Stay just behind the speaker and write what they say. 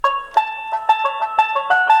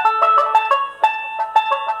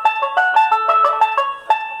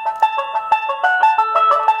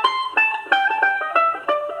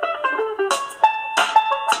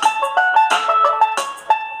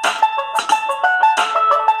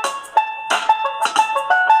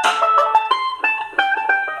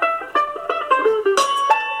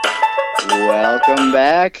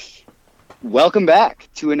back. Welcome back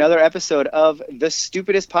to another episode of The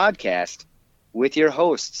Stupidest Podcast with your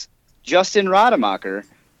hosts, Justin Rademacher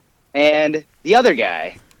and the other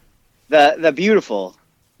guy, the beautiful,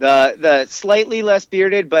 the slightly less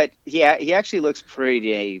bearded, but he actually looks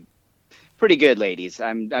pretty good, ladies.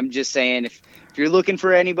 I'm just saying, if you're looking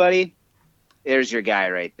for anybody, there's your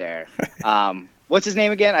guy right there. What's his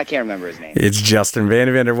name again? I can't remember his name. It's Justin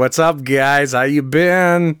Vandervander. What's up, guys? How you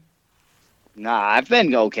been? Nah, I've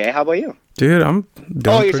been okay. How about you? Dude, I'm doing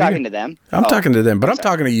Oh, you're pretty talking good. to them? I'm talking to them, but I'm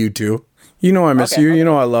talking to you too. You know I miss you. Okay. You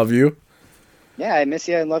know I love you. Yeah, I miss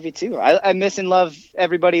you and love you too. I miss and love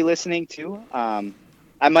everybody listening too.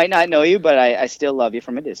 I might not know you, but I still love you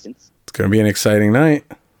from a distance. It's going to be an exciting night.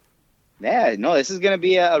 Yeah, no, this is going to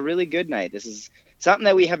be a really good night. This is something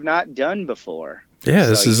that we have not done before. Yeah,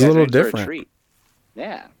 this is a little different. Treat.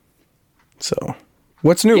 Yeah. So,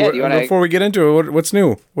 what's new? Yeah, Before we get into it, what's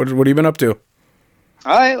new? What have you been up to?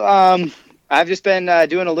 All right. I've just been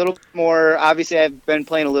doing a little more. Obviously, I've been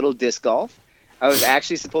playing a little disc golf. I was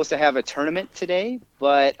actually supposed to have a tournament today,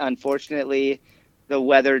 but unfortunately, the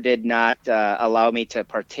weather did not allow me to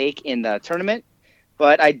partake in the tournament.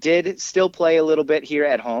 But I did still play a little bit here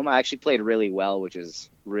at home. I actually played really well, which is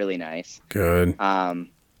really nice. Good.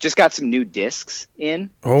 Just got some new discs in.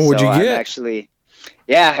 Oh, what'd you get?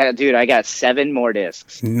 Yeah, dude, I got 7 more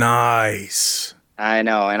discs. Nice. I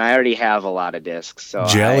know, and I already have a lot of discs. So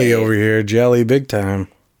Jelly over here, jelly big time.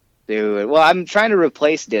 Dude, well, I'm trying to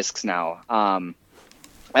replace discs now. I'm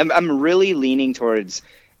really leaning towards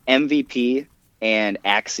MVP and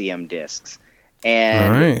Axiom discs,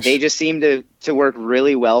 and They just seem to work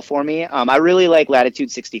really well for me. I really like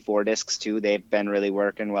Latitude 64 discs too. They've been really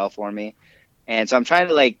working well for me, and so I'm trying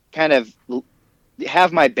to kind of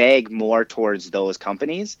have my bag more towards those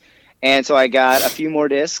companies. And so I got a few more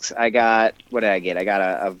discs. I got, what did I get? I got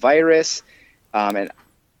a Virus, an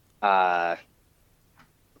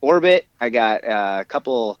Orbit. I got a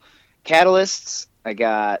couple Catalysts. I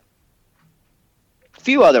got a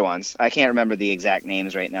few other ones. I can't remember the exact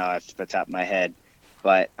names right now off the top of my head.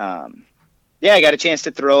 But, yeah, I got a chance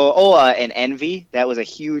to throw, an Envy. That was a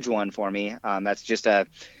huge one for me. That's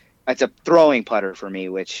a throwing putter for me,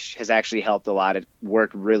 which has actually helped a lot. It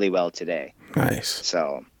worked really well today. Nice.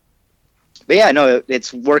 So... But yeah, no,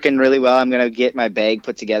 it's working really well. I'm going to get my bag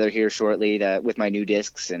put together here shortly with my new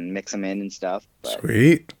discs and mix them in and stuff. But,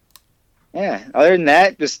 sweet. Yeah, other than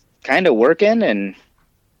that, just kind of working and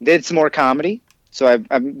did some more comedy. So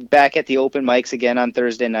I'm back at the open mics again on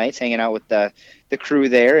Thursday nights, hanging out with the crew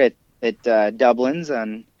there at Dublin's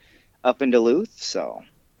up in Duluth. So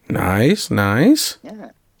Nice. Yeah,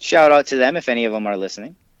 shout out to them if any of them are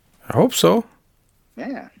listening. I hope so.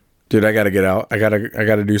 Yeah. Dude, I gotta get out. I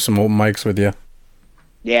gotta do some open mics with you.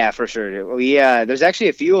 Yeah, for sure. Well, yeah, there's actually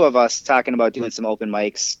a few of us talking about doing some open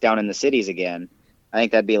mics down in the cities again. I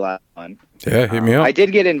think that'd be a lot of fun. Yeah, hit me up. I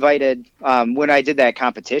did get invited when I did that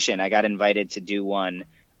competition. I got invited to do one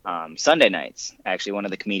Sunday nights. Actually, one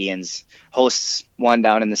of the comedians hosts one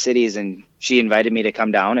down in the cities, and she invited me to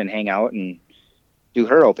come down and hang out and do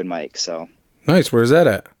her open mic. So nice. Where's that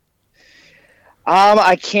at?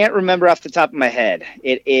 I can't remember off the top of my head.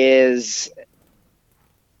 It is,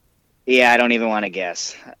 I don't even want to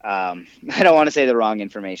guess. I don't want to say the wrong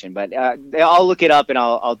information, but I'll look it up and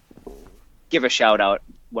I'll give a shout out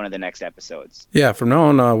one of the next episodes. Yeah, from now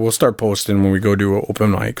on, we'll start posting when we go do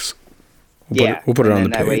open mics. We'll put it on the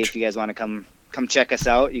page. That way, if you guys want to come check us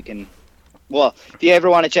out, you can. Well, if you ever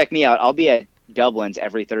want to check me out, I'll be at Dublin's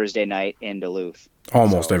every Thursday night in Duluth.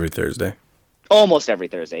 Almost every Thursday. Almost every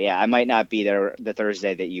Thursday, yeah. I might not be there the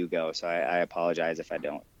Thursday that you go, so I apologize if I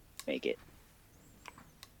don't make it.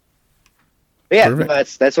 But yeah,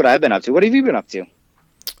 that's what I've been up to. What have you been up to?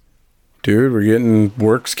 Dude, we're getting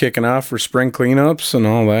works kicking off for spring cleanups and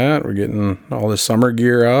all that. We're getting all the summer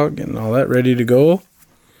gear out, getting all that ready to go.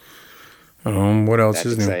 What else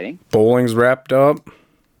is exciting. New? Bowling's wrapped up.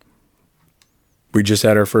 We just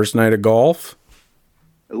had our first night of golf.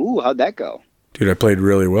 Ooh, how'd that go? Dude, I played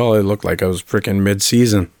really well. It looked like I was freaking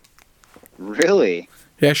mid-season. Really?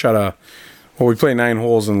 Yeah, we play 9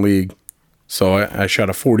 holes in league. So I shot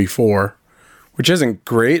a 44, which isn't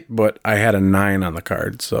great, but I had a 9 on the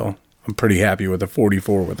card. So I'm pretty happy with a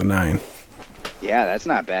 44 with a 9. Yeah, that's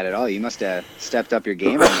not bad at all. You must have stepped up your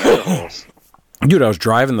game on the other holes. Dude, I was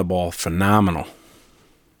driving the ball phenomenal.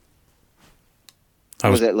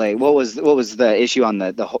 What was the issue on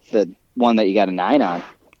the one that you got a 9 on?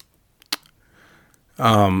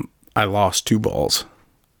 I lost 2 balls.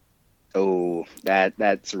 Oh,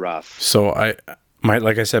 that's rough. So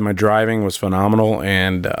like I said, my driving was phenomenal,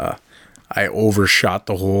 and I overshot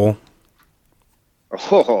the hole.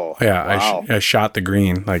 Oh, Yeah, wow. I shot the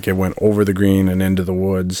green. Like, it went over the green and into the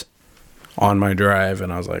woods on my drive,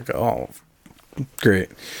 and I was like, oh, great.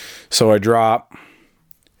 So I drop,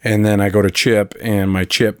 and then I go to chip, and I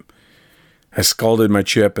scalded my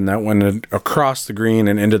chip, and that went across the green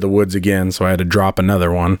and into the woods again, so I had to drop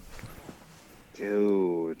another one.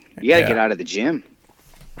 Dude, you gotta get out of the gym.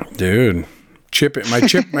 Dude, my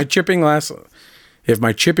chipping last. If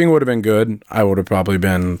my chipping would have been good, I would have probably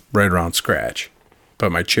been right around scratch.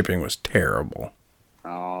 But my chipping was terrible.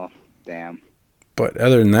 Oh, damn. But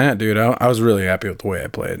other than that, dude, I was really happy with the way I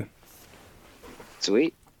played.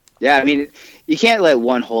 Sweet. Yeah, I mean, you can't let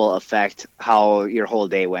one hole affect how your whole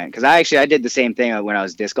day went. Because I did the same thing when I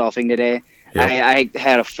was disc golfing today. Yep. I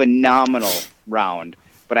had a phenomenal round,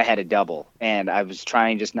 but I had a double. And I was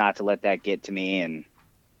trying just not to let that get to me, and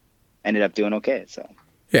ended up doing okay. So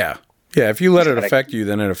yeah. Yeah, if you let it affect you,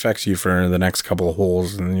 then it affects you for the next couple of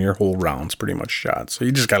holes, and your whole round's pretty much shot. So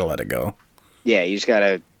you just got to let it go. Yeah, you just got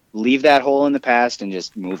to leave that hole in the past and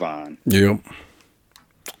just move on. Yep.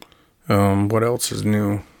 What else is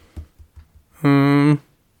new? Getting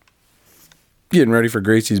ready for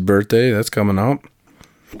Gracie's birthday. That's coming up.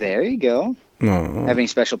 There you go. Have any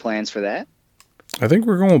special plans for that? I think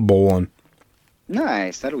we're going bowling.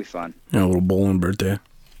 Nice. That'll be fun. Yeah, a little bowling birthday.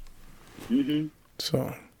 Mm-hmm.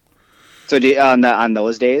 So on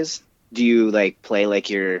those days, do you like play like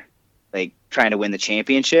you're like trying to win the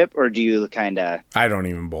championship, or do you kind of? I don't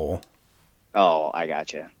even bowl. Oh, I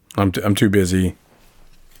gotcha. I'm too busy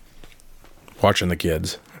watching the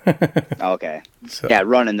kids. Okay. So, yeah,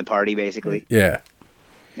 running the party basically. Yeah.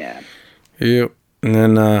 Yeah. Yep. And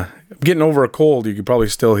then I'm getting over a cold. You could probably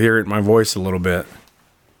still hear it in my voice a little bit.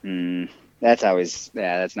 That's always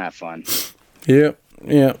that's not fun. Yep.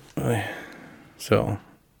 Yep. So.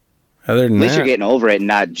 Other than at least that, you're getting over it and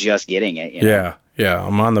not just getting it. You know? Yeah.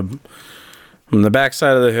 I'm on the back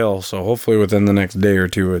side of the hill, so hopefully within the next day or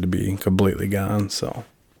two it'd be completely gone. So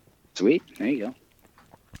sweet, there you go.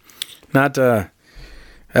 Not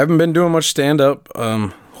haven't been doing much stand up.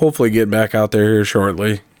 Hopefully get back out there here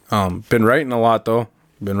shortly. Been writing a lot though.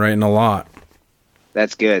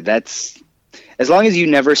 That's good. That's as long as you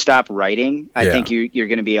never stop writing. I think you're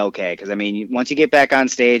going to be okay. Because I mean, once you get back on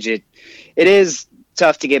stage, it is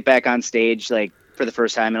tough to get back on stage like for the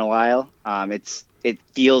first time in a while. It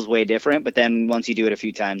feels way different, but then once you do it a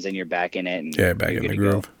few times, then you're back in it. And back in the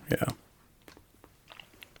groove. Go. Yeah.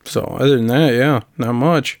 So other than that, not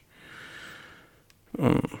much.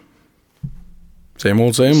 Same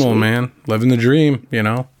old, man. Living the dream, you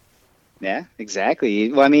know. Yeah,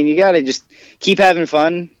 exactly. Well, I mean, you got to just keep having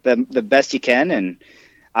fun the best you can, and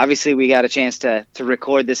obviously we got a chance to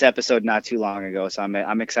record this episode not too long ago, so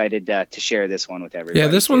I'm excited to share this one with everybody. Yeah,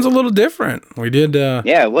 this one's a little different. We did.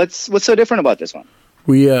 Yeah, what's so different about this one?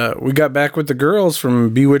 We got back with the girls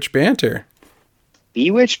from Bewitched Banter.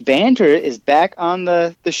 Bewitched Banter is back on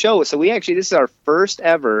the show, so this is our first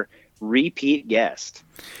ever repeat guest.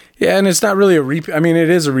 Yeah, and it's not really a repeat. I mean, it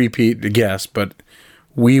is a repeat guest, but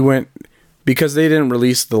we went because they didn't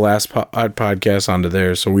release the last podcast onto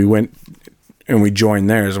theirs, so we went and we joined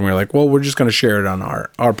theirs, and we were like, well, we're just going to share it on our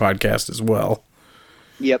podcast as well.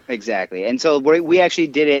 Yep, exactly. And so we actually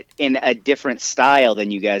did it in a different style than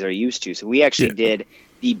you guys are used to. So we actually did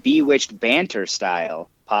the Bewitched Banter style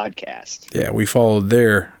podcast. Yeah, we followed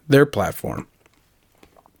their platform.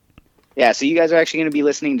 Yeah, so you guys are actually going to be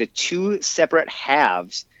listening to two separate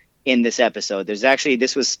halves in this episode.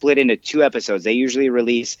 This was split into two episodes. They usually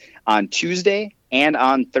release on Tuesday and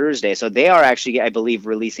on Thursday. So they are actually, I believe,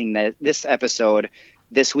 releasing this episode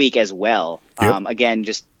this week as well. Yep. Again,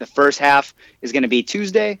 just the first half is going to be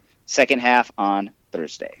Tuesday, second half on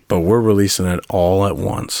Thursday. But we're releasing it all at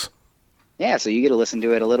once. Yeah, so you get to listen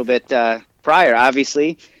to it a little bit prior,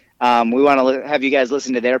 obviously. We want to have you guys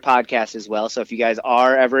listen to their podcast as well. So if you guys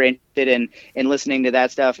are ever interested in listening to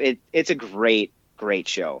that stuff, it's a great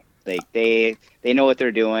show. Like they know what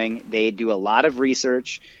they're doing. They do a lot of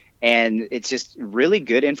research, and it's just really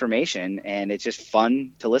good information, and it's just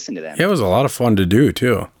fun to listen to them. Yeah, it was a lot of fun to do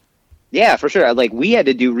too. Yeah, for sure. Like we had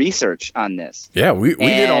to do research on this. Yeah, we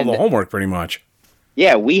did all the homework pretty much.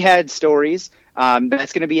 Yeah, we had stories.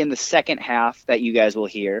 That's going to be in the second half that you guys will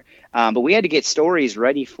hear. But we had to get stories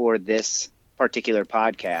ready for this particular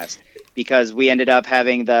podcast because we ended up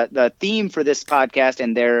having the theme for this podcast,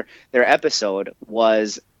 and their episode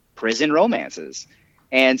was prison romances.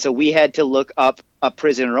 And so we had to look up a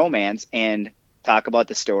prison romance and talk about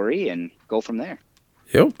the story and go from there.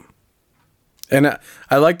 Yep. And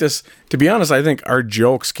I like this. To be honest, I think our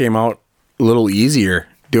jokes came out a little easier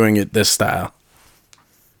doing it this style.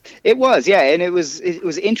 It was, yeah, and it was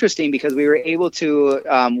interesting because we were able to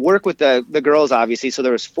work with the girls, obviously. So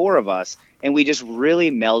there was 4 of us, and we just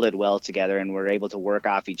really melded well together, and were able to work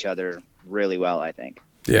off each other really well, I think.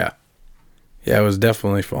 Yeah, it was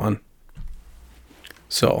definitely fun.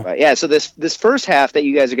 So so this first half that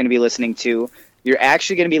you guys are going to be listening to, you're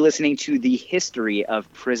actually going to be listening to the history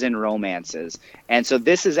of prison romances, and so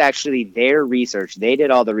this is actually their research. They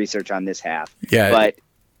did all the research on this half. Yeah, but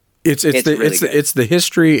it's the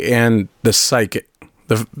history and the psych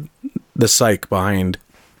behind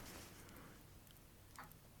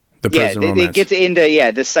the prison romance. It gets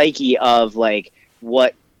into the psyche of like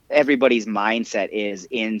what everybody's mindset is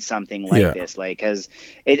in something like this, like, because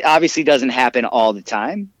it obviously doesn't happen all the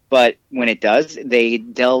time, but when it does, they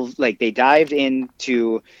dived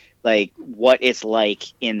into like what it's like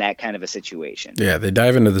in that kind of a situation. Yeah, they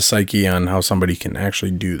dive into the psyche on how somebody can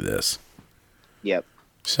actually do this. Yep.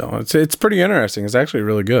 So it's pretty interesting. It's actually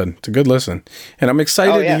really good. It's a good listen. And I'm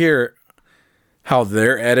excited to hear how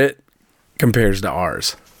their edit compares to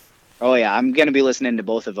ours. Oh, yeah. I'm going to be listening to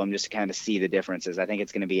both of them just to kind of see the differences. I think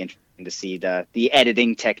it's going to be interesting to see the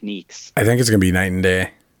editing techniques. I think it's going to be night and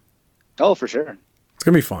day. Oh, for sure. It's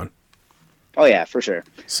going to be fun. Oh, yeah, for sure.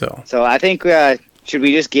 So I think, should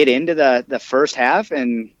we just get into the first half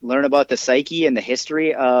and learn about the psyche and the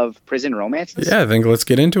history of prison romances? Yeah, I think let's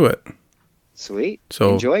get into it. Sweet.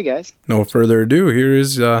 So enjoy, guys. No further ado, here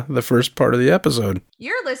is the first part of the episode.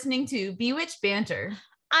 You're listening to Bewitched Banter.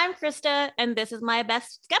 I'm Krista, and this is my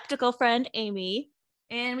best skeptical friend, Amy.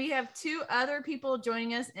 And we have 2 other people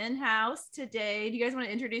joining us in-house today. Do you guys want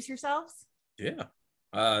to introduce yourselves? Yeah.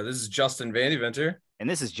 This is Justin Vandeventer. And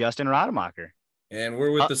this is Justin Rademacher. And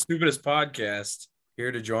we're with the Stupidest Podcast,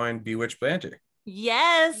 here to join Bewitched Banter.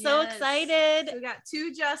 Yes, so excited. So we got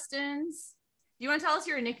 2 Justins. Do you want to tell us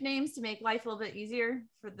your nicknames to make life a little bit easier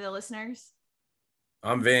for the listeners?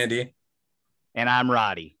 I'm Vandy. And I'm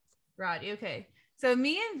Roddy. Roddy, okay. So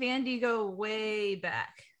me and Vandy go way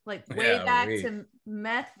back. Like back to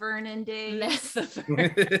Meth Vernon days.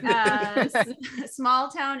 Small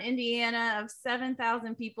town Indiana of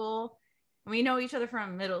 7,000 people. We know each other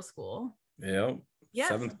from middle school. Yep.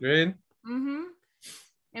 7th grade. Mm-hmm.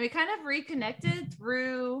 And we kind of reconnected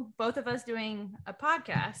through both of us doing a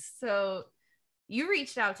podcast. So you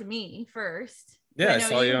reached out to me first. Yeah, I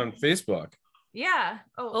saw you on Facebook. Yeah.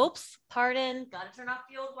 Oh, oops. Pardon. Gotta turn off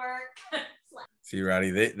field work. See,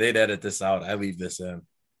 Roddy, they'd edit this out. I leave this in.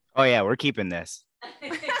 Oh, yeah, we're keeping this.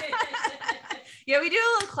 Yeah, we do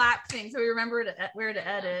a little clap thing so we remember where to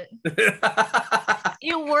edit.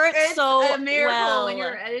 You work so a miracle well. When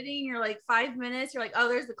you're editing, you're like 5 minutes. You're like, oh,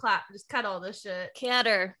 there's the clap. Just cut all this shit.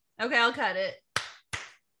 Cutter. Okay, I'll cut it.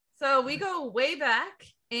 So we go way back,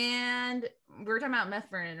 and we're talking about Meth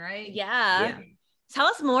Vernon, right? Yeah. Tell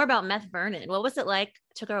us more about Meth Vernon. What was it like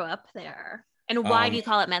to grow up there? And why do you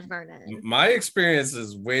call it Meth Vernon? My experience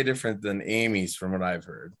is way different than Amy's from what I've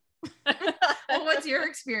heard. Well, what's your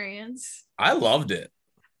experience? I loved it.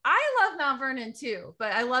 I love Mount Vernon too,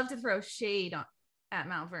 but I love to throw shade at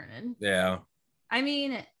Mount Vernon. Yeah. I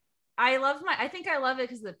mean, I think I love it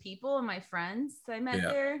because of the people and my friends I met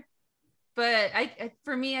there. But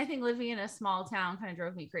for me, I think living in a small town kind of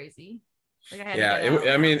drove me crazy. Like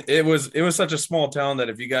it was such a small town that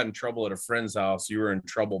if you got in trouble at a friend's house, you were in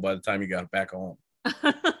trouble by the time you got back home.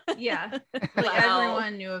 Yeah. Like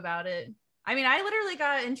everyone knew about it. I mean, I literally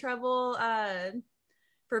got in trouble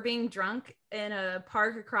for being drunk in a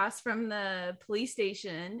park across from the police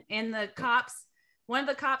station, and one of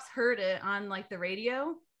the cops heard it on like the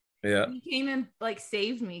radio. Yeah. He came and like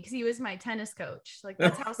saved me because he was my tennis coach. Like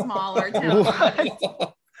that's how small our town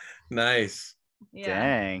was. Nice. Yeah.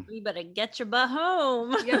 Dang. You better get your butt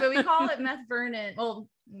home. Yeah, but we call it Meth Vernon. Well,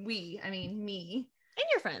 me and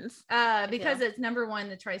your friends. Because it's number 1 in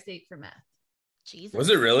the tri-state for meth. Jesus. Was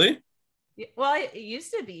it really? Yeah, well, it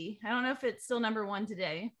used to be. I don't know if it's still number 1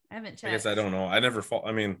 today. I haven't checked. I guess I don't know.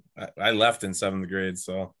 I left in 7th grade,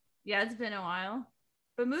 so. Yeah, it's been a while.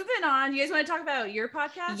 But moving on, you guys want to talk about your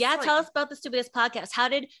podcast? Yeah, tell us about the Stupidest Podcast. How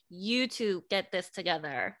did you 2 get this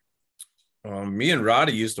together? Me and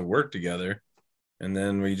Roddy used to work together, and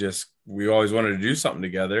then we always wanted to do something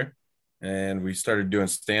together, and we started doing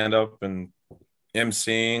stand-up and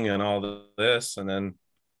emceeing and all this, and then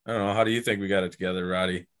I don't know. How do you think we got it together,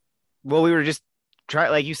 Roddy? Well, we were just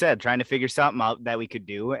like you said, trying to figure something out that we could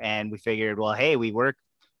do, and we figured, well, hey, we work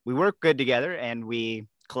good together, and we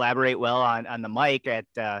collaborate well on the mic at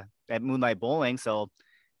Moonlight Bowling, so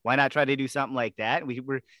why not try to do something like that? We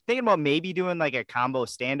were thinking about maybe doing like a combo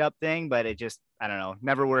stand-up thing, but it just, I don't know,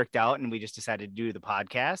 never worked out, and we just decided to do the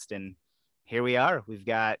podcast, and here we are. We've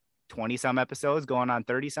got 20 some episodes, going on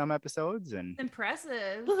 30 some episodes, and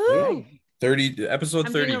impressive. Woohoo! 30 episode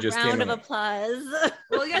I'm 30 doing a just round came of out. applause.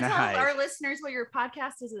 Well, you gotta Nice. tell our listeners what your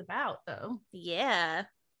podcast is about, though. Yeah.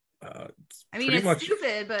 I mean, it's much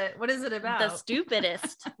stupid, but what is it about? The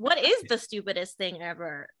stupidest. What is the stupidest thing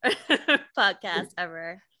ever? Podcast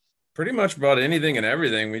ever. pretty much about anything and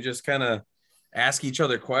everything. We just kind of ask each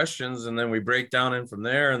other questions, and then we break down in from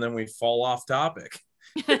there, and then we fall off topic.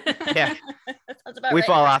 Yeah. Sounds about we right.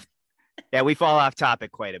 fall off. Yeah, we fall off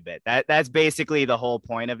topic quite a bit. That's basically the whole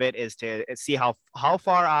point of it, is to see how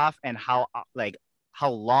far off and how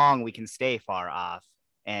long we can stay far off,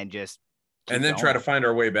 and just And then try to find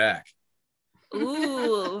our way back.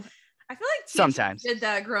 Ooh. I feel like teachers Sometimes did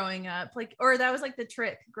that growing up, like, or that was like the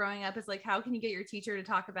trick growing up, is like, how can you get your teacher to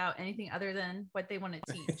talk about anything other than what they want to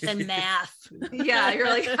teach? And math. Yeah, you're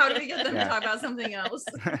like, how do we get them to talk about something else?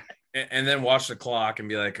 And then watch the clock and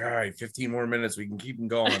be like, all right, 15 more minutes, we can keep them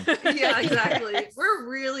going. Yeah, exactly. We're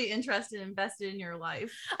really invested in your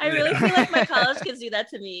life. I really feel like my college kids do that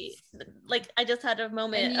to me. Like, I just had a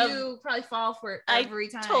moment And you probably fall for it every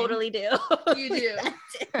time. Totally do. You do.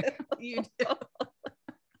 You do.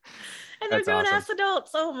 And they're That's grown awesome. ass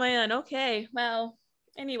adults. Oh man. Okay. Wow.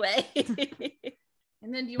 Anyway.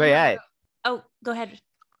 And then do you But yeah. Oh, go ahead.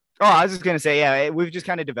 Oh, I was just gonna say, yeah, we've just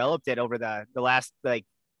kind of developed it over the last, like,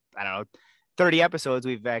 I don't know, 30 episodes.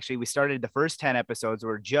 We started the first 10 episodes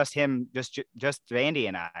were just him, just Vandy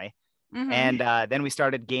and I. Mm-hmm. And then we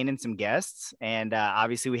started gaining some guests, and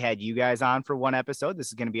obviously we had you guys on for one episode. This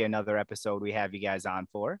is going to be another episode we have you guys on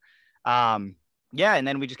for. Yeah, and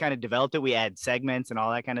then we just kind of developed it. We add segments and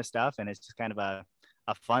all that kind of stuff, and it's just kind of a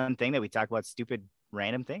fun thing that we talk about stupid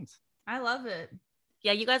random things. I love it.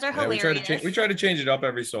 Yeah, you guys are Yeah, hilarious. we try to change it up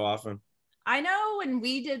every so often. I know when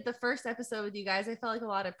we did the first episode with you guys, I felt like a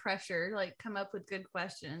lot of pressure, like come up with good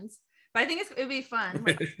questions. But I think it'd be fun,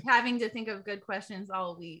 like having to think of good questions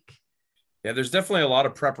all week. Yeah, there's definitely a lot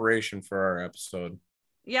of preparation for our episode.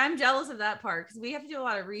 Yeah, I'm jealous of that part because we have to do a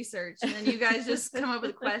lot of research, and then you guys just come up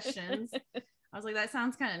with questions. I was like, that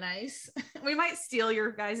sounds kind of nice. We might steal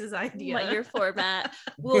your guys' idea. Your format.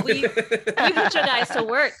 Well, we put you guys to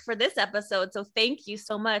work for this episode. So thank you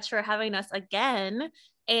so much for having us again,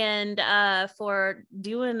 and for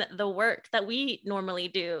doing the work that we normally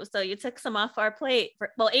do. So you took some off our plate,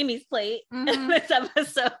 Amy's plate in this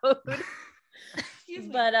episode. But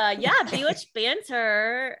yeah, Bewitched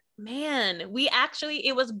Banter, man,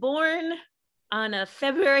 it was born on a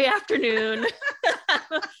February afternoon.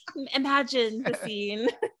 Imagine the scene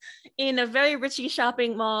in a very richy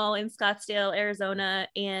shopping mall in Scottsdale, Arizona.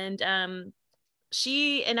 And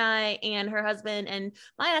she and I and her husband and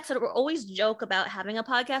my ex were always joke about having a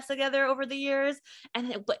podcast together over the years.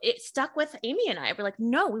 And it stuck with Amy and I. We're like,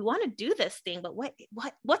 no, we want to do this thing, but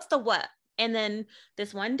what's the what? And then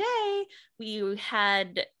this one day we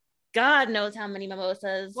had God knows how many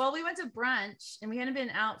mimosas. Well, we went to brunch and we hadn't been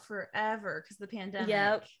out forever because of the pandemic.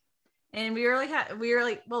 Yep. And we were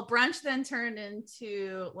like, well, brunch then turned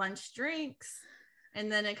into lunch drinks,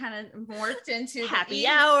 and then it kind of morphed into happy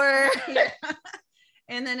hour. Yeah.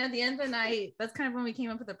 And then at the end of the night, that's kind of when we came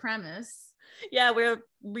up with the premise. Yeah, we were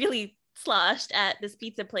really sloshed at this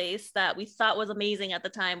pizza place that we thought was amazing at the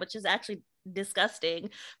time, which is actually disgusting.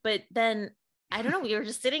 But then I don't know, we were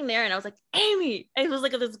just sitting there and I was like, Amy, it was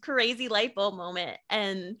like this crazy light bulb moment.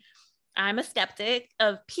 And I'm a skeptic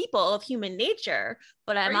of people, of human nature,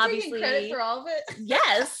 but I'm obviously taking credit for all of it.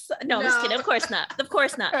 Yes. No, I'm just kidding. Of course not. Of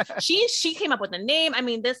course not. She came up with a name. I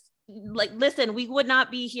mean, listen, we would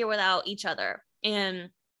not be here without each other. And,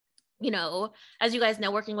 as you guys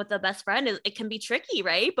know, working with a best friend, it can be tricky,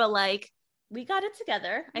 right? But like, we got it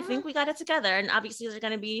together. I think we got it together. And obviously there's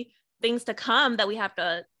going to be things to come that we have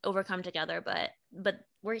to overcome together, but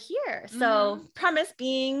we're here. So premise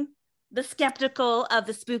being the skeptical of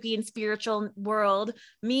the spooky and spiritual world,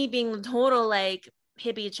 me being the total like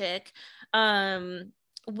hippie chick,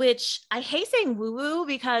 which I hate saying woo-woo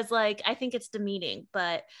because like I think it's demeaning,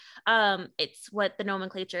 but it's what the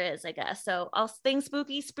nomenclature is, I guess. So all things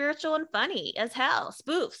spooky, spiritual, and funny as hell.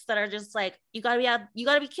 Spoofs that are just like, you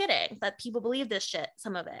gotta be kidding that people believe this shit,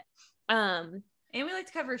 some of it. And we like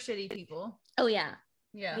to cover shitty people. Oh yeah.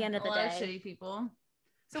 Yeah. The end of the a day. lot of shitty people.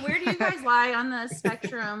 So where do you guys lie on the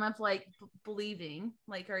spectrum of like believing?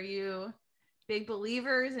 Like, are you big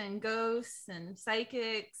believers in ghosts and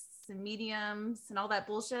psychics and mediums and all that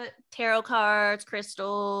bullshit? Tarot cards,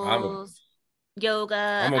 crystals,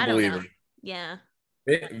 yoga. I'm a believer. Know. Yeah.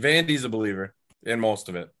 Vandy's a believer in most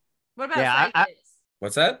of it. What about psychics?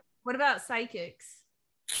 What's that? What about psychics?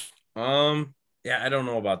 Yeah, I don't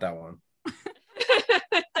know about that one.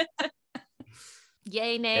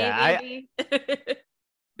 Yay, nay, Yeah, baby.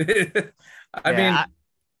 I mean,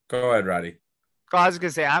 go ahead, Roddy. I was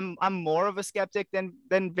gonna say I'm more of a skeptic than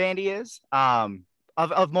Vandy is.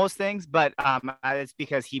 Of most things, but it's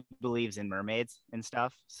because he believes in mermaids and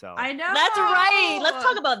stuff. So I know. That's right. Let's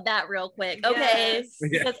talk about that real quick. Okay. Yes.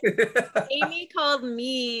 Because Amy called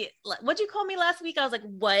me, what'd you call me last week? I was like,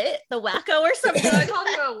 what? The wacko or something? I called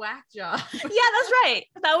you a whack job. Yeah, that's right.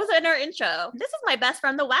 That was in our intro. This is my best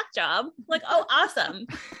friend, the whack job. Like, oh, awesome.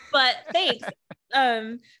 But thanks.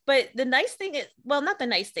 But the nice thing is, well, not the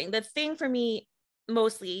nice thing. The thing for me,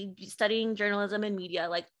 mostly studying journalism and media,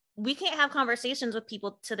 like we can't have conversations with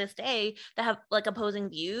people to this day that have like opposing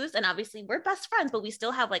views. And obviously we're best friends, but we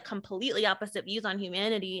still have like completely opposite views on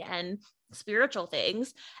humanity and spiritual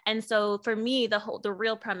things. And so for me, the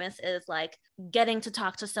real premise is like getting to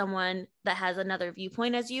talk to someone that has another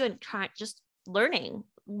viewpoint as you and just learning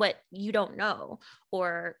what you don't know,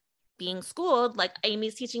 or being schooled, like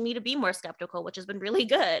Amy's teaching me to be more skeptical, which has been really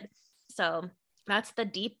good. So that's the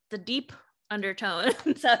deep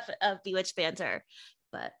undertones of Bewitched Banter.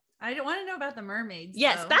 But I don't want to know about the mermaids.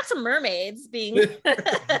 Yes, though. back to mermaids being. Sorry,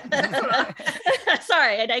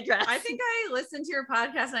 I digress. I think I listened to your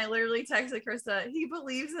podcast and I literally texted Krista, he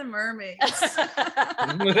believes in mermaids.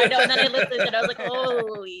 I know, and then I listened and I was like,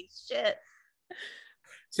 holy shit.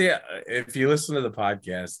 So yeah, if you listen to the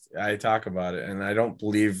podcast, I talk about it, and I don't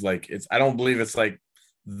believe it's like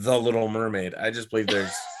The Little Mermaid. I just believe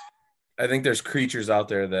I think there's creatures out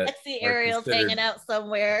there that I see Ariel's hanging out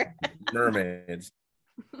somewhere. Mermaids.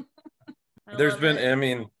 I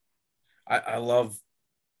mean, I love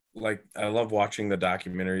watching the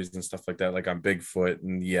documentaries and stuff like that, like on Bigfoot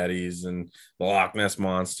and the Yetis and the Loch Ness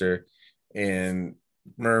Monster, and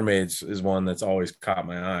mermaids is one that's always caught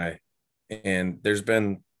my eye. And there's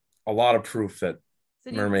been a lot of proof that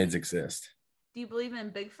mermaids exist. Do you believe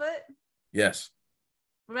in Bigfoot? Yes.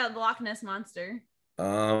 What about the Loch Ness Monster?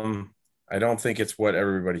 I don't think it's what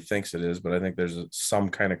everybody thinks it is, but I think there's some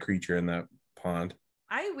kind of creature in that pond.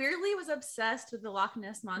 I weirdly was obsessed with the Loch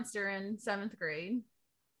Ness Monster in 7th grade.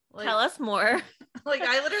 Like, tell us more. Like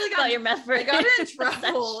I literally I got in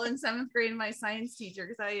trouble in 7th grade with my science teacher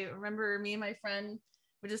because I remember me and my friend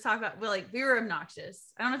would just talk about, we were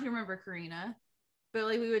obnoxious. I don't know if you remember Karina, but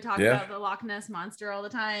like we would talk about the Loch Ness Monster all the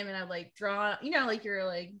time, and I'd like draw, like you're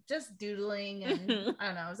like just doodling, and I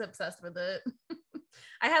don't know, I was obsessed with it.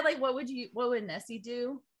 I had like what would Nessie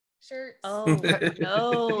do shirts. Oh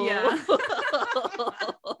no. Yeah.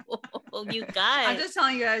 You guys. I'm just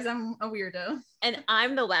telling you guys, I'm a weirdo. And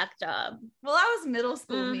I'm the whack job. Well, I was middle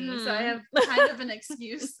school me, so I have kind of an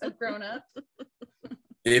excuse of grown up.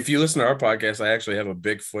 If you listen to our podcast, I actually have a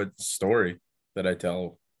Bigfoot story that I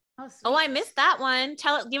tell. Oh, I missed that one.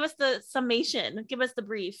 Give us the summation. Give us the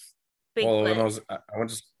brief. Bigfoot. Well, when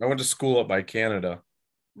I went to school up by Canada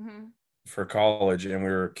for college, and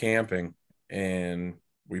we were camping, and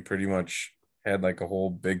we pretty much had like a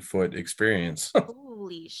whole Bigfoot experience.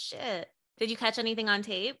 Holy shit. Did you catch anything on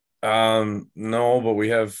tape? No, but we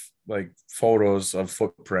have like photos of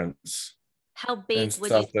footprints. How big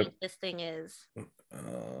would you think this thing is?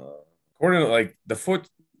 According to like the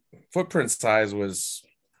footprint size was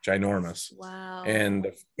ginormous. Wow.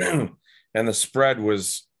 And the spread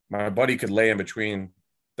was, my buddy could lay in between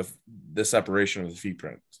the separation of the feet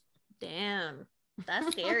prints. Damn,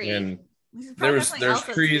 that's scary. And there's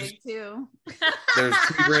trees too. There's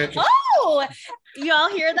tree branches. Oh, y'all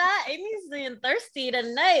hear that? Amy's being thirsty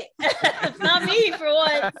tonight. It's not me for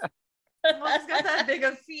once. Well, he's got that big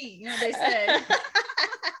of feet, they say.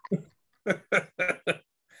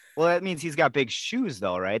 Well, that means he's got big shoes,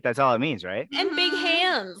 though, right? That's all it means, right? And big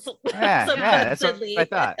hands. Yeah, that's what I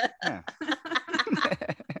thought. Yeah.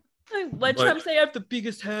 What Trump say? I have the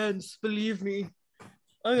biggest hands. Believe me.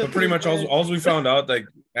 But pretty much all we found out, like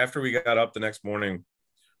after we got up the next morning,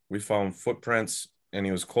 we found footprints, and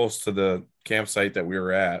he was close to the campsite that we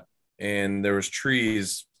were at, and there was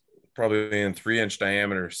trees probably in 3-inch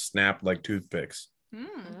diameter snapped like toothpicks.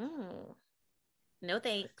 No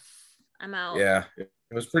thanks, I'm out. Yeah, it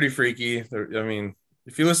was pretty freaky. I mean,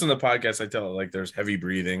 if you listen to the podcast, I tell it like there's heavy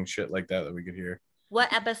breathing, shit like that we could hear.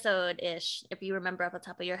 What episode ish, if you remember off the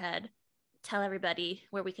top of your head? Tell everybody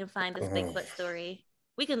where we can find this Bigfoot story.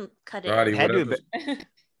 We can cut it. Roddy,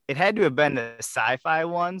 it had to have been the sci-fi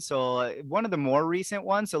one, so one of the more recent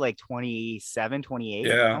ones, so like 27, 28.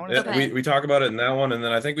 Yeah, we talk about it in that one, and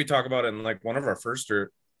then I think we talk about it in like one of our first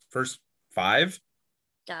 5.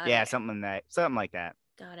 Yeah, something like that.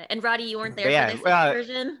 Got it. And Roddy, you weren't there for this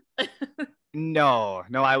version? No,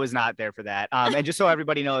 I was not there for that. And just so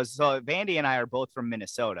everybody knows, so Vandy and I are both from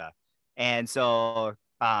Minnesota, and so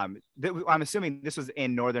I'm assuming this was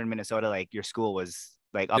in northern Minnesota, like your school was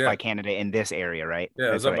like up by Canada in this area, right? Yeah,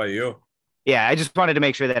 it was up by you. Yeah, I just wanted to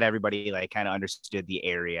make sure that everybody like kind of understood the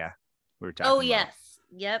area we were talking about. Yes.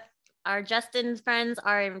 Yep. Our Justin's friends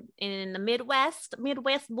are in the Midwest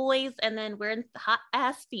boys, and then we're in hot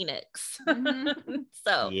ass Phoenix.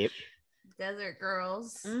 So yep. Desert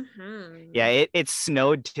girls. Mm-hmm. Yeah, it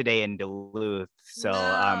snowed today in Duluth. So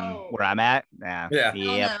where I'm at. Yeah. Yep.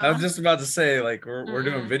 No. I was just about to say, like, we're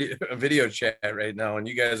doing video chat right now, and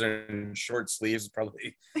you guys are in short sleeves,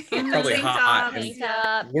 probably hot.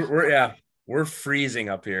 We're freezing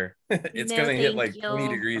up here. It's gonna hit like 20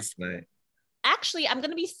 degrees tonight. Actually, I'm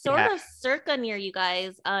gonna be sort of circa near you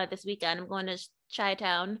guys this weekend. I'm going to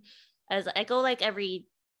Chi-Town, as I go like every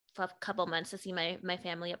couple months to see my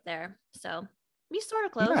family up there. So be sort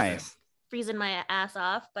of close. Nice. Freezing my ass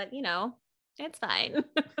off, but you know, it's fine.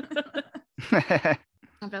 I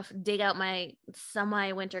have to dig out my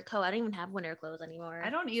semi-winter coat. I don't even have winter clothes anymore. I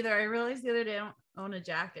don't either. I realized the other day I don't own a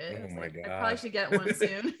jacket. Oh my God. I probably should get one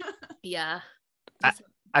soon. Yeah.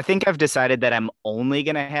 I think I've decided that I'm only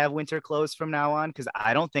going to have winter clothes from now on, because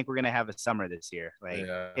I don't think we're going to have a summer this year. Like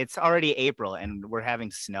it's already April and we're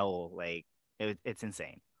having snow. Like it's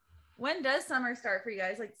insane. When does summer start for you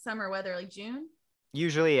guys? Like summer weather, like June?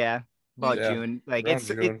 Usually, yeah. About June. Like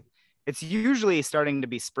it's usually starting to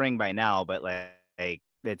be spring by now, but like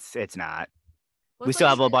it's not. We still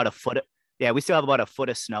have about a foot. We still have about a foot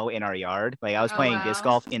of snow in our yard. Like I was playing disc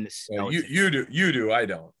golf in the snow. You do. I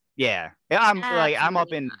don't. Yeah. I'm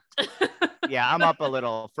up in. Yeah, I'm up a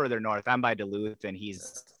little further north. I'm by Duluth, and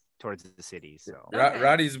he's towards the city. So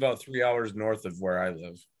Roddy's about 3 hours north of where I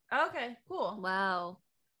live. Okay, cool. Wow.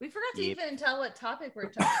 We forgot to even tell what topic we're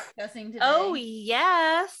discussing today. Oh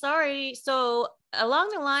yeah, sorry. So along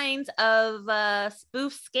the lines of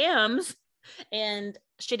spoof scams and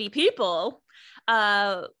shitty people,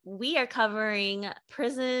 we are covering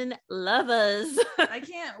prison lovers. I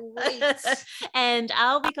can't wait. And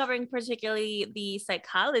I'll be covering particularly the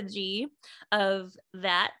psychology of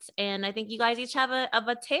that. And I think you guys each have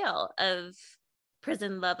a tale of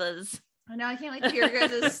prison lovers. I know, I can't wait to hear your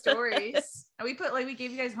guys' stories. And we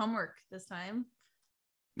gave you guys homework this time.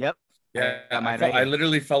 Yep. Yeah, I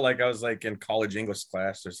literally felt like I was like in college English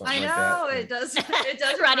class or something. I know, like that. It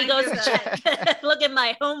does. Roddy goes, look at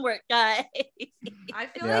my homework, guy. I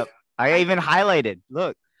feel like I even highlighted.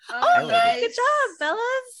 Look. Oh, nice. Good job,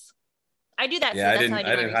 fellas. I do that. Yeah, too. I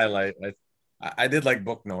didn't highlight. I did like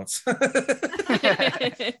book notes.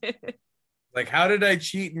 Like, how did I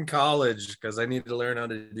cheat in college? Because I need to learn how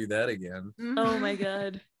to do that again. Mm-hmm. Oh my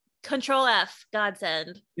God. Control F,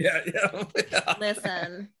 godsend. Yeah.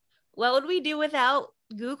 Listen, what would we do without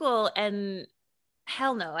Google? And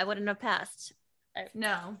hell no, I wouldn't have passed.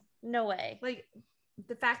 No way. Like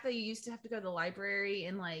the fact that you used to have to go to the library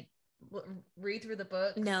and like read through the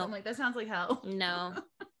books. No, I'm like, that sounds like hell. No.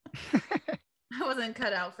 I wasn't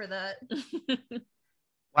cut out for that.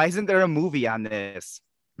 Why isn't there a movie on this?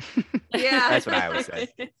 Yeah, that's what I would say.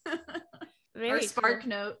 Or Spark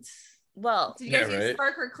Notes. Well, did you guys use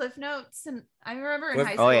Spark or Cliff Notes? And I remember in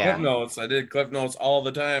high school. Cliff Notes. I did Cliff Notes all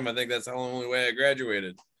the time. I think that's the only way I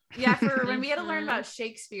graduated. Yeah, for when we had to learn about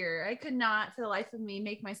Shakespeare, I could not, for the life of me,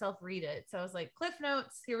 make myself read it. So I was like, Cliff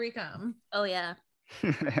Notes, here we come. Oh yeah,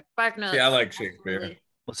 Spark Notes. Yeah, I like Shakespeare. Absolutely.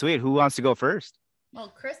 Well, sweet. Who wants to go first?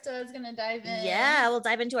 Well, Krista is gonna dive in. Yeah, we'll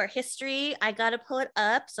dive into our history. I gotta pull it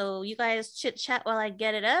up, so you guys chit chat while I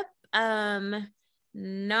get it up.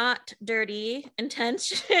 Not dirty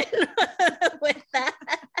intention with that.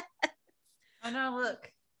 Oh no,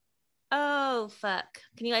 look. Oh fuck.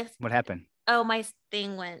 Can you guys? What happened? Oh, my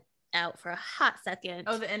thing went out for a hot second.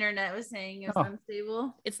 Oh, the internet was saying it's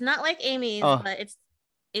unstable. It's not like Amy's, but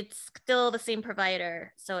it's still the same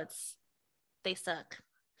provider, so they suck.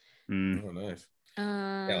 Oh, nice.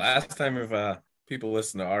 Yeah, last time if people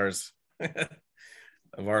listen to ours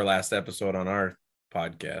of our last episode on our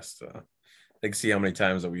podcast, they can see how many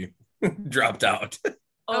times that we dropped out.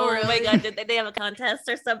 Oh really? My God, did they have a contest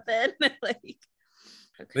or something? Like,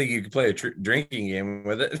 I think you could play a drinking game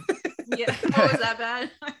with it. Yeah. Oh, is that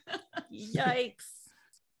bad? Yikes.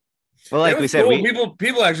 Well, like we said,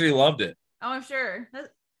 people actually loved it. Oh, I'm sure.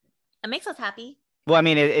 It makes us happy. Well, I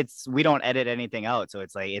mean, it's we don't edit anything out, so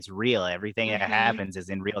it's like it's real. Everything that happens is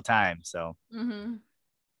in real time. So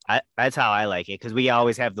that's how I like it, because we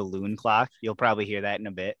always have the loon clock. You'll probably hear that in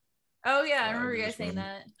a bit. Oh yeah, I remember you guys saying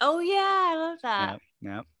that. Oh yeah, I love that.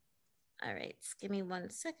 Yep. All right, just give me 1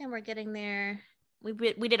 second. We're getting there.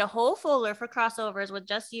 We did a whole folder for crossovers with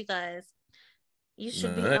just you guys. You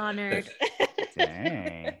should be honored.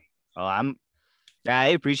 Dang. Well, I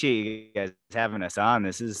appreciate you guys having us on.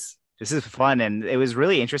 This is fun, and it was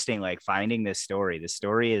really interesting, like finding this story. The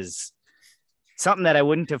story is something that I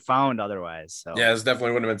wouldn't have found otherwise. So yeah, this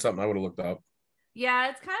definitely wouldn't have been something I would have looked up. Yeah,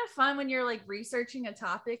 it's kind of fun when you're like researching a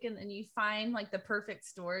topic and then you find like the perfect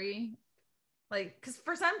story. Like, because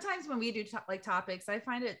for sometimes when we do like topics, I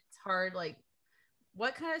find it's hard. Like,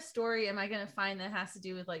 what kind of story am I going to find that has to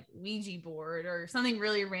do with like Ouija board or something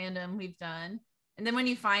really random we've done? And then when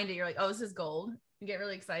you find it, you're like, oh, this is gold. You get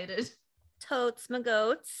really excited. Totes my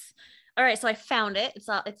goats. All right, so I found it.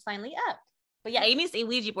 It's finally up. But yeah, Amy's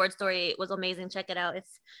Ouija board story was amazing. Check it out if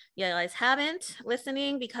you guys haven't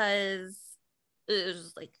listening, because it was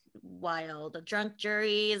just like wild. The drunk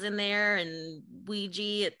jury is in there and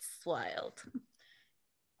Ouija, it's wild.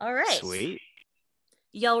 All right. Sweet.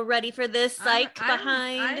 Y'all ready for this psych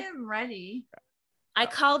behind? I am ready. I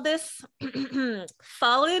called this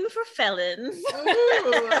Fallen for Felons.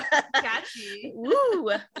 Ooh, catchy.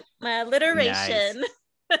 Woo, my alliteration.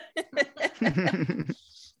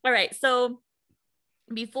 All right, so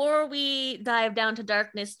before we dive down to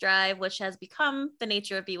Darkness Drive, which has become the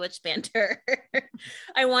nature of Bewitched Banter,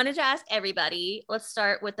 I wanted to ask everybody, let's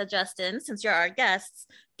start with the Justin, since you're our guests,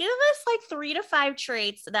 give us like 3 to 5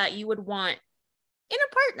 traits that you would want in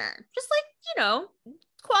a partner. Just like,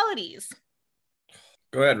 qualities.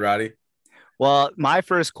 Go ahead, Roddy. Well, my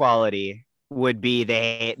first quality would be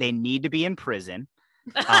they need to be in prison.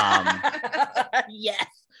 Yes.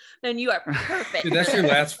 Then you are perfect. Dude, that's your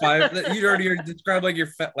last 5. You already described like your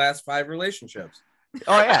last 5 relationships.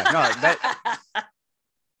 Oh yeah, no,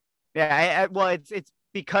 yeah. Well, it's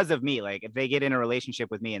because of me. Like if they get in a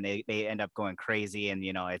relationship with me and they end up going crazy, and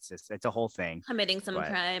it's a whole thing. Committing some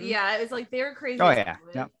crime. Yeah, it was like they were crazy. Oh yeah,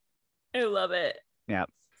 yeah. I love it. Yeah.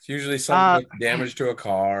 It's usually something like damage to a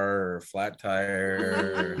car or flat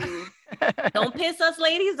tire. Don't piss us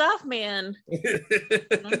ladies off, man.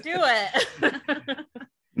 Don't do it.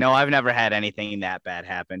 No, I've never had anything that bad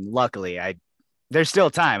happen. Luckily, there's still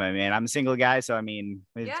time. I mean, I'm a single guy, so I mean,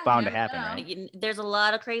 it's bound to happen, right? There's a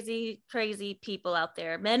lot of crazy people out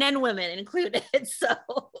there, men and women included. So,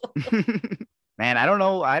 man, I don't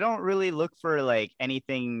know. I don't really look for like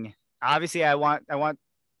anything. Obviously, I want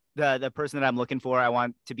the person that I'm looking for. I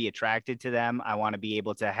want to be attracted to them. I want to be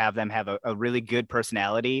able to have them have a really good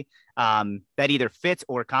personality that either fits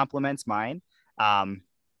or complements mine.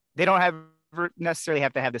 They don't necessarily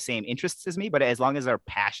have to have the same interests as me, but as long as they're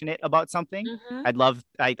passionate about something, I love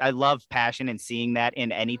passion and seeing that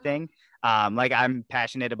in anything. Like I'm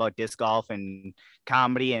passionate about disc golf and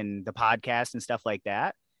comedy and the podcast and stuff like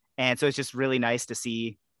that. And so it's just really nice to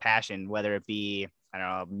see passion, whether it be, I don't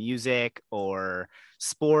know, music or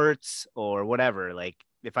sports or whatever. Like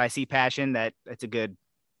if I see passion, that's a good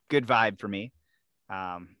vibe for me.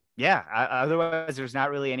 Otherwise there's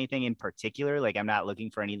not really anything in particular. Like I'm not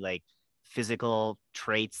looking for any like physical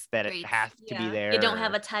traits that it have to be there. You don't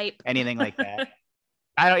have a type, anything like that.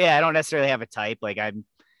 I don't necessarily have a type. Like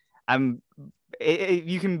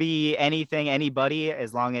you can be anything, anybody,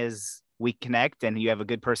 as long as we connect and you have a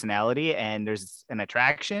good personality and there's an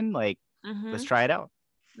attraction. Like let's try it out.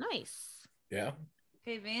 Nice. Yeah.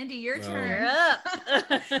 Okay, Vandy, your turn. You're up.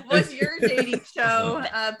 What's your dating show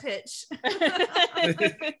pitch?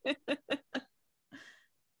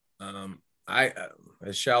 I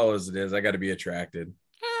as shallow as it is, I got to be attracted.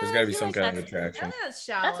 There's got to be some kind of attraction. That's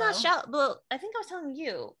shallow. That's not shallow. Well, I think I was telling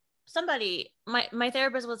you. Somebody, my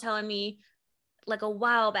therapist was telling me like a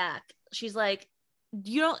while back. She's like,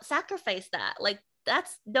 you don't sacrifice that. Like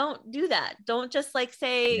don't do that. Don't just like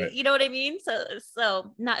say, right. You know what I mean?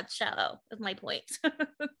 So not shallow is my point.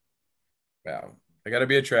 Yeah, I got to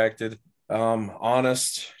be attracted.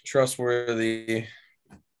 Honest, trustworthy,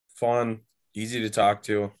 fun, easy to talk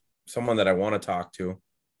to. Someone that I want to talk to.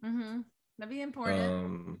 That'd be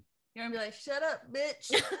important. You're gonna be like, shut up,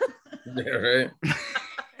 bitch. Yeah, right.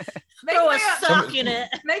 Throw a sock in it.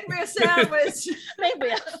 Make me a sandwich. Make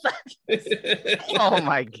me a fuck. Oh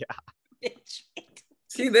my god. Bitch.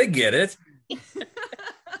 See, they get it.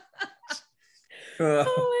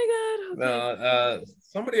 Oh my god. Okay.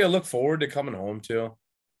 Somebody I look forward to coming home to.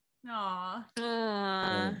 Aww.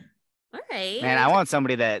 All right. Man, I want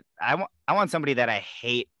somebody that I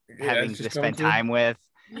hate having to spend time with.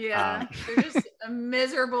 Yeah, they're just a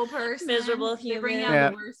miserable person. Miserable human. They bring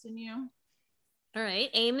out the worst in you. All right,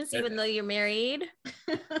 Ames. Even though you're married,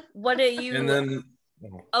 what are you? And then,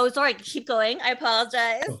 oh, sorry. Keep going. I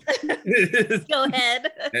apologize. Go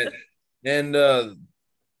ahead. And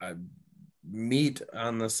I meet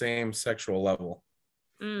on the same sexual level.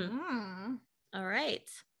 All right.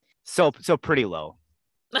 So pretty low.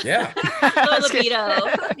 Yeah. Low libido.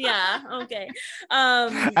 Yeah. Okay.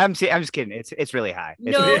 I'm just kidding. It's really high.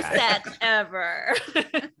 No really sex ever.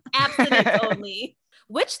 Abstinence only.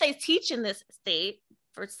 Which they teach in this state.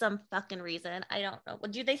 for some fucking reason. I don't know.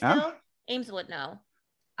 Would they still? Ames would know.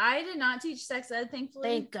 I did not teach sex ed, thankfully.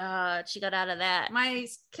 Thank God she got out of that. My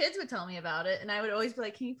kids would tell me about it, and I would always be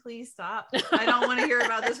like, "Can you please stop? I don't want to hear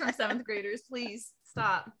about this from 7th graders. Please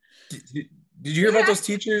stop." Did you hear about those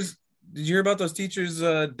teachers? Did you hear about those teachers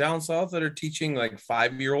down south that are teaching like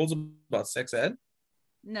 5-year-olds about sex ed?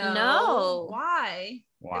 No. Why?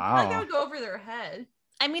 Wow. I feel like I would go over their head.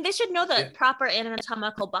 I mean, they should know the proper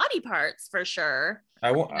anatomical body parts for sure.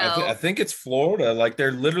 I think it's Florida. Like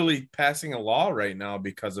they're literally passing a law right now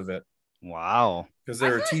because of it. Wow. Because they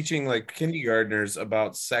were teaching like kindergartners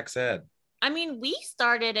about sex ed. I mean, we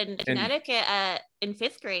started in Connecticut in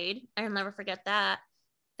 5th grade. I'll never forget that.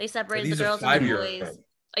 They separated the girls and the boys.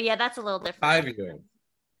 Oh, yeah, that's a little different. 5-year-old.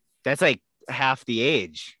 That's like half the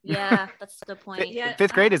age. Yeah, that's a good point. Yeah,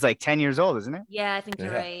 5th grade is like 10 years old, isn't it? Yeah, I think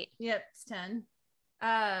you're right. Yep, it's 10.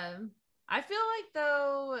 I feel like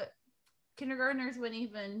though kindergartners wouldn't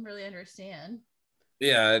even really understand.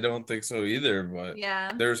 Yeah, I don't think so either. But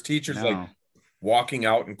there's teachers like walking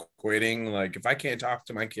out and quitting. Like, if I can't talk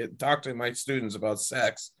to my students about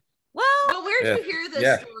sex. Well, where did you hear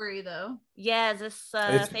this story though? Yeah, is this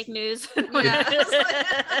fake news?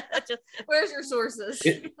 Where's your sources?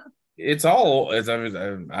 It's all. I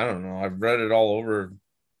don't know. I've read it all over.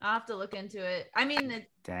 I'll have to look into it. I mean,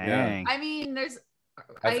 dang. I mean, there's.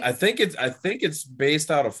 I think it's based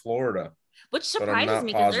out of Florida, which surprises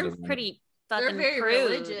me because they're pretty. They're very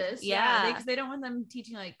religious, yeah, because they don't want them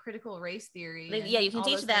teaching like critical race theory. You can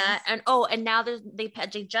teach that, and now they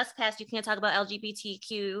just passed. You can't talk about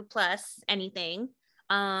LGBTQ plus anything.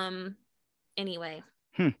 Anyway,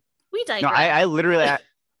 we digress. No, I literally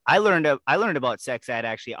I learned about sex ed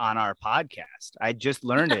actually on our podcast. I just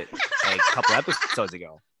learned it like a couple episodes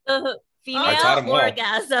ago. Female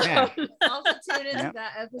orgasm. Yeah. I'll have to tune into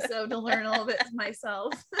that episode to learn a little bit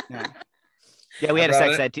myself. Yeah, we had a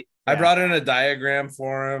sex ed. I brought in a diagram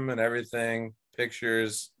for him and everything,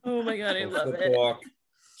 pictures. Oh my God, I love it. Book.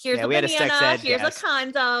 Here's a banana. Sex ed here's a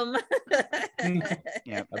condom.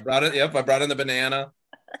 Yeah, I brought it. Yep, I brought in the banana.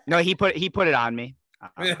 No, he put it on me.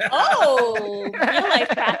 Oh, real life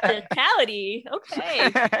practicality.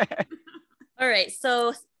 Okay. All right.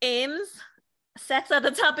 So, Ames, sex at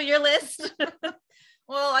the top of your list.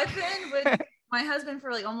 Well, I've been with my husband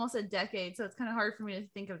for like almost a decade, so it's kind of hard for me to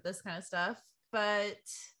think of this kind of stuff. But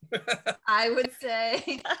I would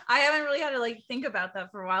say I haven't really had to like think about that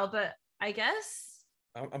for a while. But I guess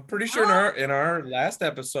I'm pretty sure in our last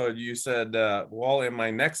episode you said, "Well, in my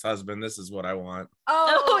next husband, this is what I want."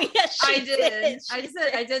 Oh yes, I did.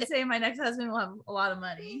 I did say my next husband will have a lot of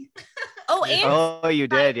money. Oh, you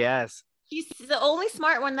did, yes. She's the only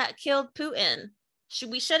smart one that killed Putin.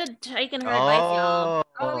 We should have taken her advice, y'all.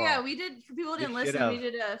 Oh yeah, we did. For people who didn't listen, we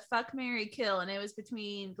did a fuck, marry, kill, and it was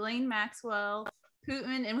between Ghislaine Maxwell,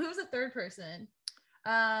 Putin, and who was the third person?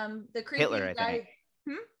 The creepy Hitler, guy. I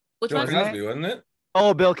think. Which Bill one? Cosby, wasn't it?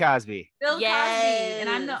 Oh, Bill Cosby. Bill Cosby, and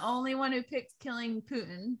I'm the only one who picked killing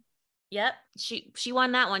Putin. Yep, she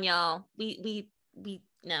won that one, y'all. We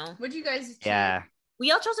no. What'd you guys? Yeah.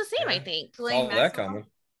 We all chose the same, I think. All that coming.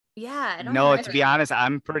 Yeah. I don't know. To be honest,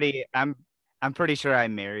 I'm pretty sure I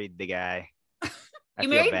married the guy. You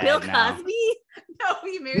married Bill Cosby? No,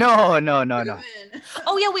 he married. No.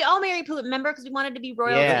 Oh yeah, we all married Putin. Remember, because we wanted to be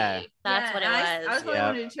royalty. Yeah. That's what it was. I was the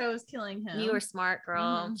one who chose killing him. You were smart, girl.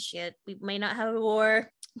 Mm-hmm. Shit, we may not have a war.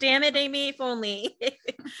 Damn it, Amy! If only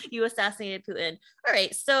you assassinated Putin. All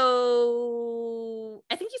right, so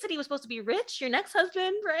I think you said he was supposed to be rich. Your next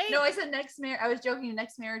husband, right? No, I said next marriage. I was joking.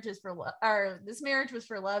 Next marriage is for love. Or this marriage was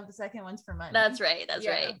for love. The second one's for money. That's right. That's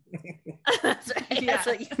right. That's right. Yeah. That's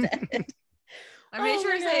what you said. I made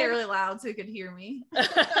sure to say it really loud so you could hear me.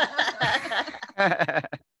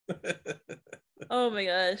 Oh my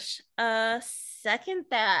gosh. Second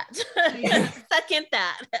that. Second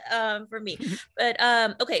that for me. But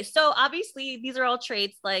okay, so obviously these are all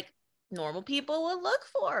traits like normal people would look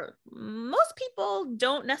for. Most people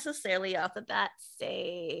don't necessarily off the bat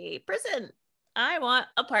say prison. I want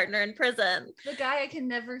a partner in prison. The guy I can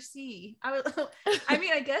never see. I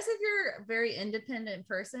mean, I guess if you're a very independent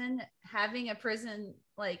person, having a prison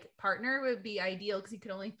like partner would be ideal because you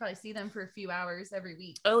could only probably see them for a few hours every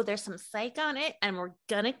week. Oh, there's some psych on it, and we're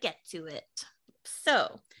gonna get to it.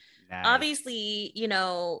 So obviously, you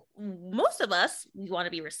know, most of us, we want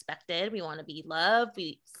to be respected, we want to be loved,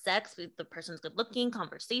 the person's good looking,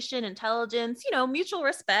 conversation, intelligence, you know, mutual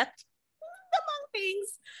respect, among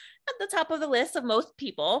things at the top of the list of most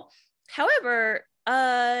people. However,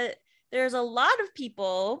 there's a lot of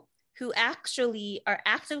people who actually are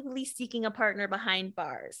actively seeking a partner behind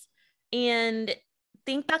bars. And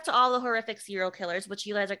think back to all the horrific serial killers, which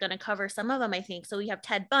you guys are going to cover some of them, I think. So we have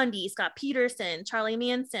Ted Bundy, Scott Peterson, Charlie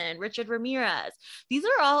Manson, Richard Ramirez. These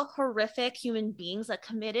are all horrific human beings that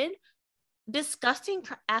committed disgusting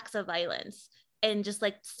acts of violence and just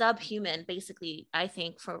like subhuman, basically, I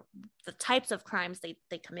think, for the types of crimes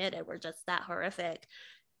they committed were just that horrific.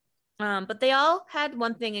 But they all had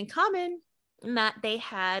one thing in common, in that they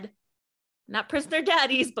had not prisoner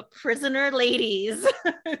daddies, but prisoner ladies.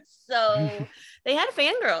 So they had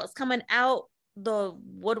fangirls coming out the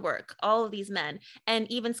woodwork, all of these men.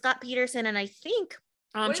 And even Scott Peterson, and I think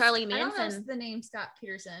Charlie Manson. I don't know the name Scott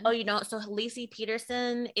Peterson. Oh, you know, so Lacey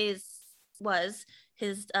Peterson was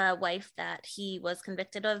his wife that he was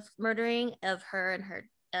convicted of murdering, of her and her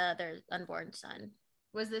their unborn son.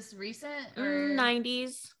 Was this recent or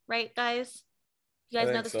 90s, right, guys? You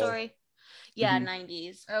guys know the story? Yeah,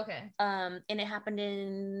 90s. Okay. And it happened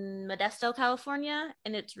in Modesto, California,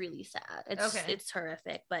 and it's really sad. It's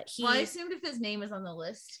horrific. But I assumed if his name is on the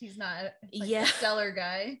list, he's not a stellar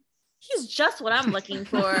guy. He's just what I'm looking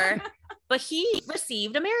for. But he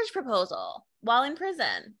received a marriage proposal while in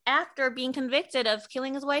prison after being convicted of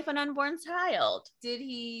killing his wife and unborn child. Did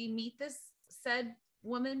he meet this said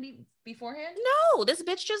woman beforehand? No, this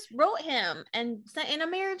bitch just wrote him and sent in a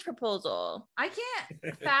marriage proposal. I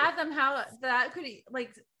can't fathom how that could,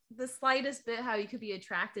 like, the slightest bit how you could be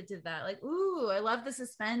attracted to that. Like, ooh, I love the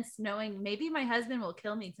suspense knowing maybe my husband will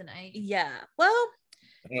kill me tonight. Yeah, well,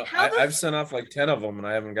 I've sent off like 10 of them and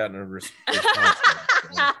I haven't gotten a response.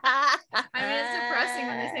 I mean, it's depressing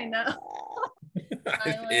when they say no.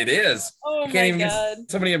 It is. Oh, I can't even get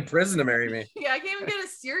somebody in prison to marry me. Yeah, I can't even get a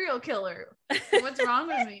serial killer. What's wrong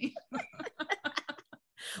with me?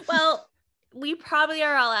 Well, we probably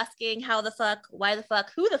are all asking how the fuck, why the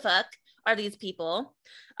fuck, who the fuck are these people?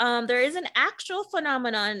 There is an actual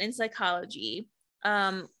phenomenon in psychology,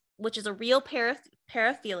 which is a real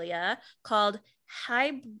paraphilia called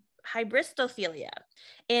hybristophilia.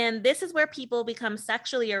 And this is where people become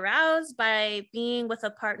sexually aroused by being with a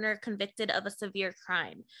partner convicted of a severe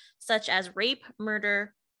crime, such as rape,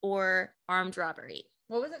 murder, or armed robbery.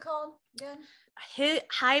 What was it called again?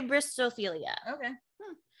 Hybristophilia. Okay.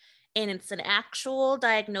 And it's an actual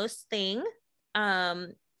diagnosed thing,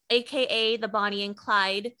 aka the Bonnie and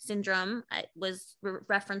Clyde syndrome. It was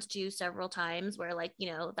referenced to several times, where, like,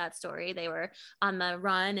 you know, that story, they were on the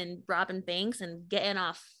run and robbing banks and getting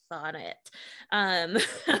off on it,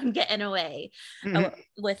 getting away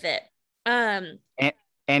with it, and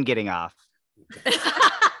getting off.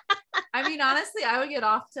 I mean, honestly, I would get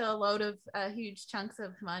off to a load of huge chunks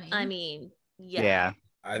of money. I mean, yeah.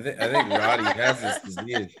 I think Roddy has this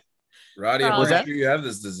disease. Roddy, I'm sure you have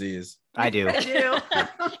this disease. I do. I do.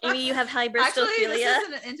 Amy, you have hybristophilia. Actually, this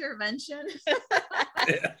is an intervention.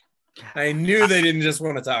 Yeah. I knew they didn't just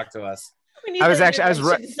want to talk to us. I was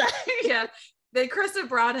right. Yeah. Chris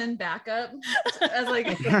brought in backup as like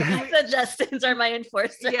the Justins are my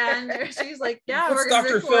enforcer. Yeah, and she's like, yeah, what's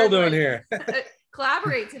Dr. Phil doing here?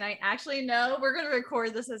 Collaborate tonight. Actually, no, we're gonna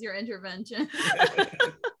record this as your intervention.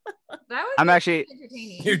 That was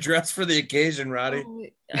entertaining. You dressed for the occasion, Roddy. Oh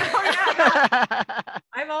yeah.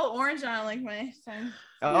 I'm all orange on, like my son.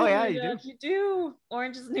 Oh yeah, you do. You do.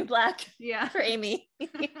 Orange is the new black. Yeah, for Amy.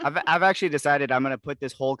 I've actually decided I'm gonna put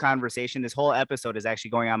this whole conversation, this whole episode is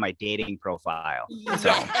actually going on my dating profile.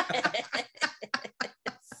 So.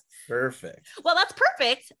 Perfect. Well, that's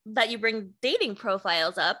perfect that you bring dating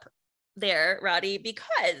profiles up there, Roddy,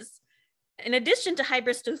 because in addition to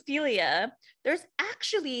hybristophilia, there's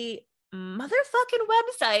actually motherfucking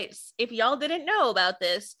websites, if y'all didn't know about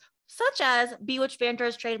this, such as Bewitched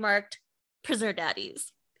Banter's trademarked prisoner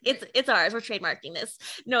daddies. It's ours. We're trademarking this.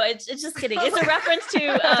 No, it's just kidding. It's a reference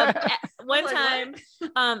to one time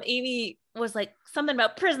Amy was like something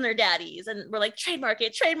about prisoner daddies, and we're like, trademark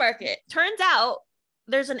it. Turns out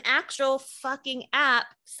there's an actual fucking app,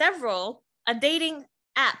 a dating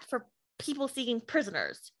app for people seeking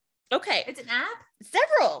prisoners. Okay. It's an app?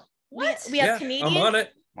 Several. What? We have Canadian. I'm on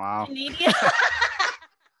it. Wow. Canadian.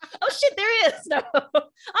 Oh shit, there is. No,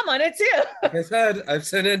 I'm on it too. Like I said, I've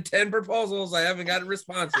sent in 10 proposals. I haven't got a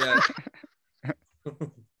response yet.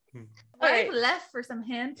 I've left for some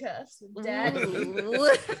handcuffs with Daddy.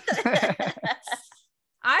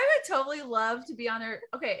 I would totally love to be on their,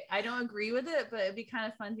 okay, I don't agree with it, but it'd be kind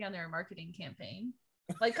of fun to be on their marketing campaign.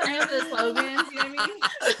 Like kind of the slogans, you know what I mean?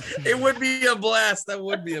 It would be a blast. That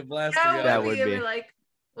would be a blast. That would be. Like,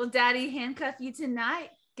 will Daddy handcuff you tonight?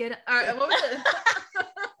 What was it?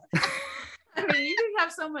 I mean, you can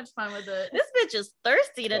have so much fun with it. This bitch is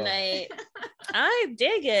thirsty tonight. I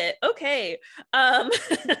dig it. Okay.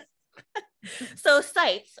 So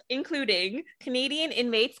sites including Canadian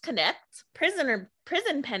Inmates Connect,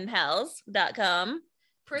 prisonpenpals.com.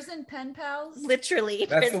 Prison pen pals? Literally.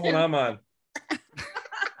 That's the one I'm on.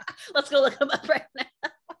 Let's go look them up right now.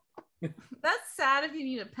 That's sad if you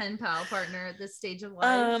need a pen pal partner at this stage of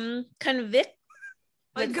life. Convict.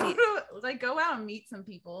 Go out and meet some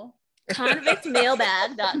people.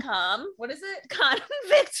 Convictmailbag.com. What is it?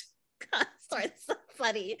 Sorry, it's so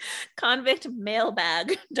funny.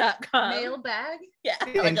 Convictmailbag.com. Mailbag? Yeah,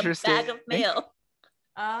 like a bag of mail.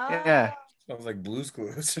 Yeah. Sounds like Blue's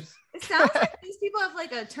Clues. It sounds like these people have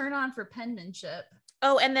like a turn on for penmanship.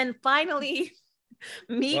 Oh, and then finally,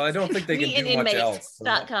 Well, I don't think they can do much else.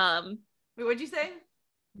 .com. Wait, what'd you say?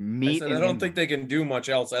 I don't think they can do much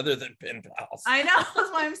else other than pen pals. I know,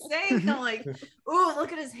 that's what I'm saying. I'm like, ooh,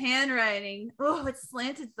 look at his handwriting. Oh, it's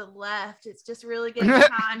slanted to the left. It's just really getting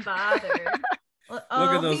hot and bothered. Look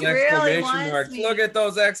at those exclamation marks. Look at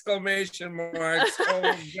those exclamation marks. Oh,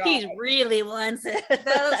 God. He really wants it.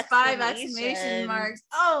 Those 5 exclamation marks.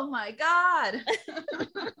 Oh my God.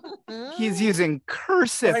 He's using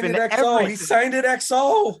cursive in XO. everything. He signed it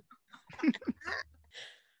XO.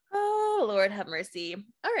 Oh, Lord have mercy.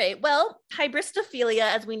 All right. Well, hybristophilia,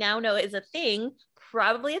 as we now know, is a thing,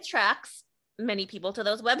 probably attracts many people to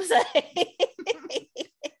those websites.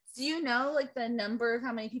 Do you know like the number of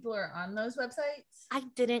how many people are on those websites? I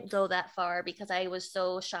didn't go that far because I was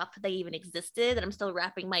so shocked that they even existed, and I'm still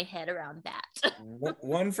wrapping my head around that.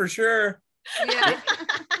 One for sure. Yeah.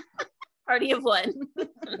 Party of one.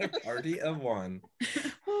 Party of one.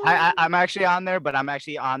 I'm actually on there, but I'm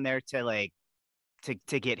actually on there to like to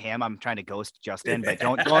get him. I'm trying to ghost Justin, but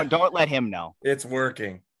don't let him know. It's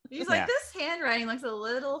working. He's like, this handwriting looks a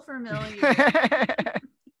little familiar.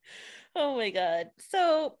 Oh my God.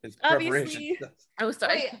 So obviously, oh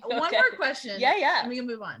sorry. Wait, one more question. Yeah. And we can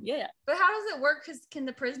move on. Yeah. But how does it work? Because can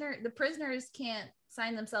the prisoners can't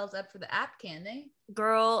sign themselves up for the app, can they?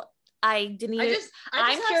 Girl, I didn't even.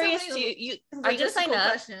 I'm curious to you. Are you gonna sign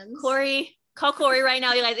up? Corey, call Corey right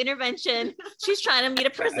now. You guys, intervention. She's trying to meet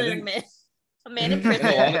a prison man. A man in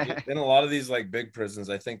prison. In a lot of these like big prisons,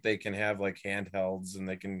 I think they can have like handhelds and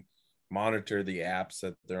they can monitor the apps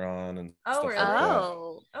that they're on and stuff really? like that.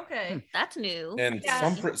 Oh, okay, that's new. And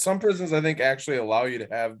some prisons I think actually allow you to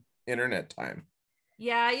have internet time.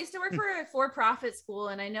 Yeah, I used to work for a for-profit school,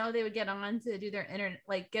 and I know they would get on to do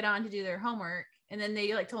their homework, and then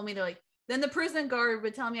they like told me to like. Then the prison guard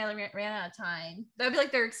would tell me I ran out of time. That'd be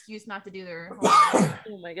like their excuse not to do their homework.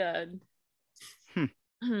 Oh my God.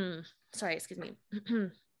 Sorry, excuse me.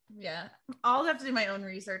 Yeah, I'll have to do my own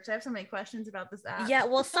research. I have so many questions about this app. Yeah,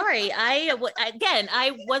 well, sorry. I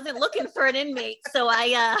wasn't looking for an inmate, so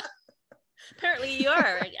apparently you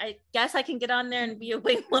are. I guess I can get on there and be a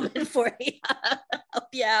wing woman for you. Help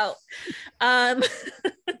you out.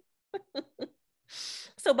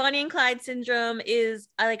 So Bonnie and Clyde syndrome is,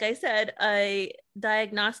 like I said, a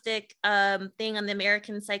diagnostic thing on the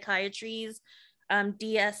American Psychiatry's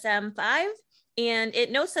DSM-5, and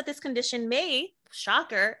it notes that this condition may,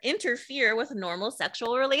 shocker, interfere with normal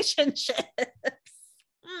sexual relationships.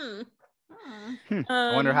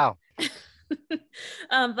 I wonder how.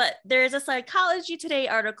 But there's a Psychology Today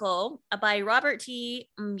article by Robert T.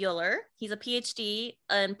 Mueller. He's a PhD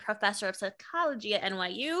and professor of psychology at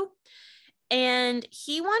NYU. And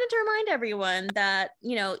he wanted to remind everyone that,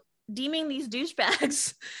 deeming these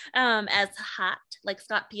douchebags as hot, like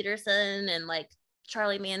Scott Peterson and like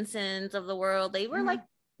Charlie Manson's of the world, they were like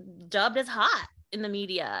dubbed as hot in the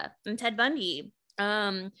media. And Ted Bundy,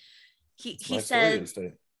 he said,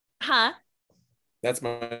 huh? That's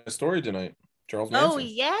my story tonight. Charles Manson. Oh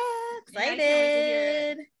yeah,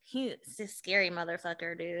 excited. He's a scary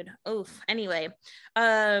motherfucker, dude. Oof. Anyway,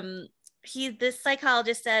 this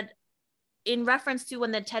psychologist said, in reference to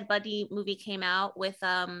when the Ted Bundy movie came out with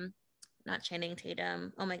not Channing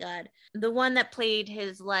Tatum, oh my God, the one that played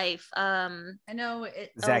his life, I know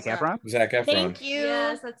it. Zac Efron. Thank you.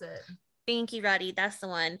 Yes, that's it. Thank you, Roddy. That's the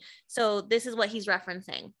one. So this is what he's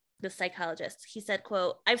referencing, the psychologist. He said,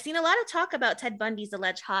 quote, "I've seen a lot of talk about Ted Bundy's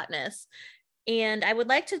alleged hotness, and I would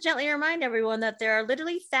like to gently remind everyone that there are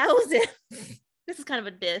literally thousands," this is kind of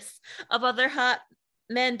a diss, "of other hot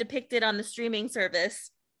men depicted on the streaming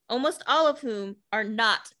service, almost all of whom are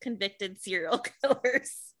not convicted serial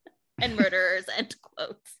killers and murderers," end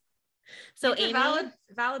quotes. So Amy,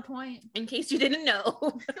 valid point. In case you didn't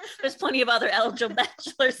know, there's plenty of other eligible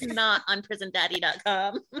bachelors not on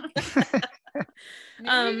prisondaddy.com.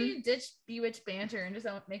 Maybe you ditch Bewitched Banter and just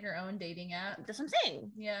make your own dating app. That's what I'm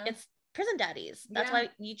saying. Yeah. It's Prison Daddies. That's why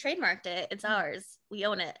you trademarked it. It's ours. We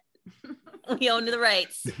own it. We own the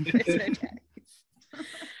rights.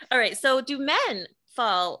 All right. So do men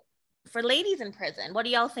fall for ladies in prison? What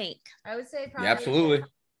do y'all think? I would say probably. Yeah, absolutely.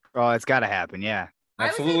 Oh, it's got to happen. Yeah.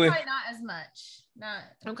 Absolutely. I would say probably not as much.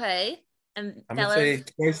 Not okay. And I'm gonna say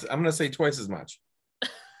twice. I'm gonna say twice as much.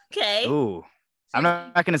 Okay. Ooh, I'm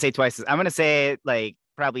not gonna say twice. I'm gonna say like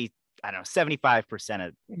probably, I don't know, 75%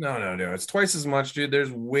 of. No. It's twice as much, dude.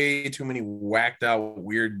 There's way too many whacked out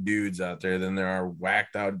weird dudes out there than there are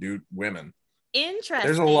whacked out women. Interesting.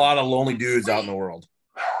 There's a lot of lonely dudes out in the world.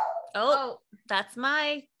 Oh, that's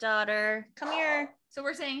my daughter. Come here. So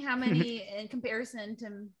we're saying how many in comparison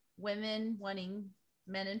to women wanting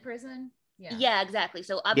men in prison? Yeah, exactly.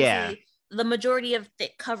 So obviously the majority of the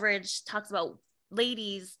coverage talks about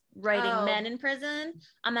ladies writing men in prison.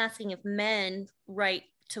 I'm asking if men write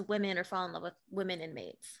to women or fall in love with women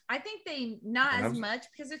inmates. I think they not as much,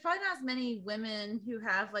 because there's probably not as many women who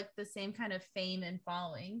have like the same kind of fame and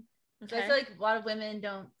following. Okay. So I feel like a lot of women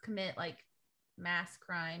don't commit like mass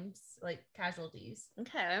crimes, like casualties.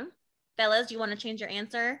 Okay. Fellas, do you want to change your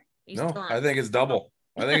answer? No, I think it's double.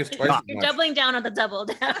 I think it's twice as much. You're doubling down on the double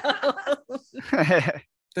down.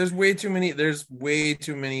 There's way too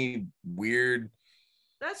many weird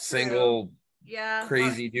single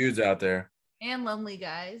crazy dudes out there. And lonely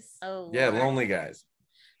guys. Oh yeah, lonely guys.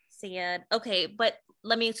 Sad. Okay, but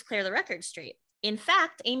let me clear the record straight. In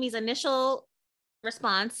fact, Amy's initial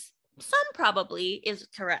response, some probably, is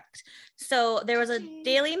correct. So there was a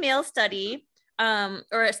Daily Mail study,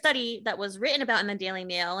 or a study that was written about in the Daily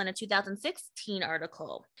Mail in a 2016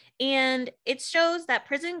 article. And it shows that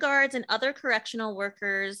prison guards and other correctional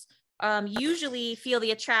workers usually feel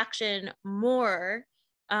the attraction more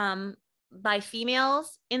by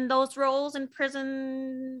females in those roles, in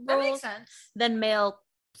prison roles, makes sense, than male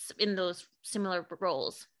in those similar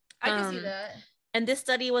roles. I can see that. And this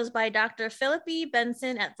study was by Dr. Philippe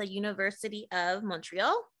Benson at the University of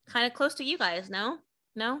Montreal, kind of close to you guys. No,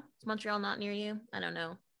 is Montreal not near you? I don't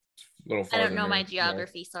know. I don't know my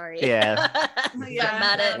geography. Sorry. Yeah. I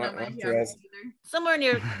don't know my geography either. Somewhere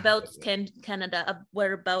near Boats, Canada.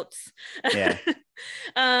 Whereabouts? Yeah.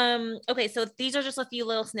 Okay, so these are just a few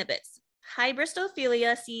little snippets.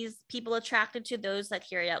 Hybristophilia sees people attracted to those that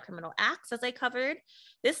carry out criminal acts, as I covered.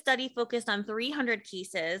 This study focused on 300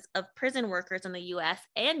 cases of prison workers in the US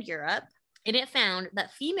and Europe, and it found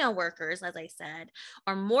that female workers, as I said,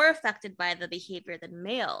 are more affected by the behavior than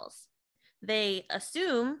males. They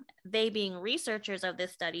assume, they being researchers of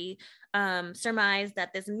this study, surmise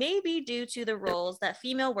that this may be due to the roles that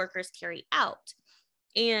female workers carry out.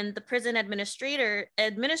 And the prison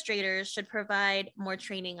administrators should provide more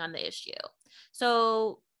training on the issue.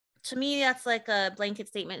 So to me, that's like a blanket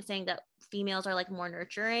statement saying that females are like more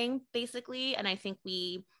nurturing, basically. And I think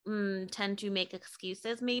we tend to make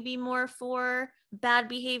excuses maybe more for bad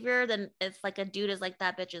behavior than if like a dude is like,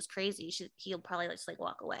 that bitch is crazy, he'll probably just like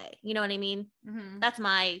walk away. You know what I mean? Mm-hmm. That's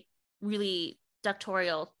my really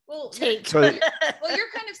doctoral take. Well,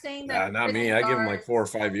 you're kind of saying that. Not me. I give him like 4 or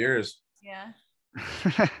 5 years. Yeah.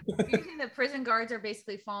 You're saying that prison guards are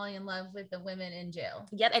basically falling in love with the women in jail.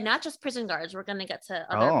 Yep, and not just prison guards. We're gonna get to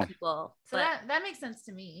other people. So that makes sense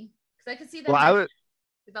to me, because I could see them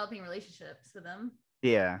developing relationships with them.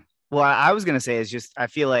 Yeah. Well, I was gonna say is just, I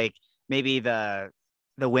feel like maybe the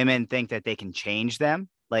women think that they can change them.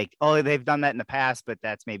 Like, oh, they've done that in the past, but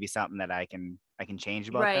that's maybe something that I can change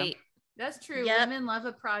about them. That's true. Yep. Women love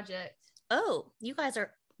a project. Oh, you guys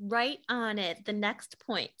are right on it. The next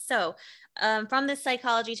point. So from this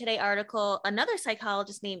Psychology Today article, another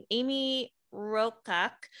psychologist named Amy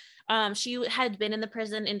Rocock, she had been in the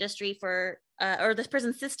prison industry or the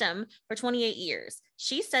prison system for 28 years.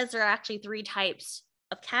 She says there are actually 3 types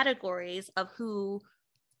of categories of who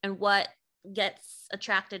and what gets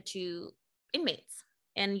attracted to inmates.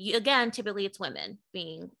 And again, typically it's women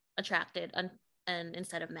being attracted and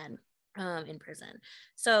instead of men in prison.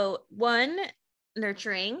 So 1,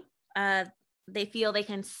 nurturing. They feel they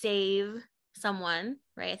can save someone,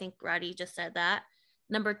 right? I think Roddy just said that.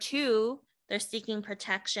 Number 2, they're seeking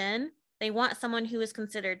protection. They want someone who is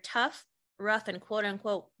considered tough, rough, and quote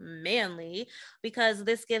unquote manly, because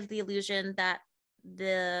this gives the illusion that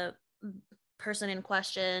the person in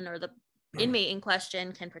question or the inmate in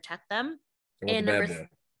question can protect them. And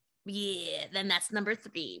then that's number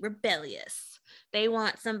 3, rebellious. They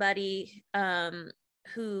want somebody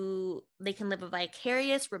who they can live a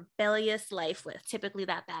vicarious, rebellious life with, typically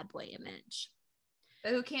that bad boy image.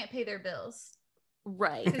 But who can't pay their bills.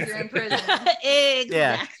 Right. Because you're in prison.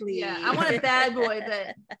 Exactly. Yeah. I want a bad boy,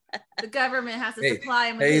 but the government has to supply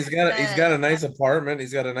him with he's got a nice apartment.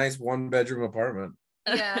 He's got a nice 1-bedroom apartment.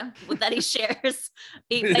 Yeah. That he shares.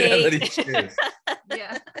 That he shares.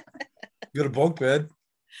 Yeah. You got a bunk bed.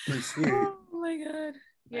 Pretty sweet. Oh my God.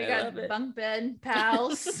 You got bunk bed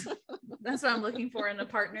pals. That's what I'm looking for in a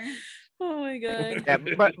partner. Oh my God. Yeah,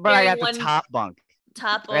 but I got the top bunk.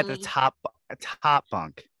 Top We're only. at the top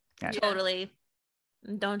bunk. Yeah. Totally.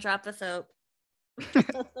 Don't drop the soap.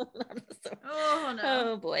 Oh no.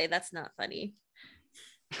 Oh boy, that's not funny.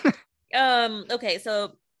 Okay,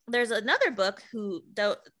 so there's another book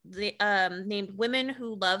named Women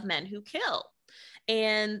Who Love Men Who Kill.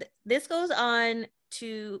 And this goes on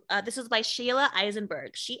to this was by Sheila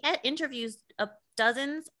Eisenberg. She interviews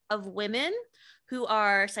dozens of women who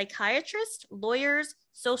are psychiatrists, lawyers,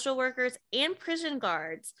 social workers, and prison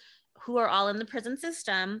guards who are all in the prison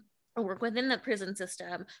system or work within the prison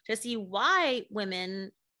system to see why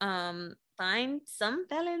women find some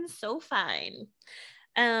felons so fine.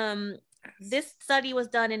 This study was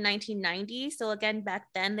done in 1990. So again, back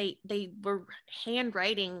then they were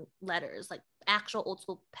handwriting letters, like actual old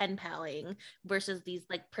school pen paling versus these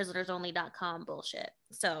like prisonersonly.com bullshit.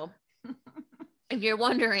 So if you're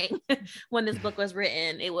wondering when this book was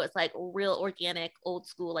written, it was like real organic, old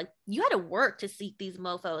school. Like you had to work to seek these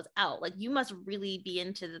mofos out. Like you must really be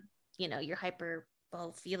into the, your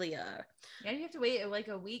hyperbophilia. Yeah, you have to wait like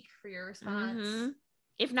a week for your response. Mm-hmm.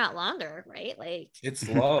 If not longer, right? Like it's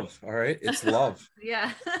love. All right. It's love.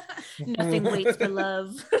 Yeah. Nothing waits for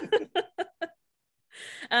love.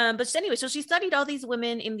 But anyway, so she studied all these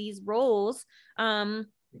women in these roles.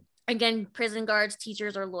 Again, prison guards,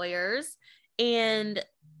 teachers, or lawyers. And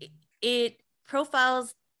it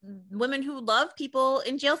profiles women who love people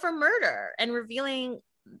in jail for murder and revealing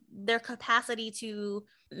their capacity to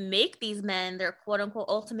make these men their quote unquote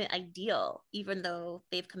ultimate ideal, even though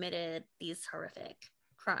they've committed these horrific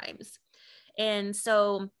crimes. And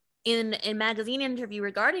so in a magazine interview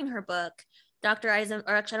regarding her book, Dr. Eisenberg,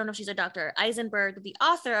 or actually I don't know if she's a doctor, Eisenberg, the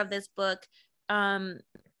author of this book,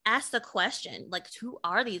 asked the question, like, who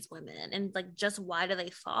are these women? And like, just why do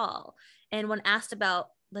they fall? And when asked about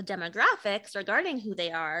the demographics regarding who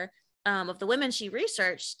they are, of the women she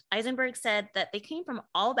researched, Eisenberg said that they came from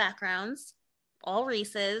all backgrounds, all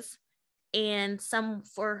races, and some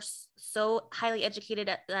were so highly educated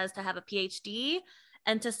as to have a PhD,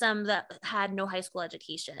 and to some that had no high school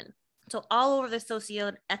education. So all over the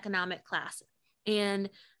socioeconomic class. And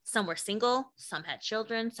some were single, some had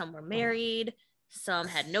children, some were married, some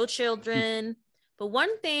had no children. But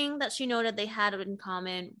one thing that she noted they had in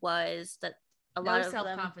common was that a lot of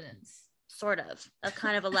self-confidence. Sort of. That's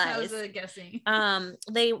kind of a lie. I was guessing. A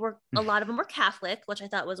lot of them were Catholic, which I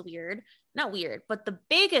thought was weird. Not weird, but the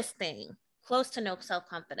biggest thing, close to no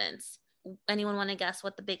self-confidence. Anyone want to guess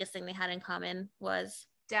what the biggest thing they had in common was?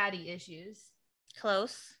 Daddy issues.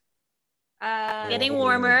 Close. Getting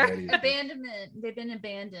warmer. Abandonment. They've been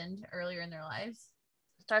abandoned earlier in their lives.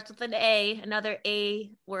 Starts with an A, another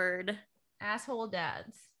A word. Asshole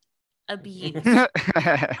dads. Abuse.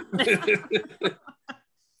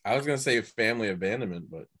 I was gonna say family abandonment,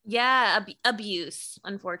 but yeah, abuse,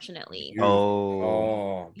 unfortunately.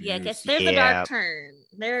 Oh, yeah, guess there's a dark turn.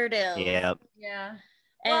 There it is. Yep. Yeah.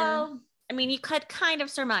 And well, I mean, you could kind of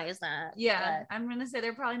surmise that. Yeah, I'm gonna say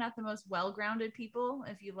they're probably not the most well-grounded people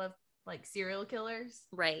if you love like serial killers,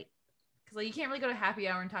 right? Because like you can't really go to happy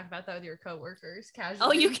hour and talk about that with your coworkers casually.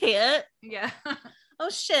 Oh, you can't. Yeah. Oh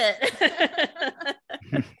shit.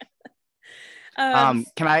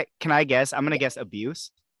 Can I guess? I'm gonna guess abuse.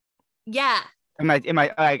 Yeah. I got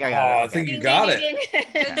it. I think you got it.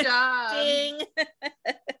 Good job. Ding.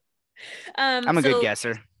 I'm a good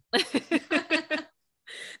guesser.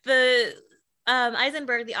 The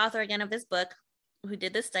Eisenberg, the author again of this book, who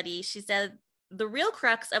did this study, she said the real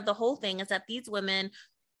crux of the whole thing is that these women,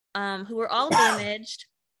 who were all damaged,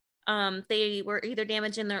 they were either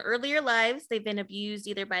damaged in their earlier lives, they've been abused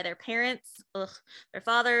either by their parents, their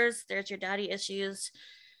fathers, there's your daddy issues,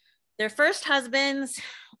 their first husbands,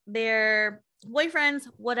 their boyfriends,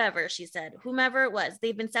 whatever, she said, whomever it was,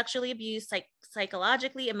 they've been sexually abused,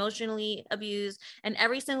 psychologically, emotionally abused, and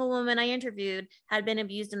every single woman I interviewed had been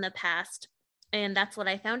abused in the past. And that's what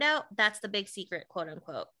I found out. That's the big secret, quote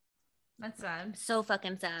unquote. That's sad. So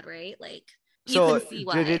fucking sad, right? Like, you so can see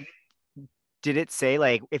why. Did it say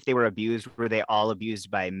like if they were abused, were they all abused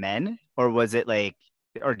by men, or was it like,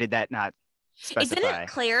 or did that not specify? It didn't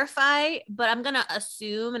clarify, but I'm gonna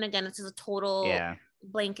assume, and again, this is a total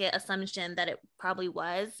blanket assumption, that it probably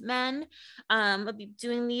was men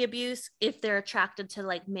doing the abuse if they're attracted to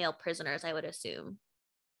like male prisoners, I would assume,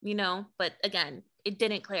 but again, it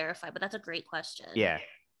didn't clarify. But that's a great question. Yeah,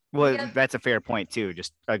 well, that's a fair point too,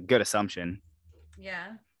 just a good assumption. Yeah,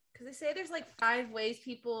 because they say there's like 5 ways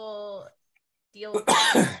people deal with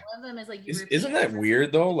it. One of them is like isn't that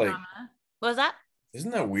weird though? Like, what was that?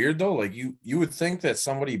 Isn't that weird though? Like you would think that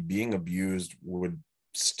somebody being abused would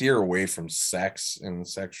steer away from sex and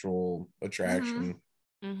sexual attraction.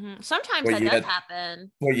 Sometimes that does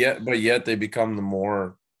happen. But yet they become the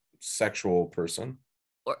more sexual person.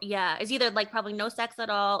 Or it's either like probably no sex at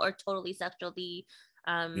all or totally sexually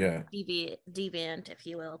deviant, if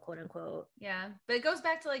you will, quote unquote. Yeah, but it goes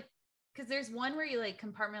back to like, because there's one where you like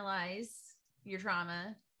compartmentalize your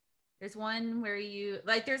trauma. There's one where you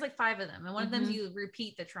like, there's like 5 of them, and one of them is you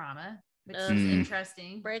repeat the trauma, which is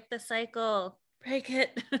interesting. Break the cycle. Break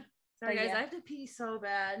it. Sorry guys, I have to pee so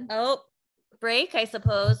bad. Oh, break, I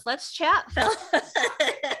suppose. Let's chat, fellas.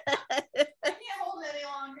 I can't hold it any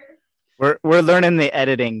longer. We're learning the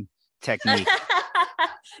editing technique.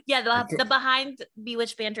 The behind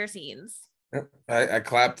Bewitched Banter scenes. I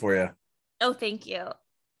clapped for you. Oh, thank you.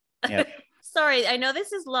 Yep. Sorry, I know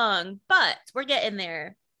this is long, but we're getting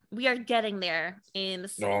there. We are getting there. My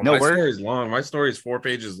story's long. My story is 4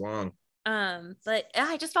 pages long. But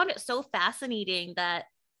I just found it so fascinating that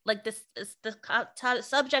like the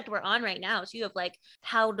subject we're on right now too, of like,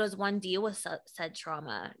 how does one deal with said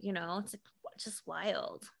trauma? You know, it's like just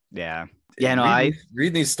wild. Yeah.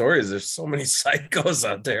 Reading these stories, there's so many psychos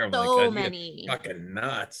out there. I'm so many fucking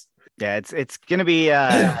nuts. Yeah, it's gonna be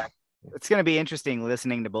it's gonna be interesting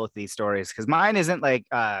listening to both these stories, because mine isn't like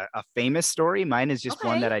a famous story. Mine is just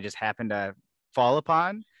one that I just happened to fall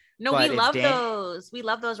upon. No, we love those. We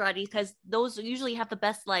love those, Roddy, because those usually have the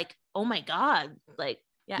best, like, oh my god, like,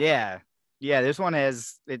 yeah. This one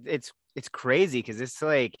has it's crazy because it's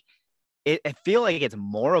like I feel like it's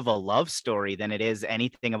more of a love story than it is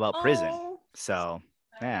anything about prison. So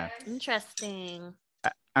yeah, interesting.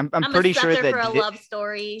 I'm pretty sure that for a love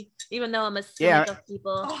story, even though I'm a cynic of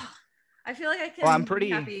people. I feel like I can be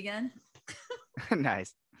happy again.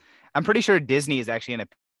 Nice. I'm pretty sure Disney is actually going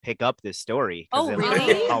to pick up this story. Oh,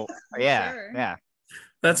 really? Yeah, sure. yeah.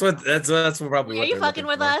 That's probably. Are you fucking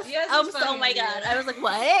with us? Yes, oh my god! I was like,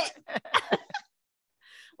 what?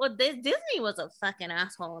 Well, Disney was a fucking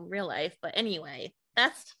asshole in real life, but anyway,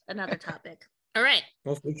 that's another topic. All right.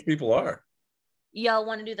 Most rich people are. Y'all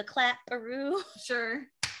want to do the clap-a-roo? Sure.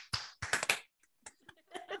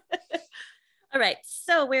 All right.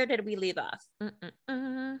 So where did we leave off?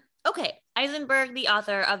 Okay. Eisenberg, the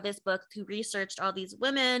author of this book, who researched all these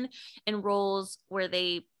women in roles where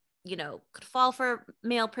they, could fall for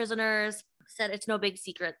male prisoners, said it's no big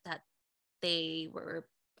secret that they were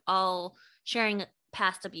all sharing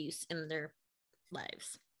past abuse in their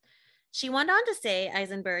lives. She went on to say,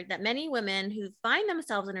 Eisenberg, that many women who find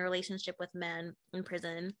themselves in a relationship with men in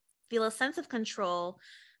prison feel a sense of control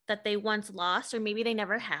that they once lost, or maybe they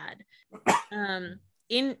never had.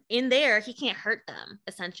 In there, he can't hurt them,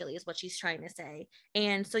 essentially, is what she's trying to say.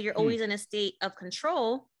 And so you're always in a state of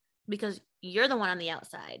control because you're the one on the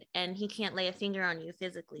outside, and he can't lay a finger on you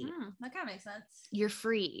physically. That kind of makes sense. You're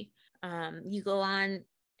free. You go on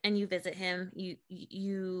and you visit him.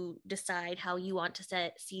 You decide how you want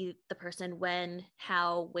to see the person, when,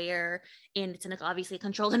 how, where, and it's in obviously a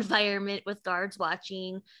controlled environment with guards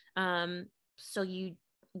watching. So you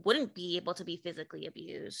wouldn't be able to be physically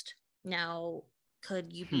abused. Now,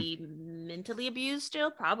 could you be mentally abused still?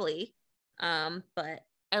 Probably. But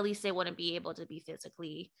at least they wouldn't be able to be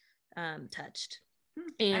physically touched.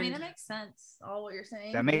 And, I mean, that makes sense. All what you're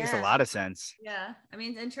saying. That makes a lot of sense. Yeah. I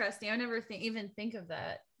mean, it's interesting. I never even think of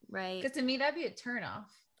that. Right. Because to me, that'd be a turnoff.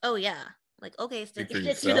 Oh, yeah. Like, okay, stick to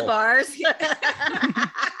the bars. Well,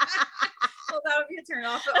 that would be a turn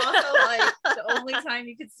off. But also, like, the only time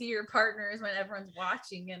you could see your partner is when everyone's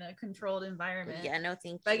watching in a controlled environment. Yeah, no,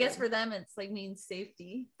 thank you. But I guess for them, it's like means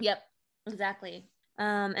safety. Yep, exactly.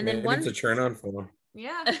 And maybe then it's a turn on for them.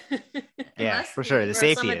 Yeah. Yeah, for sure. The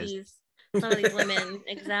safety is. Some of these women,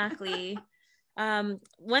 exactly.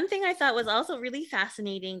 One thing I thought was also really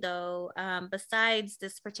fascinating, though, besides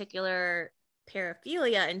this particular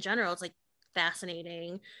paraphilia in general, it's like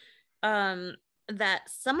fascinating. That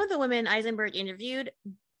some of the women Eisenberg interviewed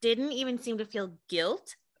didn't even seem to feel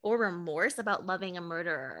guilt or remorse about loving a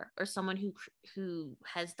murderer or someone who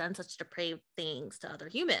has done such depraved things to other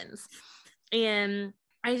humans. And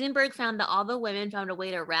Eisenberg found that all the women found a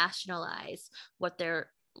way to rationalize what their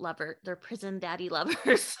prison daddy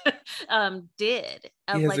lovers did.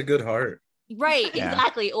 He has a good heart. Right, yeah.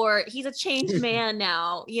 Exactly. Or he's a changed man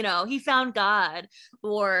now, he found God,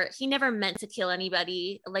 or he never meant to kill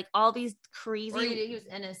anybody. Like all these crazy. Or he was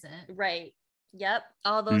innocent. Right. Yep.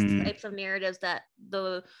 All those types of narratives that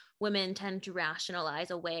the women tend to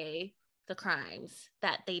rationalize away the crimes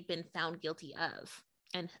that they've been found guilty of,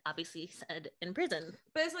 and obviously said in prison.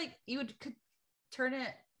 But it's like could turn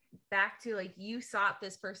it back to like you sought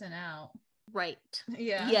this person out. Right.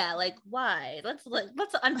 Yeah. Yeah. Like, why? Let's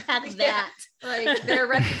unpack that. Like, their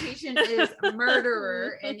reputation is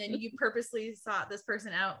murderer, and then you purposely sought this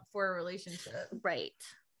person out for a relationship. Right.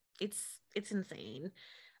 It's insane.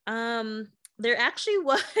 There actually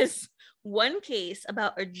was one case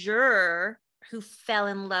about a juror who fell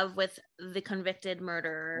in love with the convicted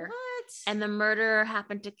murderer. What? And the murderer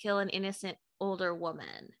happened to kill an innocent older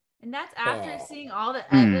woman. And that's after seeing all the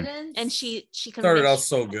evidence. And she started out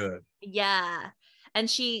so good. Yeah. And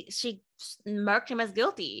she marked him as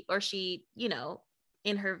guilty, or she,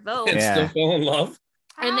 in her vote. And still fell in love.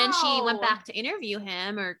 And then she went back to interview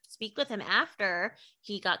him or speak with him after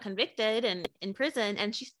he got convicted and in prison.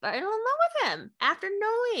 And she fell in love with him after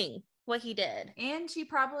knowing what he did. And she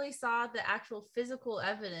probably saw the actual physical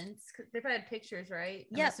evidence. They probably had pictures, right?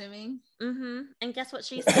 Yeah. I'm assuming. Mm-hmm. And guess what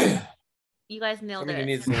she said? You guys nailed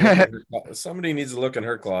Somebody needs to look in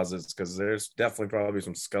her closet, because there's definitely probably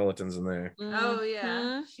some skeletons in there. Mm-hmm. Oh,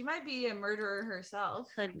 yeah. She might be a murderer herself.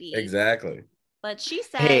 Could be. Exactly. But she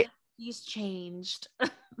said he's changed.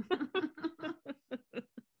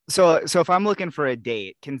 So if I'm looking for a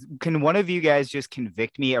date, can one of you guys just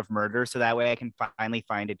convict me of murder so that way I can finally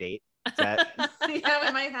find a date? Is that, Yeah,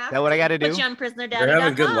 we might have. Is that what I got to do? Put you on PrisonerDaddy.com. You're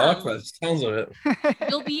having good luck by the sounds of it.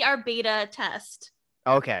 You'll be our beta test.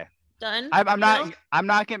 Okay. Done. I'm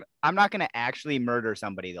not gonna actually murder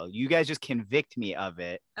somebody though. You guys just convict me of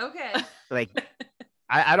it. Okay. Like,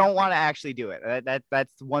 I don't want to actually do it.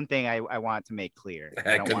 That's one thing I want to make clear.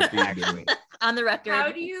 I don't want to actually. On the record.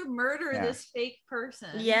 How do you murder this fake person?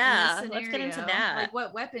 Yeah, let's get into that. Like,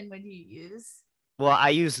 what weapon would you use? Well, I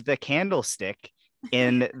used the candlestick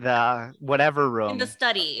in the whatever room. In the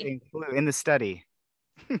study. In the study.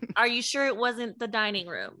 Are you sure it wasn't the dining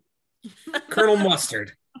room? Colonel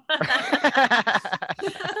Mustard.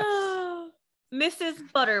 Mrs.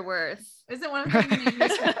 Butterworth. Isn't one of them named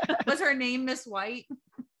was her name Miss White?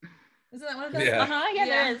 Isn't that one of those? Yeah. Yeah,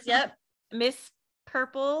 there is. Yep. Miss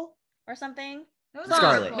Purple or something. No,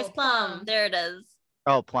 Scarlet. Miss Plum. There it is.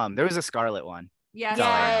 Oh, Plum. There was a Scarlet one. Yeah.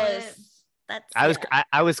 Yes. That's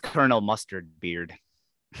I was Colonel Mustard Beard.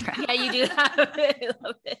 Yeah, you do have it. I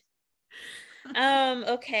love it.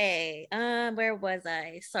 Okay. Where was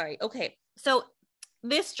I? Sorry. Okay. So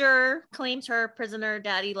this juror claims her prisoner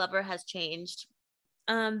daddy lover has changed.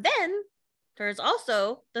 Then there's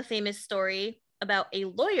also the famous story about a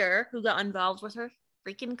lawyer who got involved with her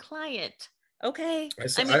freaking client. Okay. I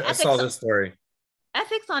saw this story.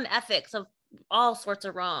 Ethics on ethics of all sorts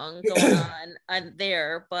of wrong going on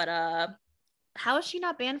there, but how is she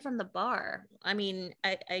not banned from the bar? I mean,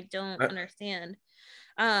 I don't understand.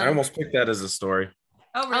 I almost picked that as a story.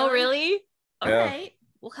 Oh, really? Oh, really? All Yeah. right.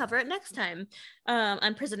 We'll cover it next time.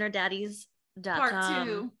 On PrisonerDaddies.com. Part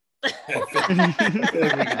 2. I feel like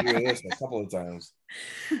we can do this a couple of times.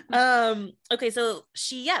 Okay, so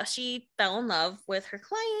she fell in love with her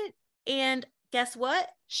client, and guess what?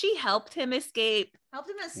 She helped him escape.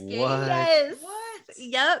 Helped him escape? What? Yes. What?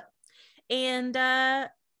 Yep. And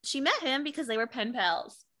she met him because they were pen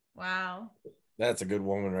pals. Wow. That's a good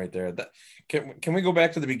woman right there. Can we go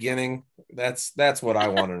back to the beginning? That's what I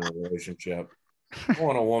want in a relationship. I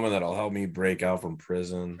want a woman that'll help me break out from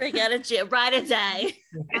prison. Break out of jail, ride or die.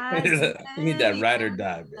 You need that ride or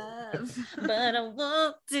die, man. But I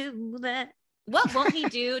won't do that. What won't he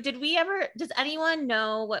do? Does anyone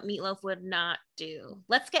know what Meatloaf would not do?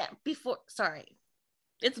 Sorry.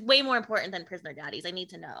 It's way more important than Prisoner Daddies. I need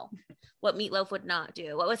to know what Meatloaf would not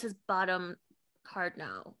do. What was his bottom card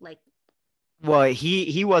no? Like, well,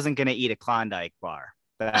 he wasn't gonna eat a Klondike bar.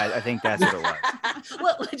 But I think that's what it was.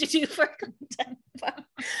 What would you do for a Klondike bar?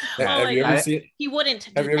 Have you ever seen? He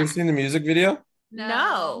wouldn't. Have you ever seen the music video?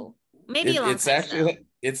 No. Maybe it's actually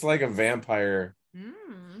it's like a vampire.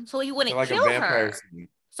 So he wouldn't like kill a vampire her. scene.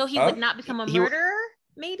 So he would not become a murderer.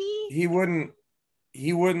 Maybe he wouldn't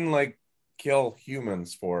like kill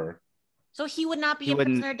humans for her. So he would not be a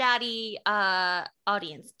Prisoner Daddy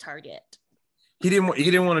audience target. He didn't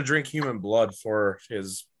want to drink human blood for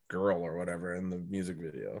his girl or whatever in the music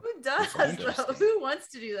video. Who does though? Who wants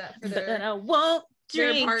to do that for their? I won't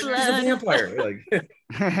drink blood. She's a vampire.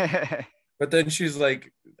 Like, but then she's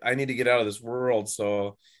like, I need to get out of this world.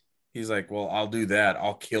 So he's like, well, I'll do that.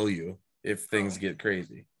 I'll kill you if things get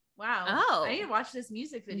crazy. Wow. Oh, I need to watch this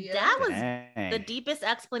music video. That was the deepest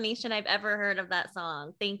explanation I've ever heard of that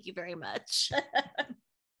song. Thank you very much.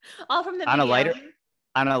 All from the video.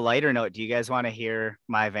 On a lighter note, do you guys want to hear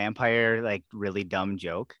my vampire like really dumb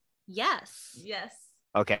joke? Yes.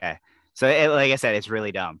 Okay. So like I said, it's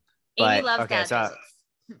really dumb. Amy loves dad jokes.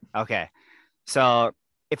 Okay. So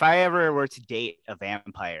if I ever were to date a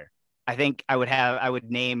vampire, I think I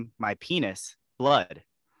would name my penis Blood,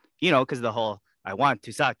 because the whole "I want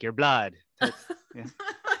to suck your blood." Yeah.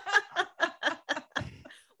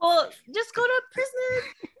 Well, just go to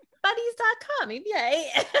prisonerbuddies.com.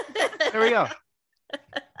 Yeah. There we go.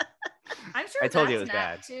 I'm sure I told you that's it was an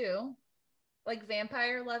app bad. too. Like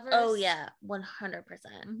vampire lovers. Oh yeah, 100%.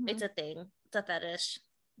 Mhm. It's a thing. It's a fetish.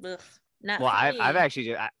 Ugh, not Well, for me. I've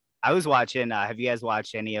actually I was watching. Have you guys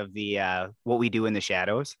watched any of the What We Do in the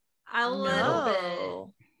Shadows? A little bit.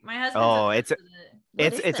 No. My husband's Oh, obsessed with it.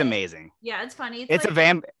 What is it's it? amazing. Yeah, it's funny. It's like,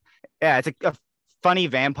 it's a funny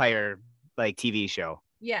vampire like TV show,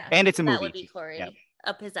 yeah, and it's a movie. That would be Corey. Yep.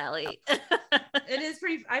 Up his alley. it is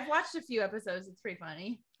pretty. I've watched a few episodes. It's pretty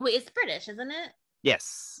funny. Wait, it's British, isn't it?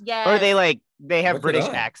 Yes. Yeah. Or they have What's it British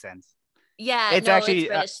on? accents. Yeah, It's no, actually, it's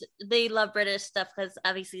British. They love British stuff because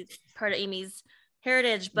obviously it's part of Amy's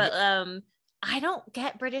heritage. But I don't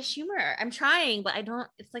get British humor. I'm trying, but I don't.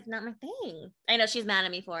 It's like not my thing. I know she's mad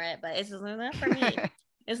at me for it, but it's just not for me.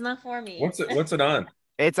 It's not for me. What's it on?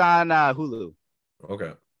 It's on Hulu. Okay.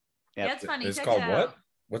 Yep. Yeah, it's funny. It's Check called it what? out.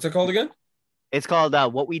 What's it called again? It's called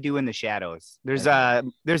What We Do in the Shadows. There's a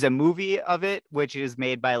movie of it which is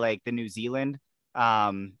made by like the New Zealand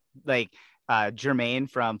Jermaine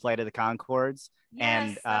from Flight of the Conchords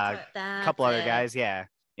and a couple other guys. Yeah.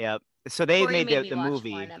 Yep. So they Corey made me the watch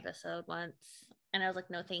movie. one episode once, and I was like,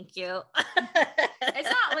 no, thank you. It's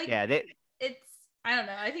not like it's I don't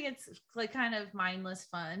know. I think it's like kind of mindless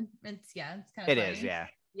fun. It's kind of it funny. is, yeah.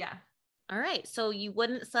 Yeah. All right. So you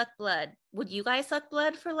wouldn't suck blood. Would you guys suck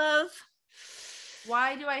blood for love?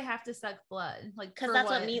 Why do I have to suck blood? Like, Because that's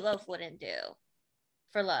what Meatloaf wouldn't do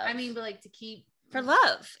for love. I mean, but like to keep for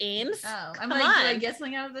love, Ames. Oh, I'm Come like, on. did I get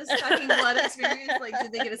something out of this sucking blood experience? Like,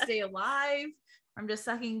 did they get to stay alive? I'm just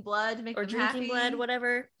sucking blood to make or them drinking happy. blood,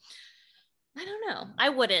 whatever. I don't know. I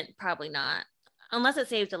wouldn't, probably not, unless it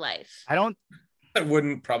saved a life. I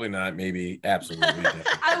wouldn't, probably not, maybe, absolutely.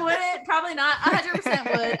 I wouldn't, probably not.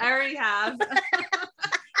 100% would. I already have.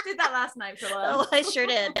 Did that last night for love. Oh, I sure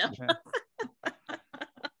did.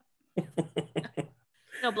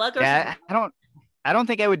 No blood. Yeah, I don't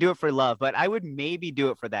think I would do it for love, but I would maybe do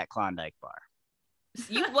it for that Klondike bar.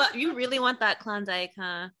 You really want that Klondike,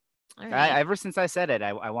 huh? All right. Ever since I said it,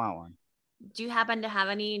 I want one. Do you happen to have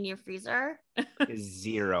any in your freezer?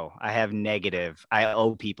 Zero. I have negative. I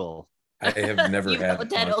owe people. I have never had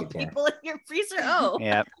dead old people in your freezer. Oh,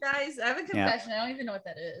 yeah. Guys, I have a confession. I don't even know what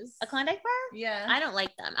that is. A Klondike bar? Yeah. I don't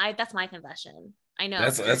like them. That's my confession. I know.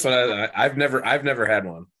 That's what I've never had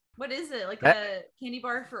one. What is it? Like a candy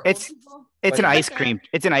bar for old people? It's an ice cream.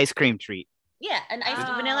 It's an ice cream treat. Yeah,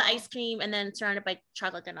 vanilla ice cream, and then surrounded by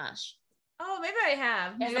chocolate ganache. Oh, maybe I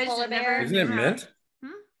have. Maybe I just never. Isn't it mint?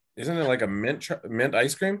 Isn't it like a mint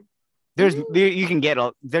ice cream? You can get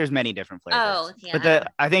there's many different flavors. Oh, yeah.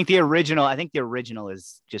 But I think the original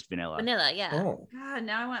is just vanilla. Vanilla, yeah. Oh. God,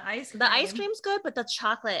 now I want ice cream. The ice cream's good, but the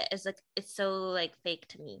chocolate is like it's so like fake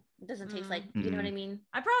to me. It doesn't taste like you know what I mean.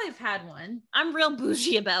 I probably have had one. I'm real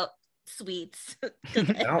bougie about sweets.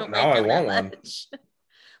 Now I want one.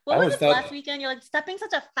 What was it last weekend? You're like, stop being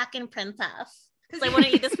such a fucking princess. Because I want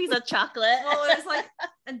to eat this piece of chocolate. Well, it was like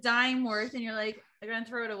a dime worth, and you're like, I'm gonna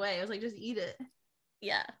throw it away. I was like, just eat it.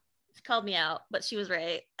 Yeah. She called me out, but she was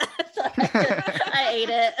right. So I ate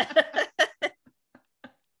it.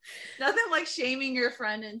 Nothing like shaming your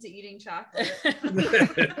friend into eating chocolate.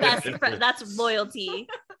 That's loyalty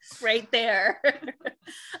right there.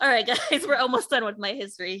 All right, guys, we're almost done with my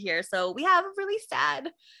history here. So we have a really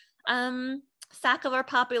sad sack of our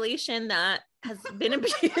population that has been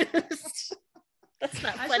abused. That's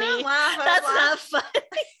not funny. That's not funny.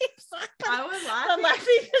 I was laughing. I'm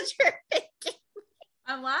laughing because you're thinking.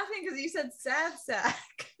 I'm laughing because you said sad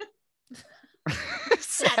sack.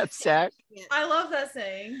 Sad sack. I love that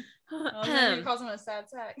saying. He calls him a sad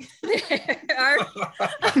sack. That's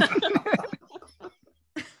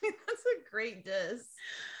a great diss.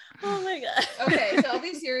 Oh my god. Okay, so I'll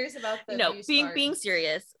be serious about the being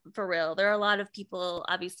serious for real. There are a lot of people,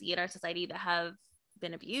 obviously, in our society that have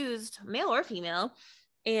been abused, male or female,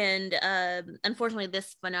 and unfortunately,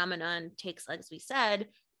 this phenomenon takes, like we said,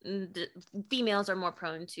 females are more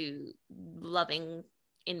prone to loving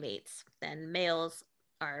inmates than males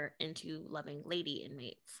are into loving lady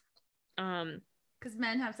inmates. Because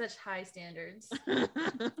men have such high standards.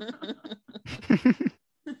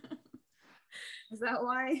 Is that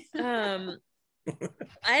why?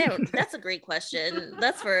 I don't. That's a great question.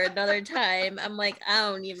 That's for another time. I'm like, I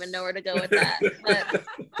don't even know where to go with that.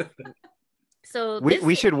 But, so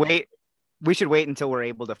we should wait. We should wait until we're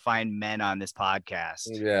able to find men on this podcast.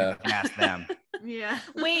 Yeah, and ask them. Yeah.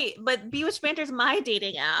 Wait, but Bewitched Banter is my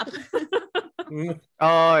dating app.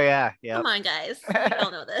 Oh yeah, yeah. Come on, guys. We all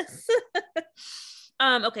know this.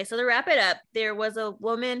 Okay, so to wrap it up, there was a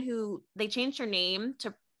woman who they changed her name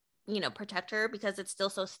to, protect her because it's still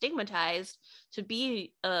so stigmatized to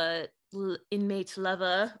be a inmate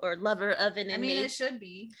lover or lover of an inmate. I mean, it should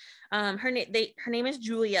be. Her name is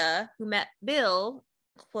Julia, who met Bill,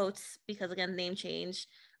 quotes because again name change,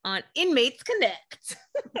 on Inmates Connect.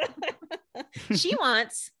 She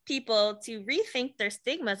wants people to rethink their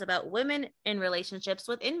stigmas about women in relationships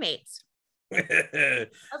with inmates. I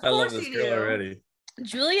love this girl already.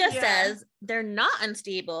 Julia says they're not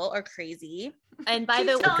unstable or crazy. And by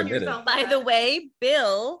the way,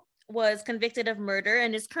 Bill was convicted of murder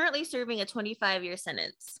and is currently serving a 25-year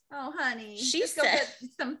sentence. Oh, honey. She said, go get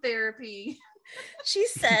some therapy. She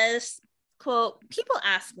says, quote, people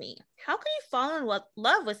ask me, how can you fall in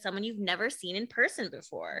love with someone you've never seen in person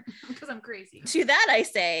before? Because I'm crazy. To that I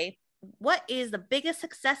say, what is the biggest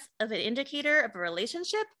success of an indicator of a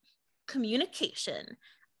relationship? Communication.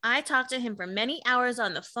 I talked to him for many hours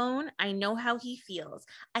on the phone. I know how he feels.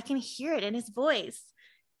 I can hear it in his voice.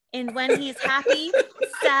 And when he's happy,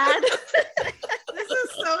 sad. This is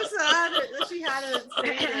so sad that she had to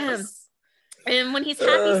say this. And when he's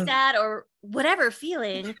happy, sad, or whatever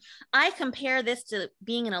feeling, I compare this to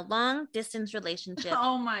being in a long distance relationship.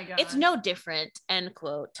 Oh my God. It's no different, end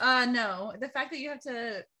quote. No, the fact that you have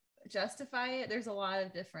to justify it, there's a lot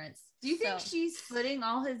of difference. Do you think she's putting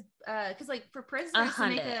all his because like for prisoners to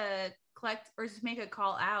make a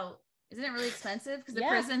call out, isn't it really expensive? Because the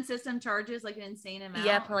prison system charges like an insane amount.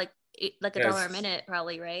 Yeah, for like $1 a minute,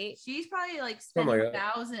 probably, right? She's probably like spending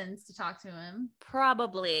thousands to talk to him.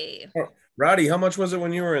 Probably. Roddy, how much was it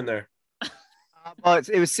when you were in there? Well,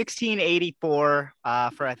 it was $16.84 for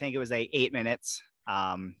I think it was 8 minutes.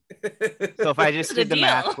 So if I just did the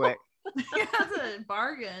math quick. Yeah, that's a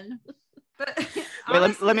bargain. But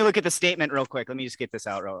wait, let me look at the statement real quick. Let me just get this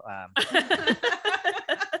out.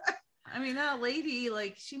 I mean, that lady,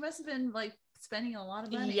 like, she must have been like spending a lot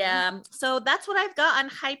of money. Yeah. So that's what I've got on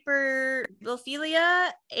hyperbiophilia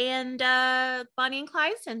and Bonnie and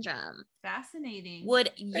Clyde syndrome. Fascinating.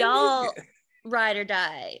 Would y'all ride or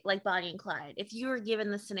die like Bonnie and Clyde if you were given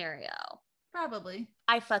the scenario? Probably.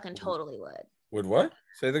 I fucking totally would. Would what?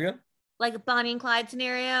 Say it again. Like a Bonnie and Clyde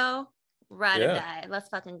scenario, ride or die. Let's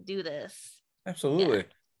fucking do this. Absolutely. Yeah.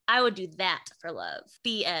 I would do that for love.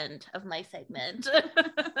 The end of my segment.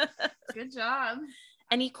 Good job.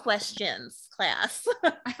 Any questions, class?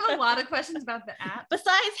 I have a lot of questions about the app.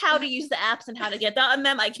 Besides how to use the apps and how to get on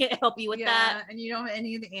them, I can't help you with that. And you don't have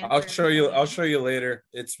any of the answers. I'll show you later.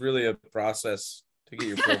 It's really a process to get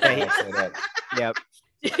your profile set up. Yep.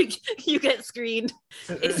 You get screened.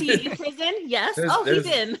 Is he in prison? Yes. He's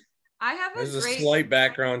in. There's a slight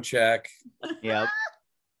background check. Yep.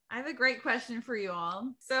 I have a great question for you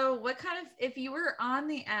all. So what kind of, if you were on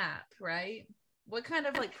the app, right? What kind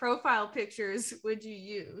of like profile pictures would you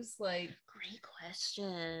use? Like, great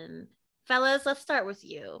question. Fellas, let's start with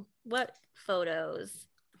you. What photos?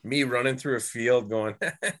 Me running through a field going,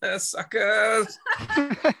 suckers.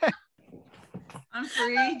 I'm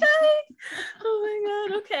free. Oh my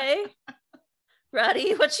God. Okay.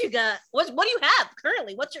 Roddy, what you got? What do you have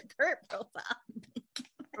currently? What's your current profile?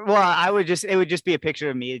 Well, it would just be a picture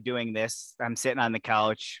of me doing this. I'm sitting on the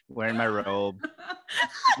couch wearing my robe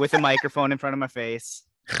with a microphone in front of my face.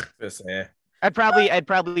 I'd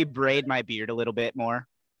probably braid my beard a little bit more.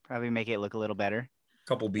 Probably make it look a little better.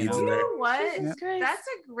 Couple beads in there. You know what? That's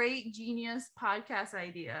a great genius podcast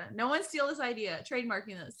idea. No one steal this idea.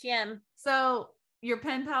 Trademarking this. Yeah. So your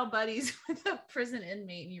pen pal buddies with a prison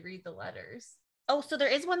inmate and you read the letters. Oh, so there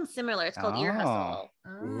is one similar. It's called Ear Hustle.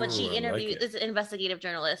 Oh. But she interviews, it's an investigative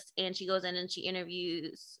journalist, and she goes in and she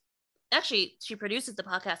interviews. Actually, she produces the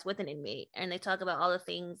podcast with an inmate, and they talk about all the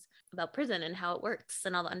things about prison and how it works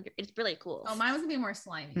and all the it's really cool. Oh, mine was gonna be more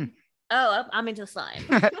slimy. Oh, I'm into slime.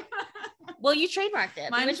 Well, you trademarked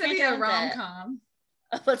it. Mine's gonna be a rom-com.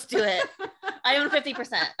 Let's do it. I own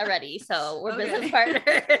 50% already, so we're business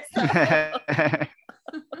partners. So.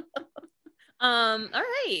 All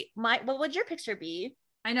right. What would your picture be?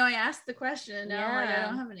 I know I asked the question. Now I'm like, I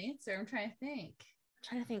don't have an answer. I'm trying to think.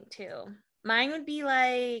 Too. Mine would be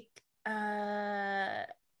like I'm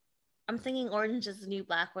thinking Orange is the New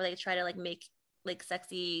Black, where they try to like make like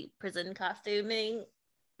sexy prison costuming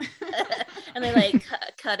and they like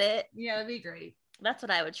cut it. Yeah, that'd be great. That's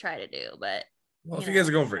what I would try to do. But if you guys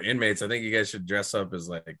are going for inmates, I think you guys should dress up as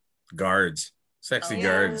like guards, sexy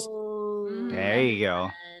guards. There you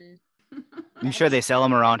go. I'm sure they sell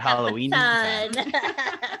them around Halloween. I'm pretty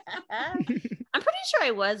sure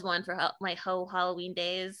I was one for my whole Halloween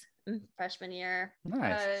days freshman year.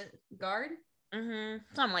 Nice. Guard?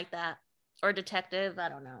 Something like that. Or detective. I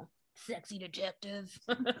don't know. Sexy detective.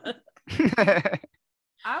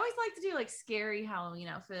 I always like to do like scary Halloween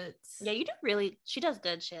outfits. Yeah, you do she does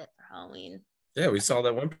good shit for Halloween. Yeah, we saw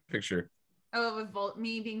that one picture. Oh, with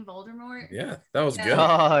me being Voldemort? Yeah, that was good.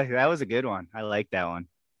 Oh, that was a good one. I like that one.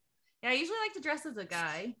 Yeah, I usually like to dress as a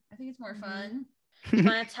guy. I think it's more fun. You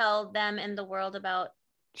want to tell them and the world about...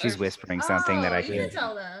 She's whispering something that I can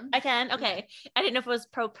tell them. I can? Okay. I didn't know if it was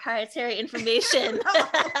proprietary information.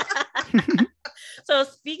 So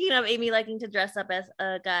speaking of Amy liking to dress up as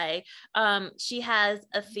a guy, she has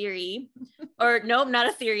a theory, or no, not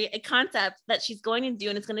a theory, a concept that she's going to do,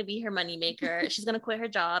 and it's going to be her moneymaker. She's going to quit her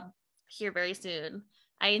job here very soon.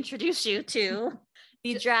 I introduce you to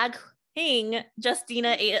the drag king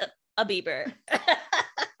Justina a Bieber.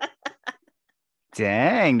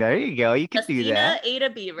 Dang, there you go. You can do that. Ada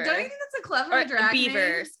Beaver. Don't you think that's a clever drag Beaver,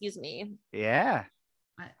 name? Excuse me. Yeah.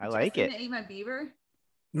 I like it. Ate my beaver?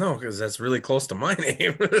 No, because that's really close to my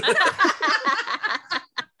name. That's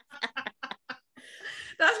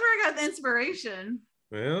where I got the inspiration.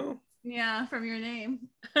 Well, yeah, from your name.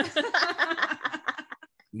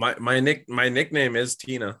 my nickname is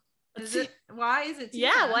Tina. Is it? Why is it Tina?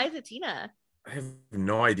 Yeah, why is it Tina? I have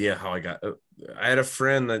no idea how I got. I had a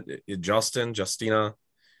friend that Justina,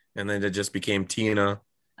 and then it just became Tina.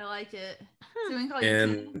 I like it. So we can call you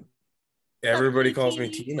And Tina. everybody calls me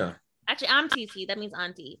Tina. Actually, I'm TT. That means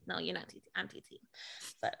auntie. No, you're not TT. I'm TT.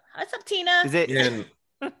 But what's up, Tina? Is it? And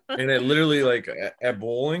it literally, like, at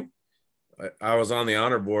bowling, I was on the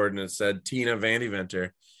honor board and it said Tina Vandy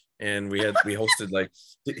Venter, and we hosted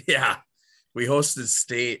we hosted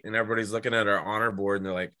state, and everybody's looking at our honor board and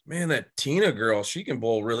they're like, "Man, that Tina girl, she can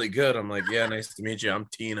bowl really good." I'm like, "Yeah, nice to meet you. I'm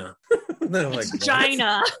Tina." They're like,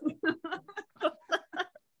 China.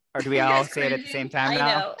 Or do we all say it at the same time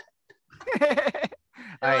now? I know.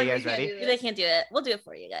 All right, you guys ready? They can't do it. We'll do it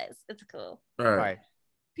for you guys. It's cool. All right.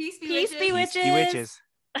 Peace be Peace be witches. witches. Be witches.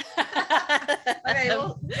 Okay,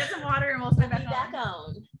 we'll get some water and we'll stay back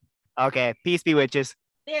on. Okay, peace be witches.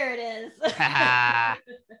 There it is.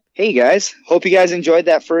 Hey guys, hope you guys enjoyed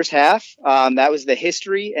that first half. That was the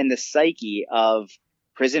history and the psyche of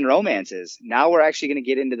prison romances. Now we're actually going to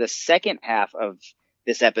get into the second half of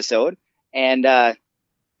this episode. And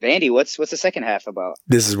Vandy, what's the second half about?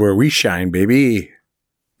 This is where we shine, baby.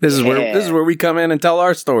 This is where we come in and tell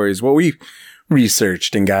our stories, what we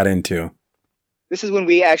researched and got into. This is when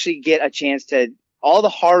we actually get a chance to all the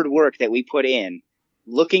hard work that we put in,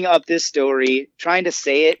 looking up this story, trying to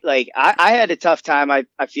say it. Like I had a tough time. I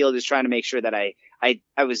feel just trying to make sure that I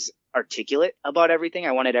was articulate about everything.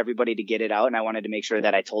 I wanted everybody to get it out, and I wanted to make sure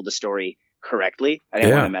that I told the story correctly. I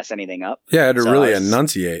didn't want to mess anything up. Yeah, I had to really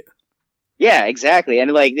enunciate. Yeah, exactly.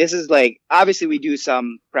 And like, this is like, obviously we do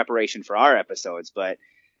some preparation for our episodes, but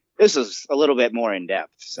this was a little bit more in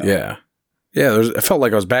depth. So. Yeah. I felt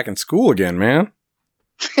like I was back in school again, man.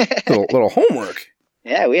 little homework.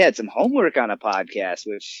 Yeah, we had some homework on a podcast,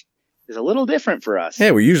 which is a little different for us.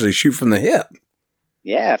 Yeah, we usually shoot from the hip.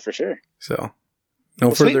 Yeah, for sure. So,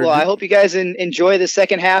 sweet. Well, I hope you guys enjoy the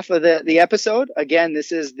second half of the episode. Again,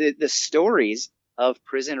 this is the stories of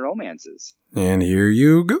prison romances. And here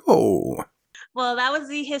you go. Well, that was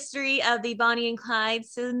the history of the Bonnie and Clyde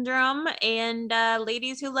syndrome and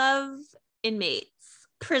ladies who love inmates,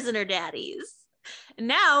 prisoner daddies.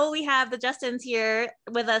 Now we have the Justins here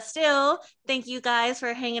with us still. Thank you guys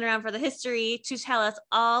for hanging around for the history to tell us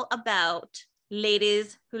all about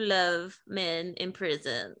ladies who love men in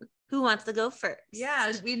prison. Who wants to go first?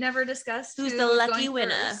 Yeah, we never discussed who's the lucky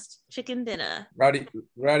winner. First. Chicken dinner. Roddy,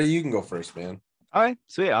 you can go first, man. All right,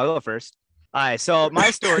 sweet. I'll go first. All right, so my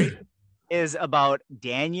story is about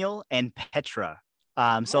Daniel and Petra.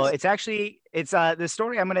 So it's the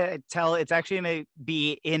story I'm going to tell. It's actually going to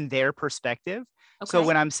be in their perspective. Okay. So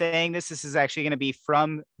when I'm saying this is actually going to be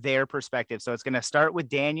from their perspective. So it's going to start with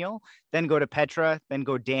Daniel, then go to Petra, then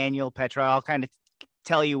go Daniel, Petra. I'll kind of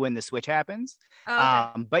tell you when the switch happens.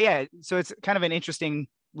 Okay. But yeah, so it's kind of an interesting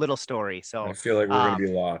little story. So I feel like we're going to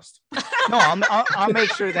be lost. No, I'll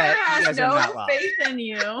make sure that you guys are not lost. Faith in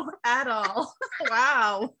you at all.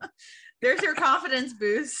 Wow. There's your confidence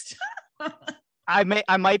boost. I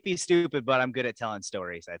might be stupid, but I'm good at telling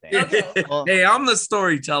stories, I think. Okay. Well, hey, I'm the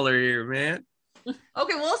storyteller here, man.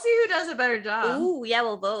 Okay, we'll see who does a better job. Ooh, yeah,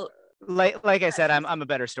 we'll vote. Like I said, I'm a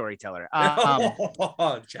better storyteller.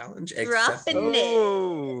 Challenge dropping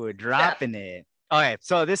it. Dropping it. All right,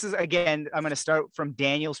 so this is, again, I'm going to start from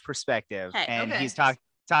Daniel's perspective, and he's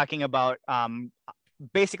talking about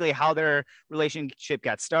basically how their relationship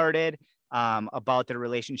got started, about their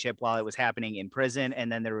relationship while it was happening in prison,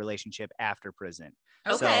 and then their relationship after prison.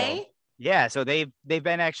 Okay. So they've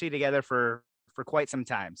been actually together for quite some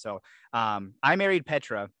time. So I married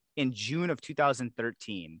Petra in June of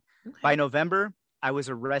 2013. Okay. By November, I was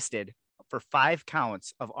arrested for 5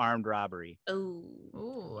 counts of armed robbery.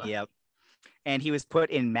 Oh. Yep. And he was put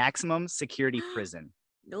in maximum security prison.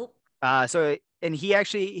 Nope. And he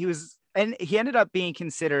ended up being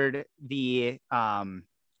considered the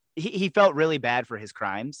he felt really bad for his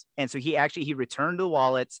crimes, and so he returned the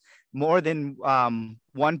wallets. More than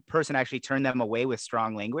one person actually turned them away with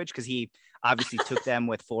strong language, because he obviously took them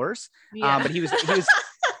with force. But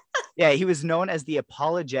he was known as the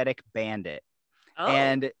apologetic bandit.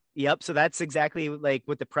 And yep, so that's exactly like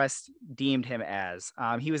what the press deemed him as.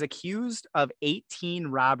 He was accused of 18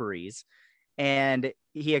 robberies, and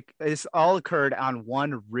this all occurred on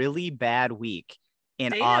one really bad week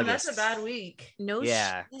in August. That's a bad week. No.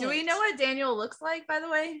 Yeah. Do we know what Daniel looks like, by the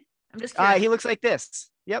way? I'm just curious. He looks like this.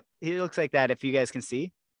 Yep, he looks like that, if you guys can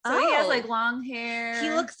see. So he has like long hair. He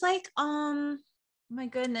looks like my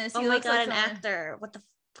goodness. Oh my god, an actor. What the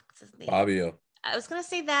fuck's his name? Fabio. I was gonna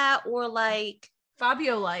say that, or like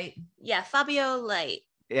Fabio Light. Yeah, Fabio Light.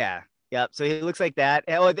 Yeah. Yep. So he looks like that.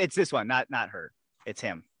 Oh, it's this one, not her. It's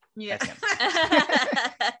him. Yeah. That's him.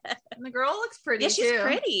 And the girl looks pretty. Yeah, she's too.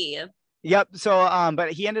 pretty. Yep. So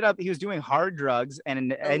but he was doing hard drugs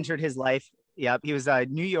and entered his life. Yep. He was a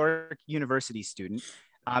New York University student.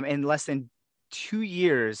 In less than 2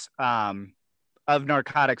 years of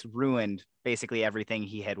narcotics ruined basically everything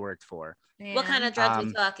he had worked for. Damn. What kind of drugs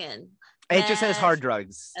we talking? It just says hard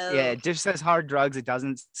drugs. Oh. Yeah, it just says hard drugs. It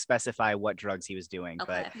doesn't specify what drugs he was doing,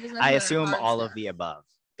 Okay. but I assume all of the above.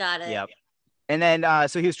 Got it. Yep. And then,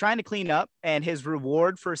 so he was trying to clean up, and his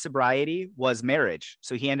reward for sobriety was marriage.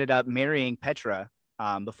 So he ended up marrying Petra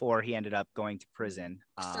before he ended up going to prison.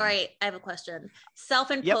 Sorry, I have a question.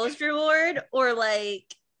 Self-imposed reward, or like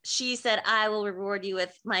she said, I will reward you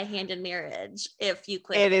with my hand in marriage if you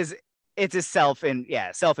quit? It's a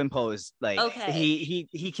self-imposed, like, okay.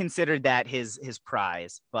 He considered that his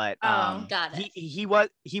prize, but got it. He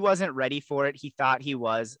wasn't ready for it. He thought he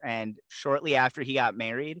was, and shortly after he got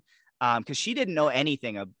married, because she didn't know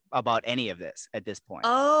anything about any of this at this point.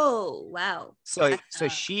 Oh, wow. So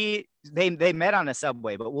they met on a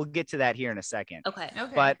subway, but we'll get to that here in a second. Okay.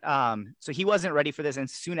 But so he wasn't ready for this, and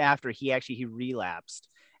soon after he relapsed,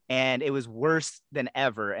 and it was worse than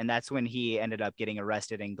ever, and that's when he ended up getting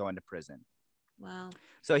arrested and going to prison. Wow.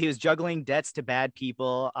 So he was juggling debts to bad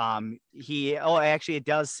people. Actually it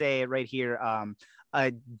does say right here,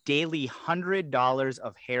 a daily $100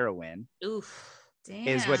 of heroin. Oof. Damn.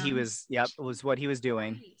 Is what he was. Yep, was what he was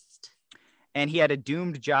doing. Christ. And he had a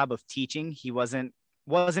doomed job of teaching. He wasn't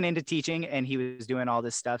into teaching, and he was doing all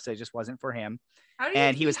this stuff, so it just wasn't for him. How do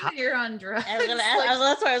you teach when you're on drugs?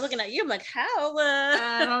 That's why I was looking at you. I'm like, how?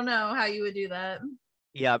 I don't know how you would do that.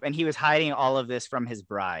 Yep, and he was hiding all of this from his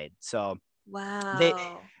bride. So wow.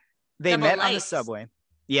 They met on the subway.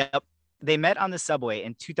 Yep, they met on the subway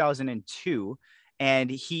in 2002,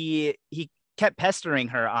 and he kept pestering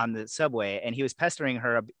her on the subway, and he was pestering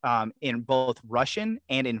her in both Russian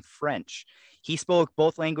and in French. He spoke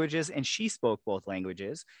both languages, and she spoke both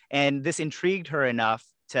languages, and this intrigued her enough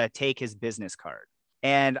to take his business card.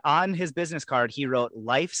 And on his business card, he wrote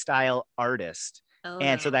lifestyle artist. Oh,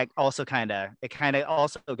 and so that also kind of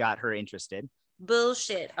also got her interested.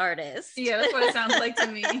 Bullshit artist. Yeah, that's what it sounds like to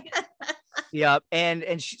me. Yep.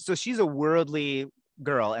 So she's a worldly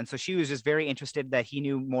girl, and so she was just very interested that he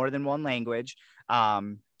knew more than one language,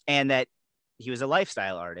 and that he was a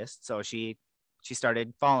lifestyle artist. So she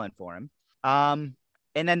started falling for him, and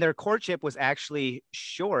then their courtship was actually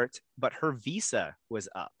short, but her visa was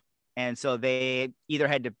up, and so they either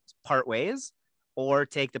had to part ways or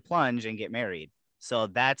take the plunge and get married. So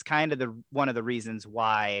that's kind of one of the reasons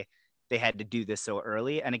why they had to do this so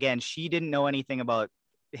early. And again, she didn't know anything about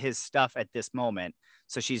his stuff at this moment.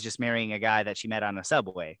 So she's just marrying a guy that she met on a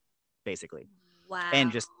subway, basically. Wow.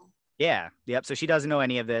 And just, yeah. Yep. So she doesn't know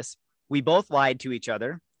any of this. We both lied to each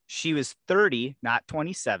other. She was 30, not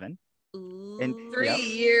 27. Ooh. And 3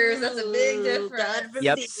 years. That's a big difference.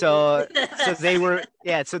 Yep. So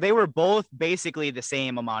they were both basically the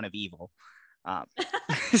same amount of evil. I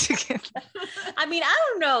mean, I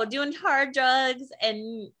don't know, doing hard drugs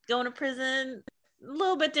and going to prison, a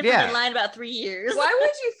little bit different than lying about 3 years. Why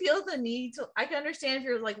would you feel the need to? I can understand if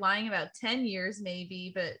you're like lying about 10 years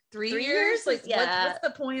maybe, but 3 years? Like, what's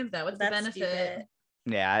the point of that? What's the benefit? Stupid.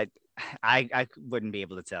 Yeah, I wouldn't be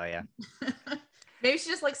able to tell you. Maybe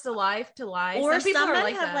she just likes to lie. Or some people some are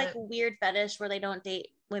men have that. like weird fetish where they don't date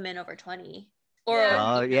women over 20.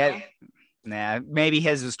 Nah, maybe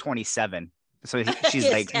his was 27. So she's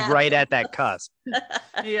Yes, like yeah. right at that cusp.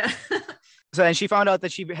 Yeah. So then she found out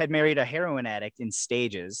that she had married a heroin addict in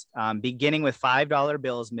stages, beginning with $5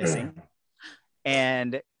 bills missing.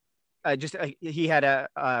 And he had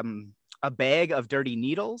a bag of dirty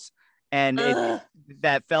needles, and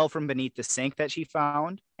that fell from beneath the sink that she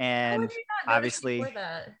found. And how would you not obviously before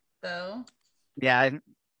that though? Yeah,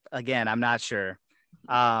 again, I'm not sure.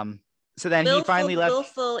 So then willful, he finally left.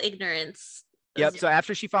 Willful ignorance. Yep. So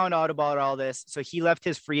after she found out about all this, so he left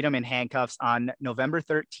his freedom in handcuffs on November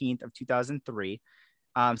 13th of 2003,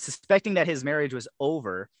 suspecting that his marriage was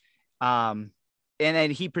over. And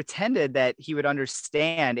then he pretended that he would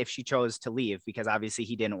understand if she chose to leave, because obviously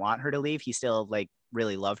he didn't want her to leave. He still like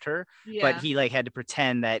really loved her, but he like had to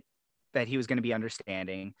pretend that he was going to be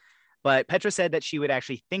understanding. But Petra said that she would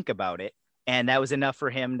actually think about it, and that was enough for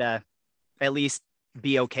him to at least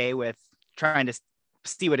be okay with trying to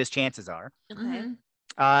see what his chances are. Okay.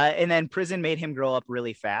 And then prison made him grow up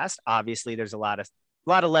really fast. Obviously, there's a lot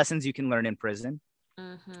of lessons you can learn in prison.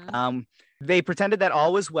 They pretended that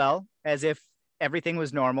all was well, as if everything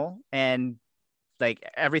was normal and like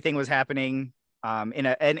everything was happening in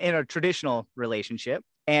a traditional relationship.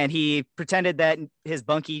 And he pretended that his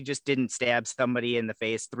bunkie just didn't stab somebody in the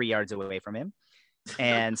face 3 yards away from him.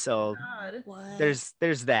 And so there's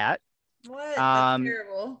that. What? That's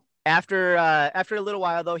terrible. After a little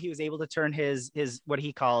while, though, he was able to turn his what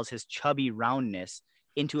he calls his chubby roundness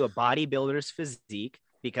into a bodybuilder's physique,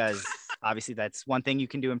 because obviously that's one thing you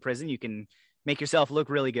can do in prison. You can make yourself look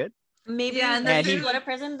really good. Maybe and then he go to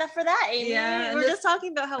prison for that, Amy. Yeah, we're just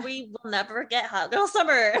talking about how we will never get hot girl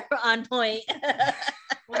summer on point.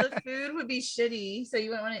 Well, the food would be shitty, so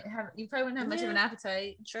you probably wouldn't have much of an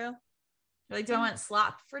appetite. True. Like, do I want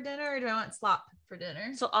slop for dinner, or do I want slop for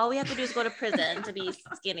dinner? So all we have to do is go to prison to be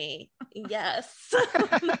skinny. Yes.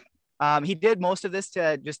 He did most of this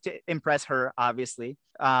to impress her, obviously.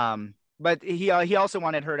 But he also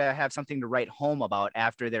wanted her to have something to write home about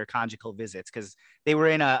after their conjugal visits, because they were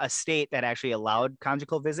in a state that actually allowed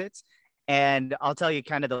conjugal visits. And I'll tell you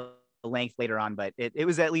kind of the length later on, but it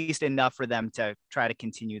was at least enough for them to try to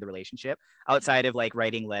continue the relationship outside of like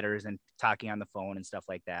writing letters and talking on the phone and stuff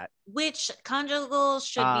like that. Which conjugal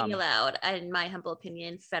should be allowed, in my humble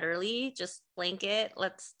opinion, federally. Just blanket.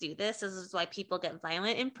 Let's do this. This is why people get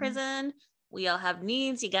violent in prison. We all have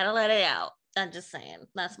needs. You got to let it out. I'm just saying.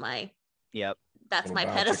 That's my... Yep. That's my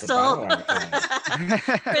pedestal.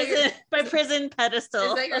 prison pedestal.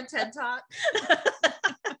 Is that your TED Talk?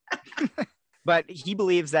 But he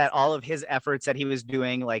believes that all of his efforts that he was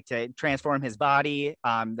doing, like to transform his body,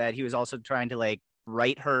 that he was also trying to like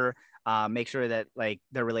write her, make sure that like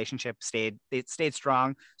their relationship stayed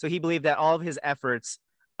strong. So he believed that all of his efforts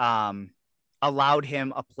allowed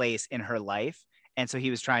him a place in her life. And so he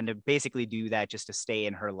was trying to basically do that just to stay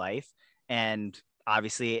in her life. And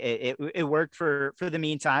obviously it worked for the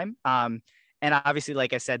meantime. And obviously,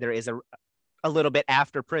 like I said, there is a little bit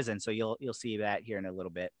after prison. So you'll see that here in a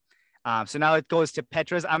little bit. So now it goes to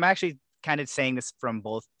Petra's. I'm actually kind of saying this from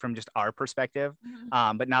just our perspective.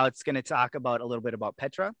 But now it's going to talk about a little bit about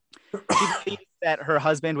Petra. She believes that her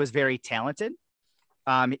husband was very talented.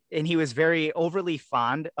 And he was very overly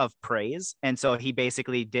fond of praise. And so he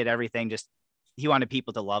basically did everything, he wanted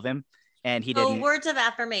people to love him. And he didn't. Words of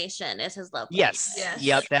affirmation is his love language. Yes.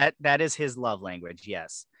 Yep. That is his love language.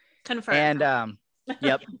 Yes. Confirmed. And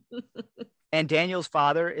yep. And Daniel's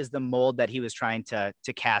father is the mold that he was trying to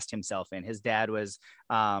cast himself in. His dad was,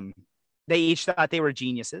 they each thought they were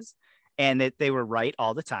geniuses and that they were right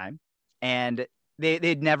all the time. And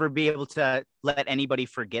they'd never be able to let anybody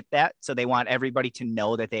forget that. So they want everybody to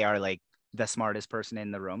know that they are like the smartest person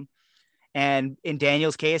in the room. And in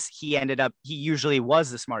Daniel's case, he usually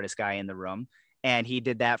was the smartest guy in the room. And he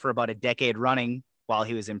did that for about a decade running while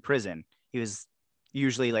he was in prison. He was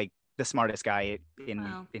usually like the smartest guy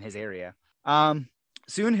in his area.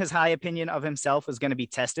 Soon his high opinion of himself was going to be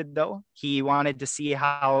tested, though. She wanted to see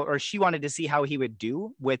how he would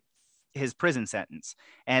do with his prison sentence.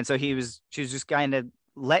 And so she was just kind of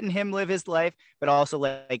letting him live his life, but also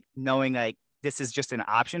like knowing like, this is just an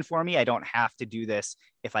option for me. I don't have to do this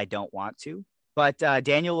if I don't want to. But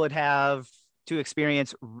Daniel would have to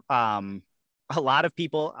experience a lot of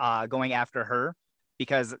people going after her,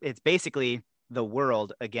 because it's basically the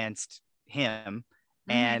world against him,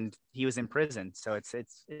 and he was in prison. So it's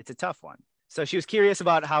a tough one. So she was curious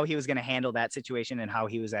about how he was going to handle that situation and how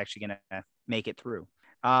he was actually going to make it through.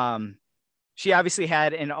 She obviously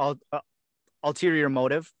had an ulterior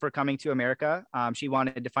motive for coming to America. She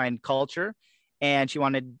wanted to find culture, and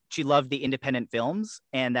she loved the independent films.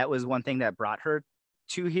 And that was one thing that brought her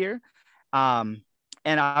to here. And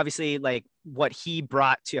obviously like what he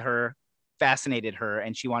brought to her fascinated her,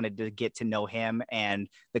 and she wanted to get to know him and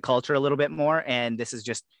the culture a little bit more. And this is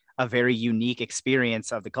just a very unique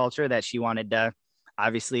experience of the culture that she wanted to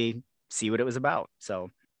obviously see what it was about. So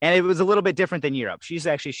And it was a little bit different than Europe. She's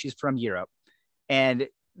from Europe, and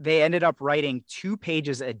they ended up writing 2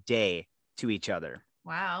 pages a day to each other.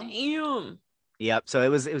 Wow. Damn. Yep. So it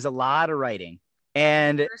was a lot of writing.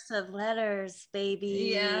 And of letters,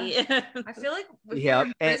 baby. Yeah. I feel like if you're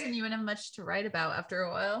in prison, you wouldn't have much to write about after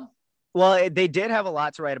a while. Well, they did have a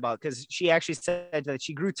lot to write about, because she actually said that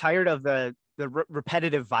she grew tired of the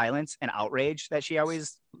repetitive violence and outrage that he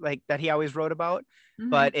always wrote about,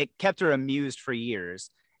 but it kept her amused for years.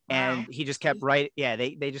 Wow. And he just kept writing. Yeah,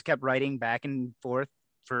 they just kept writing back and forth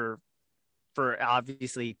for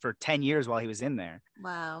obviously for 10 years while he was in there.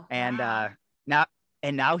 Wow.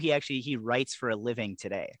 And now he writes for a living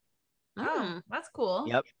today. Oh, that's cool.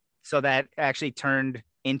 Yep. So that actually turned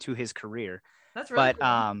into his career. That's really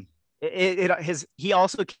cool. He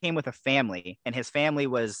also came with a family, and his family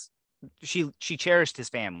was, she cherished his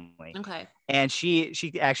family. Okay. And she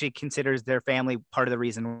actually considers their family part of the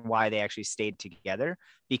reason why they actually stayed together,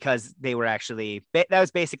 because they were actually, that was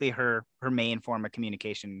basically her main form of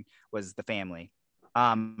communication, was the family.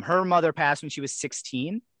 Her mother passed when she was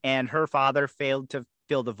 16, and her father failed to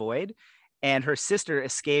fill the void, and her sister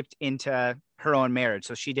escaped into her own marriage.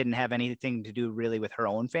 So she didn't have anything to do really with her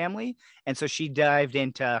own family. And so she dived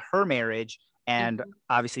into her marriage and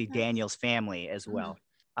obviously Daniel's family as well.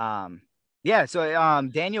 So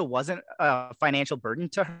Daniel wasn't a financial burden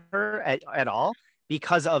to her at all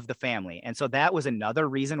because of the family. And so that was another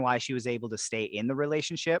reason why she was able to stay in the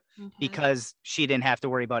relationship, because she didn't have to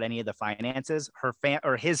worry about any of the finances.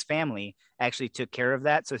 His family actually took care of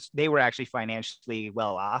that. So they were actually financially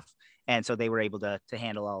well off. And so they were able to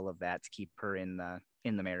handle all of that to keep her in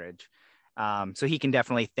the marriage. So he can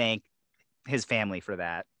definitely thank his family for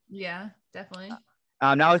that. Yeah, definitely.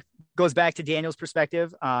 Now it goes back to Daniel's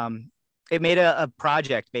perspective. It made a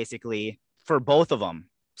project basically for both of them.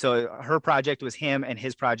 So her project was him, and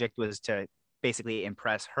his project was to basically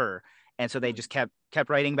impress her. And so they just kept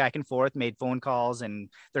writing back and forth, made phone calls, and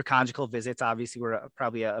their conjugal visits obviously were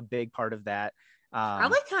probably a big part of that.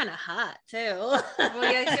 Probably kind of hot too. Well,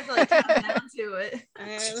 yeah, you have to like come down to it.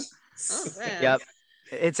 Yep.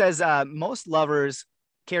 It says most lovers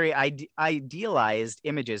carry idealized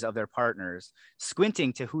images of their partners,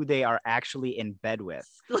 squinting to who they are actually in bed with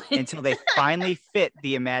until they finally fit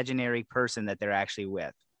the imaginary person that they're actually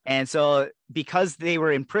with. And so because they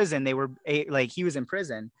were in prison, he was in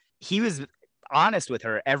prison, he was honest with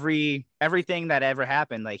her. Everything that ever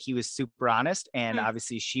happened, like, he was super honest, and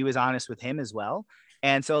obviously she was honest with him as well.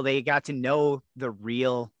 And so they got to know the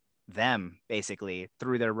real them basically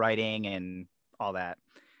through their writing and all that.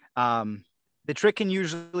 The trick can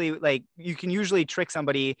usually, you can usually trick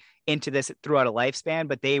somebody into this throughout a lifespan,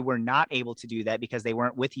 but they were not able to do that because they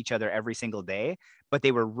weren't with each other every single day, but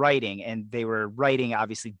they were writing, and they were writing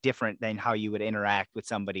obviously different than how you would interact with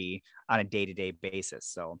somebody on a day-to-day basis.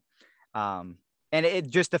 So, and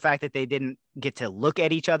it just the fact that they didn't get to look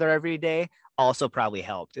at each other every day also probably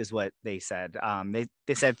helped, is what they said.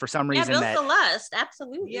 They said for some reason builds the lust.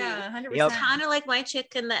 Absolutely. Yeah, 100%. Yep. Kind of like my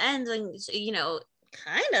chick in the end, and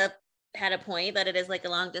kind of had a point that it is like a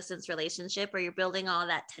long distance relationship where you're building all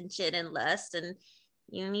that tension and lust, and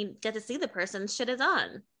you get to see the person shit is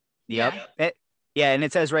on. Yep. And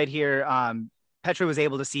it says right here, Petra was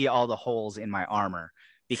able to see all the holes in my armor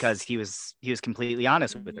because he was completely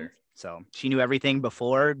honest with her. So she knew everything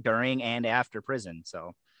before, during, and after prison.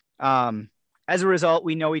 So as a result,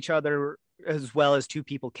 we know each other as well as two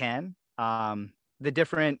people can. Even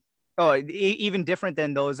different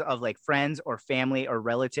than those of like friends or family or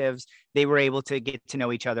relatives, they were able to get to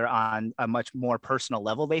know each other on a much more personal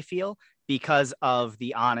level, they feel, because of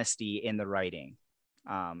the honesty in the writing.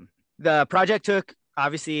 The project took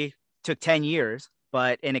 10 years,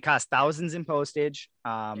 and it cost thousands in postage,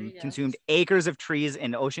 consumed acres of trees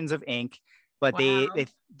and oceans of ink. But wow.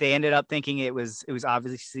 they ended up thinking it was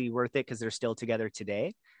obviously worth it because they're still together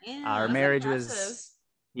today. Yeah, our marriage was,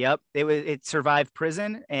 it survived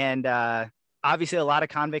prison. And obviously a lot of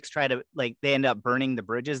convicts they end up burning the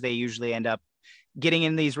bridges. They usually end up getting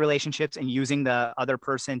in these relationships and using the other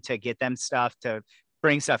person to get them stuff, to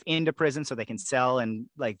bring stuff into prison so they can sell and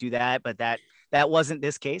do that. But that wasn't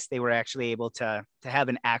this case. They were actually able to have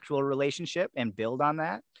an actual relationship and build on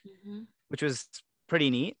that, which was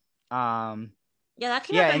pretty neat. That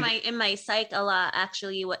came up in my psych a lot,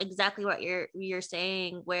 actually. What you're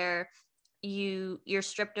saying, where you're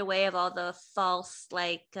stripped away of all the false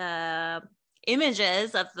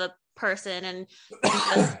images of the person, and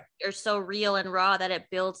you're so real and raw that it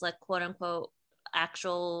builds quote unquote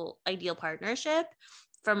actual ideal partnership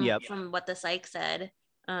from what the psych said.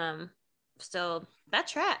 So that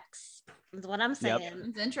tracks is what I'm saying.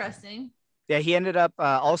 It's interesting. Yeah, he ended up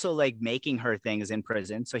also like making her things in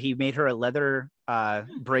prison. So he made her a leather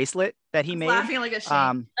bracelet that he made. Laughing like a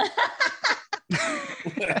shame.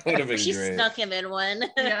 That would have been She great. snuck him in one.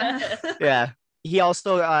 Yeah. Yeah. He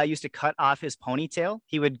also used to cut off his ponytail.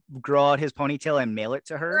 He would grow out his ponytail and mail it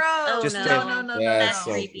to her. Gross. Just No. That's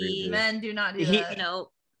so creepy. creepy. Men do not do He- that. No.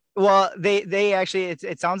 Well, they actually,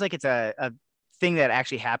 it sounds like it's a thing that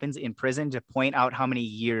actually happens in prison to point out how many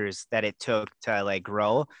years that it took to like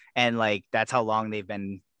grow, and like that's how long they've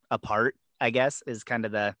been apart, I guess, is kind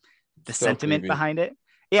of the So sentiment creepy. behind it.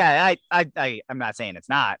 Yeah, I'm not saying it's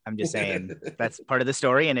not. I'm just saying that's part of the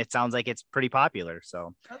story, and it sounds like it's pretty popular.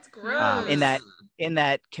 So That's gross. in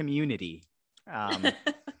that community.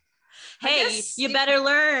 Hey, guess you better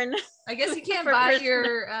learn. I guess you can't For buy Christmas.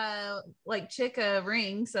 your like chick a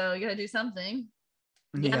ring, so you gotta do something.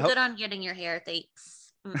 Yeah, I'm Yep. good on getting your hair.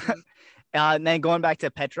 Thanks. And then going back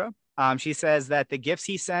to Petra, she says that the gifts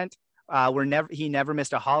he sent he never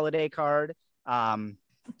missed a holiday card,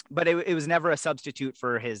 but it was never a substitute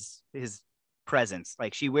for his presence.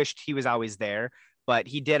 Like she wished he was always there, but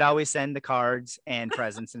he did always send the cards and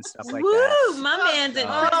presents and stuff like that. Woo! My man's in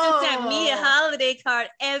prison sent me a holiday card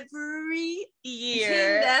every He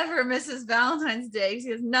year. never misses Valentine's Day because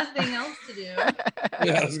he has nothing else to do.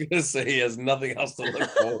 Yeah, I was gonna say he has nothing else to look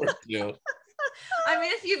forward to. I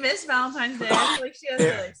mean, if you miss Valentine's Day, I feel like she has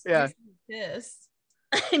to like Yeah. be pissed.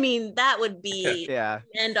 I mean, that would be Yeah.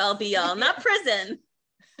 end all be all. Not prison,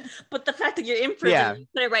 but the fact that you're in prison, Yeah. you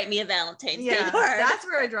could write me a Valentine's Day Yeah, card. that's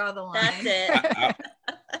where I draw the line. That's it.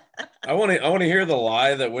 I want to hear the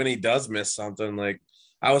lie that when he does miss something, like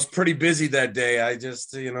I was pretty busy that day. I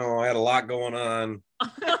just, I had a lot going on.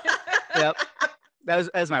 Yep. That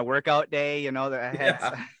was my workout day, that I had.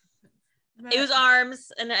 Yeah. It was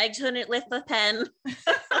arms, and I couldn't lift the pen.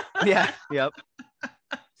 Yeah. Yep.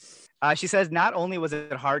 She says not only was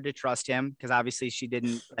it hard to trust him, because obviously she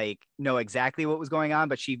didn't like know exactly what was going on,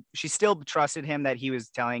 but she still trusted him that he was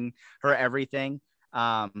telling her everything.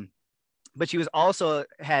 But she was also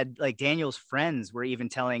had like Daniel's friends were even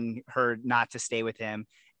telling her not to stay with him,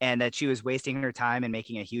 and that she was wasting her time and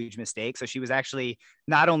making a huge mistake. So she was actually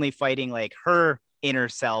not only fighting like her inner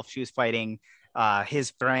self, she was fighting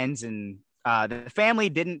his friends, and the family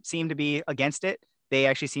didn't seem to be against it. They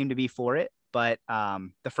actually seemed to be for it, but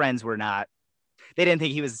the friends were not. They didn't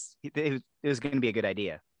think it was going to be a good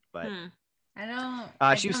idea. But I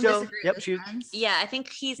don't. she was don't still. disagree Yep, with she was. friends. Yeah, I think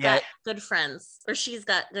he's Yeah. got good friends, or she's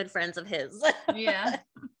got good friends of his. Yeah.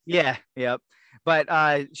 Yeah, yep. But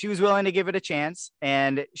she was willing to give it a chance,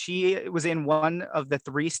 and she was in one of the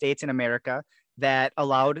 3 states in America that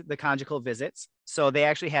allowed the conjugal visits. So they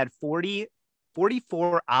actually had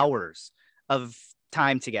 44 hours of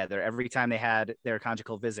time together every time they had their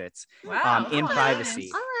conjugal visits Wow. in Oh, privacy.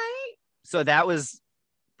 All right. So that was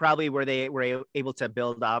probably where they were able to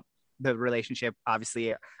build up the relationship,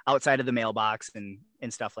 obviously outside of the mailbox and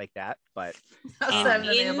stuff like that. But Outside of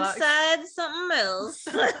the mailbox. Inside something else.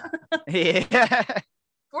 yeah,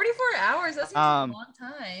 44 hours. That seems like a long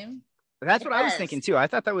time. that's what I was Yes. thinking too. I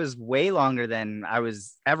thought that was way longer than I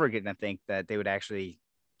was ever going to think that they would actually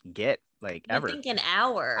get, like, I ever. think an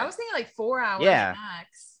hour. I was thinking like 4 hours Yeah.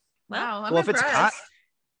 max. Well- Wow. I'm Well, if it's impressed.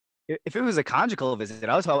 if it was a conjugal visit,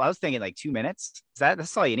 I was thinking like 2 minutes.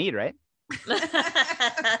 That's all you need, right?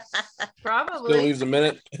 Probably.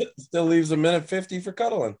 Still leaves a minute 50 for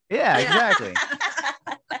cuddling. Yeah, exactly.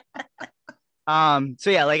 So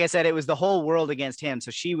yeah, like I said, it was the whole world against him.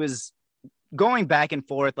 So she was going back and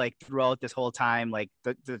forth like throughout this whole time. Like,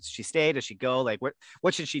 does she stay? Does she go? Like,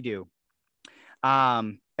 what should she do?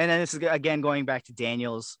 And then this is again going back to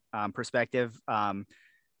Daniel's perspective.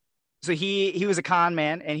 So he was a con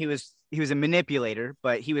man, and he was a manipulator,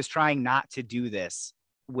 but he was trying not to do this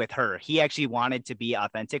with her. He actually wanted to be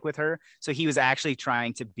authentic with her. So he was actually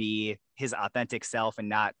trying to be his authentic self and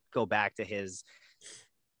not go back to his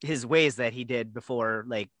ways that he did before,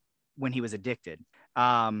 like when he was addicted.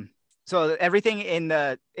 So everything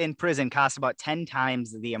in prison cost about 10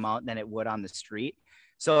 times the amount than it would on the street.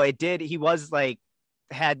 So he was like,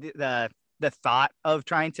 had the thought of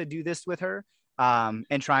trying to do this with her,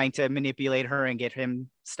 and trying to manipulate her and get him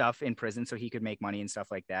stuff in prison so he could make money and stuff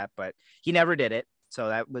like that. But he never did it. So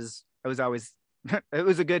that was always, it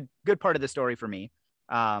was a good part of the story for me.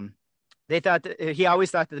 They thought that he always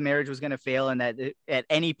thought that the marriage was going to fail, and that at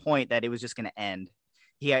any point that it was just going to end.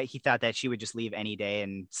 He thought that she would just leave any day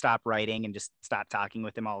and stop writing and just stop talking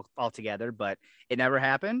with him altogether, but it never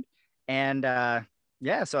happened. And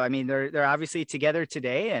yeah, so I mean, they're obviously together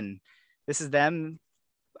today, and this is them,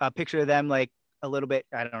 a picture of them, like a little bit.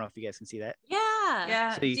 I don't know if you guys can see that. Yeah.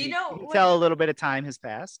 Yeah. So Do you know can what- tell a little bit of time has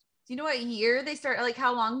passed. Do you know what year they start? Like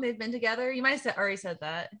how long they've been together? You might have already said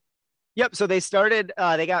that. Yep. So they started.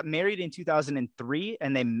 They got married in 2003,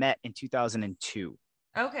 and they met in 2002.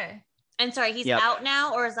 Okay. And sorry, he's out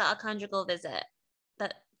now, or is that a conjugal visit?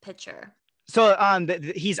 That picture. So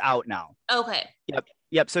he's out now. Okay.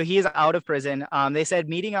 Yep. So he is out of prison. They said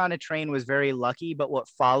meeting on a train was very lucky, but what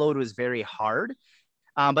followed was very hard.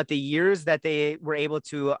 But the years that they were able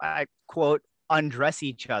to, I quote, undress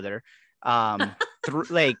each other,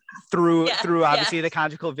 through obviously the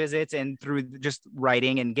conjugal visits and through just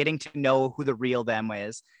writing and getting to know who the real them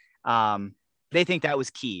is. They think that was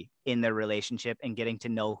key in their relationship and getting to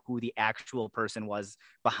know who the actual person was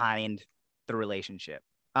behind the relationship.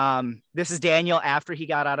 This is Daniel after he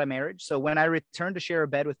got out of marriage. So when I returned to share a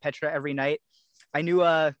bed with Petra every night, I knew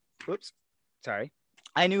I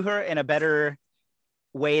knew her in a better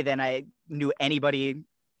way than I knew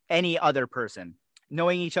any other person.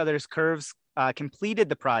 Knowing each other's curves completed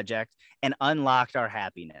the project and unlocked our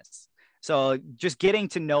happiness. So just getting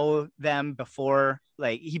to know them before,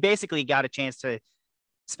 like, he basically got a chance to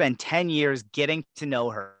spend 10 years getting to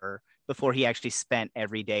know her before he actually spent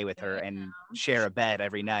every day with her and share a bed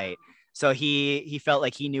every night. So he felt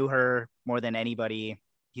like he knew her more than anybody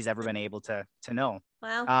he's ever been able to know.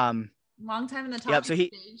 Wow. Long time in the talking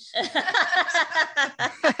stage.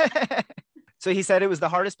 So he said it was the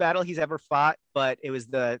hardest battle he's ever fought, but it was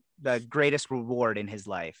the greatest reward in his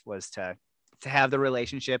life was to have the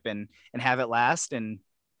relationship and have it last through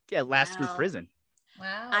prison.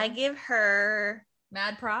 Wow. I give her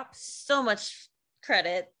mad props. So much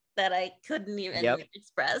credit that I couldn't even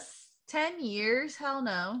express. 10 years? Hell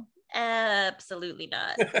no. Absolutely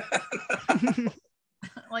not.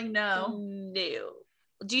 Like no.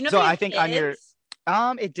 Do you know? So I think on your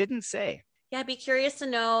it didn't say. Yeah, I'd be curious to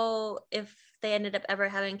know if they ended up ever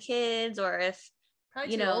having kids, or if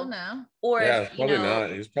probably too old now. Or if, probably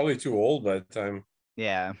not. He was probably too old by the time.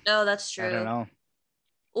 Yeah. No, that's true. I don't know.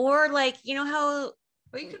 Or like, you know how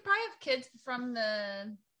you could probably have kids from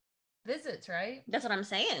the visits, right? That's what I'm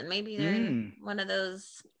saying. Maybe they're one of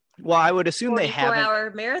those. Well, I would assume they haven't.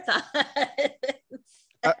 4-hour marathon.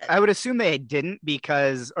 I would assume they didn't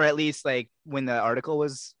because, or at least like when the article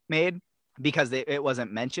was made, because it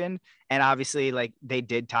wasn't mentioned. And obviously like they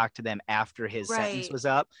did talk to them after his sentence was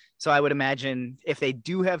up. So I would imagine if they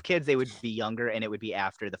do have kids, they would be younger and it would be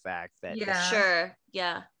after the fact that. Yeah. Sure.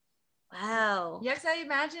 Yeah. Wow. Yeah, because I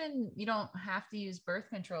imagine you don't have to use birth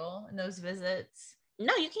control in those visits.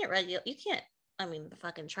 No, you can't you can't. I mean, the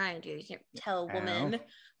fucking trying to. You can't tell a woman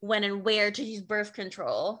when and where to use birth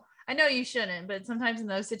control. I know you shouldn't, but sometimes in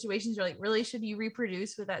those situations, you're like, really, should you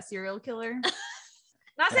reproduce with that serial killer?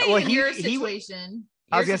 Not saying in your situation.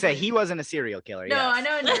 I was going to say, he wasn't a serial killer. No, I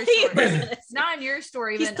know in your story. Not in your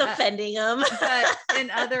story. He's defending him. But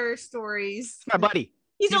in other stories. My buddy.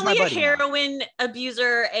 He's only a heroin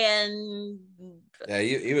abuser and... Yeah,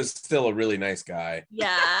 he was still a really nice guy.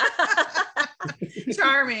 Yeah.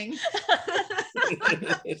 Charming.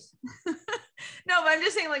 No, but I'm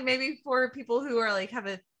just saying, like, maybe for people who are like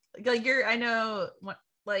I know,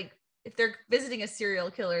 like, if they're visiting a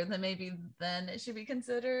serial killer, then maybe then it should be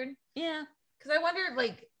considered. Yeah. Because I wonder,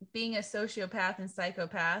 like, being a sociopath and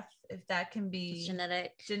psychopath, if that can be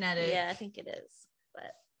genetic. Yeah, I think it is.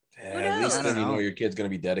 But at least then you know your kid's going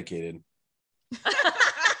to be dedicated.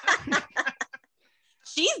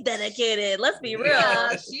 She's dedicated. Let's be real.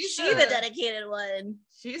 Yeah, she's the dedicated one.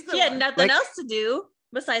 She had nothing else to do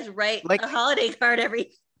besides write a holiday card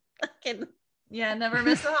every fucking. Yeah, never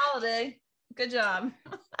miss a holiday. Good job.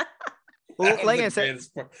 Well, like I said,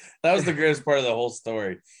 that was the greatest part of the whole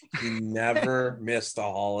story. He never missed a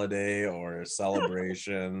holiday or a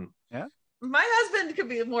celebration. Yeah. My husband could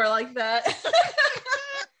be more like that.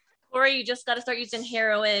 Or you just got to start using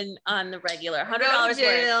heroin on the regular. $100 go to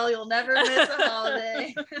jail. You'll never miss a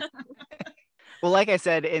holiday. Well, like I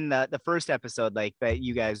said in the first episode, like that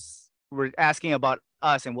you guys were asking about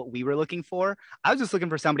us and what we were looking for. I was just looking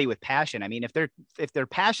for somebody with passion. I mean, if they're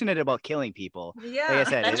passionate about killing people, yeah, like I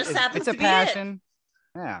said, that just happens it's a to be passion.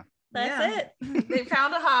 It. Yeah, that's it. They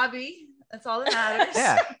found a hobby. That's all that matters.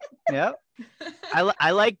 Yeah, yep.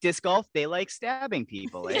 I like disc golf. They like stabbing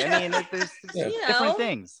people. I mean, there's different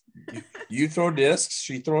things. You throw discs,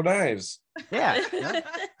 she throw knives. Yeah.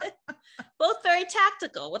 Both very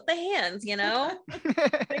tactical with the hands, you know?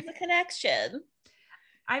 There's a connection.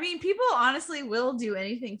 I mean, people honestly will do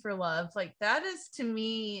anything for love. Like, that is, to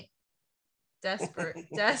me, desperation.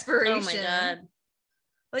 Oh my God.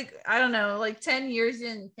 Like, I don't know, like 10 years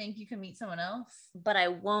in, think you can meet someone else? But I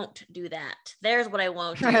won't do that. There's what I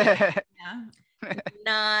won't do. Yeah.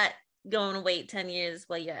 Not going to wait 10 years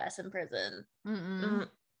while your ass in prison. Mm-mm.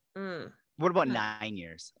 Well, What about 9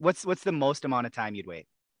 years? What's the most amount of time you'd wait?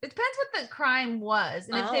 It depends what the crime was,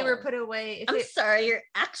 and if they were put away. I'm sorry, you're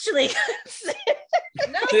actually.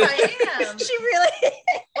 No, I am. She really.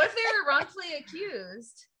 What if they were wrongfully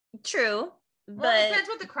accused? True. Well, it depends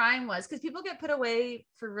what the crime was, because people get put away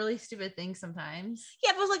for really stupid things sometimes. Yeah,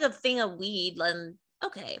 if it was like a thing of weed, then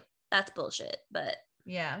okay, that's bullshit. But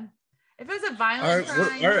yeah, if it was a violent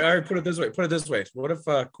crime. All right, put it this way. What if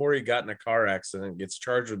Corey got in a car accident, gets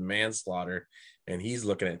charged with manslaughter, and he's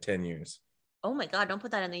looking at 10 years? Oh my God, don't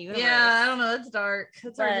put that in the universe. Yeah, I don't know. That's dark.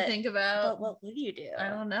 That's hard to think about. But what would you do? I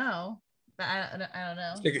don't know. I don't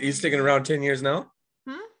know. You sticking around 10 years now?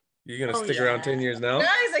 Hmm? You gonna stick around 10 years now? Guys,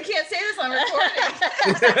 I can't say this on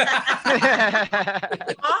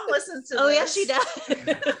recording. Mom listens to this. Oh yeah, she does.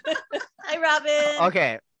 Hi, Robin.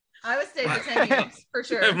 Okay. I would stay for 10 years for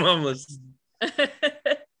sure. My mom listens.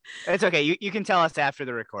 It's okay. You can tell us after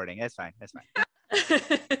the recording. That's fine.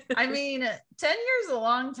 I mean, 10 years is a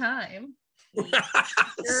long time.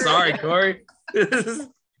 Sorry, Corey.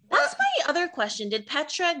 That's my other question. Did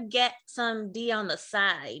Petra get some D on the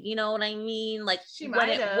side? You know what I mean? Like when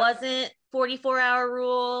it wasn't 44-hour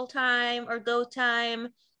rule time or go time.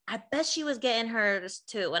 I bet she was getting hers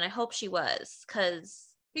too. And I hope she was, because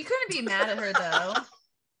he couldn't be mad at her though.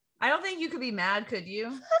 I don't think you could be mad, could you?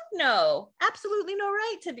 Heck no. Absolutely no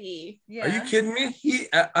right to be. Yeah. Are you kidding me? He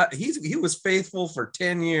was faithful for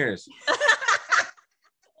 10 years.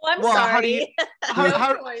 I'm sorry.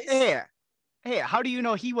 How do you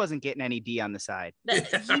know he wasn't getting any D on the side?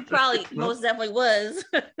 He probably most definitely was.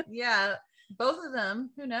 Yeah, both of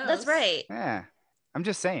them. Who knows? That's right. Yeah, I'm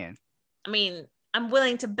just saying. I mean, I'm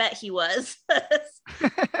willing to bet he was.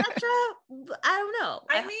 Petra, I don't know.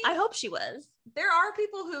 I hope she was. There are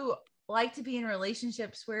people who like to be in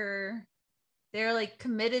relationships where they're like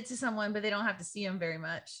committed to someone, but they don't have to see them very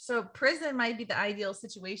much. So prison might be the ideal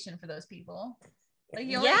situation for those people. Like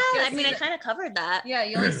I mean, I kind of covered that. Yeah,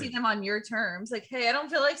 you only see them on your terms. Like, hey, I don't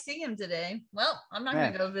feel like seeing him today. Well, I'm not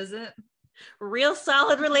going to go visit. Real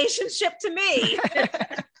solid relationship to me.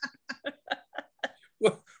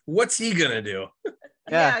 What's he gonna do?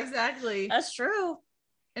 Yeah, exactly. That's true.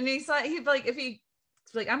 And he'd be like, if he's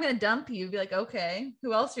like, I'm going to dump you, be like, okay,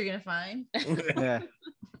 who else are you going to find?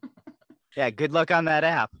 Yeah. Good luck on that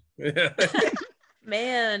app.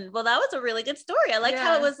 Man, well, that was a really good story. I liked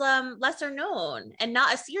how it was lesser known and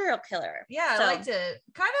not a serial killer. Yeah, I liked it.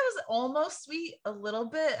 Kind of was almost sweet a little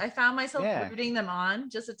bit. I found myself rooting them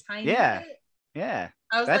on just a tiny bit. Yeah.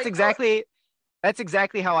 I was that's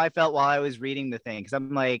exactly how I felt while I was reading the thing. Because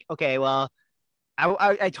I'm like, okay, well,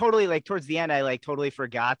 I totally, like, towards the end, I like totally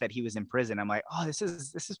forgot that he was in prison. I'm like, oh, this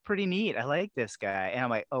is pretty neat. I like this guy. And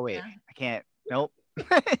I'm like, oh wait, I can't. Nope. No,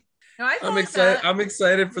 I'm excited. I'm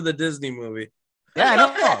excited for the Disney movie. Yeah, I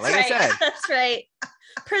know. Like I said. That's right.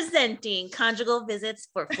 Presenting Conjugal Visits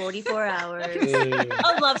for 44 Hours.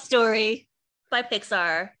 A love story by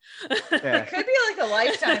Pixar. It could be like a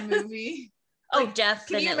Lifetime movie. Oh,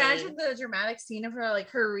 definitely. Can you imagine the dramatic scene of her, like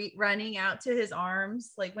her running out to his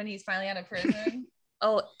arms, like when he's finally out of prison?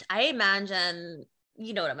 Oh, I imagine.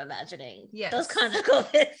 You know what I'm imagining. Yeah, those conjugal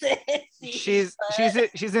visits. She's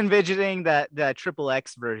envisioning the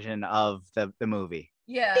XXX version of the movie.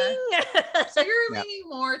 Yeah. So you're leaning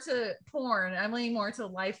more to porn. I'm leaning more to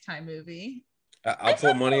Lifetime movie. I'll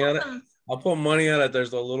put money on it. I'll put money on it.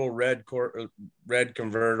 There's a little red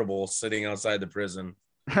convertible sitting outside the prison.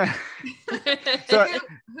 So who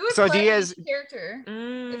would play each character?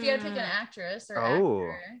 If you had to pick an actress or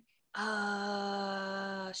actor.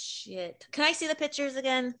 Shit. Can I see the pictures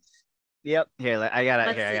again? Yep. Here, I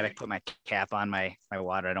gotta put my cap on my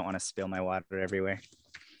water. I don't want to spill my water everywhere.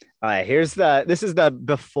 All right, this is the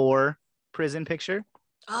before prison picture.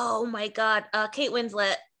 Oh my God. Kate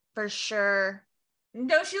Winslet for sure.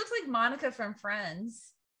 No, she looks like Monica from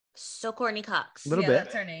Friends. So Courtney Cox. A little bit.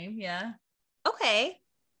 That's her name. Yeah. Okay.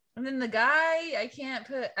 And then the guy,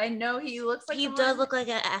 I know he looks like he does look like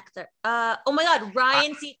an actor. Oh my God,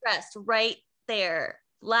 Ryan Seacrest right there.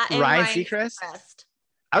 Ryan Seacrest.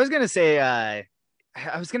 I was gonna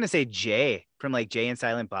say Jay from like Jay and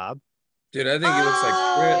Silent Bob. Dude, I think he looks like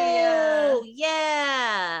Chris. Oh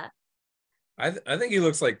yeah. I think he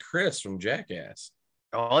looks like Chris from Jackass.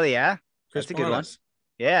 Oh yeah, Chris that's a good one. Pontus.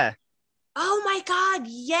 Yeah. Oh my God,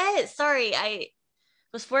 yes. Sorry, I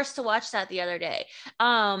was forced to watch that the other day.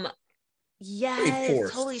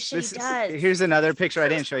 Yes, holy shit, he does. Here's another picture. I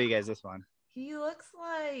didn't show you guys this one. He looks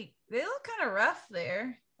like they look kind of rough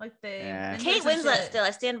there. Like they Kate Winslet still.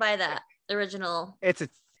 I stand by that original.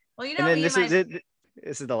 Well, you know, and then this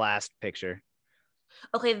is the last picture.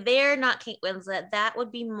 Okay, they're not Kate Winslet. That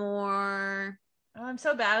would be more. Oh, I'm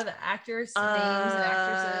so bad at the actors' names and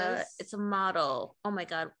actresses. It's a model. Oh my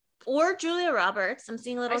god. Or Julia Roberts. I'm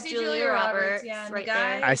seeing a little Julia Roberts yeah, right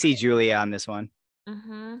guy, there. I see Julia on this one.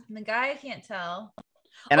 And the guy I can't tell.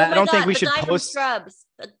 And I don't think we should post from Scrubs,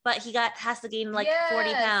 but he has to gain like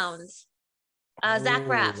 40 pounds. Zach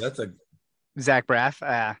Braff. That's a Zach Braff.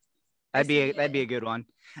 That'd be a good one.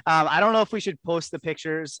 I don't know if we should post the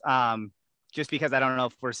pictures, just because I don't know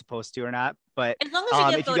if we're supposed to or not. But as long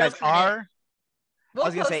as you if you guys are, I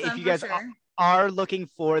was gonna say if you guys are looking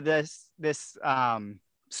for this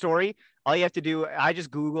story, all you have to do. I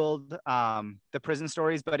just Googled the prison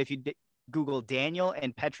stories, but if you Google Daniel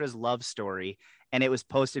and Petra's love story, and it was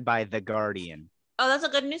posted by The Guardian. Oh, that's a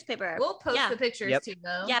good newspaper. We'll post the pictures too,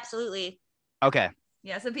 though. Yeah, absolutely. Okay.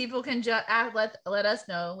 Yeah, so people can let us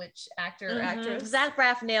know which actor or actress. Zach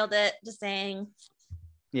Braff nailed it. Just saying.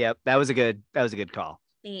 Yep, that was a good call.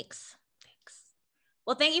 Thanks.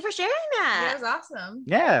 Well, thank you for sharing that. Yeah, it was awesome.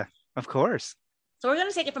 Yeah, of course. So we're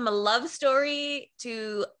gonna take it from a love story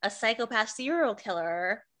to a psychopath serial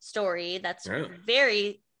killer story that's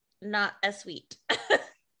very not as sweet.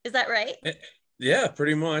 Is that right? Yeah,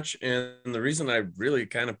 pretty much. And the reason I really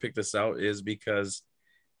kind of picked this out is because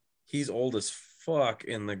he's old as fuck,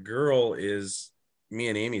 and the girl is me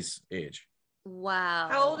and Amy's age.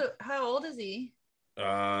 Wow. How old is he?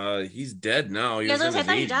 He's dead now. I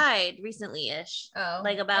thought he died recently-ish. Oh,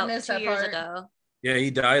 like about 2 years ago. Yeah,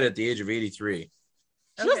 he died at the age of 83.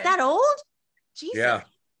 He was that old? Jesus. Yeah.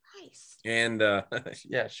 Nice. And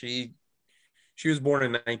yeah, she was born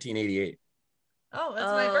in 1988. Oh,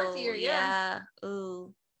 that's my birth year. Yeah.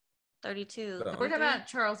 Ooh. 32. We're talking about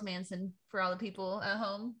Charles Manson for all the people at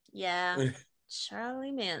home. Yeah.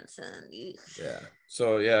 Charlie Manson. Yeah.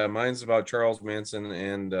 So yeah, mine's about Charles Manson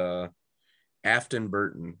and Afton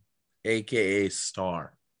Burton, aka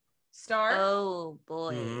Star. Oh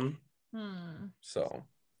boy. Mm-hmm. So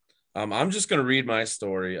I'm just gonna read my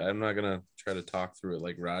story. I'm not gonna try to talk through it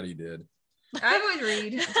like Roddy did. I would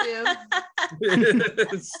read too.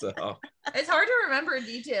 So it's hard to remember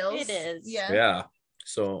details. It is. Yeah.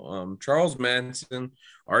 So Charles Manson,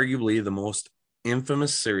 arguably the most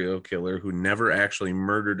infamous serial killer who never actually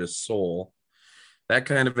murdered a soul. That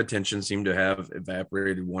kind of attention seemed to have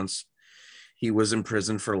evaporated once he was in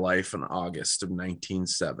prison for life in August of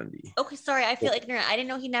 1970. Okay, sorry, I feel ignorant. I didn't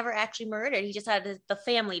know he never actually murdered. He just had the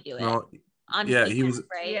family do it. No, he was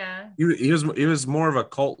right. Yeah, he was more of a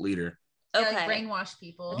cult leader. Okay, like brainwash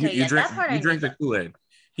people. Okay, you drink the Kool-Aid.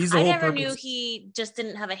 He's the I whole never purpose. knew he just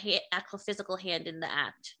didn't have actual physical hand in the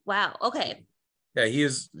act. Wow. Okay. Yeah, he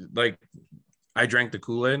is like, I drank the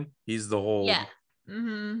Kool-Aid. He's the whole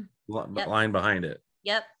line behind it.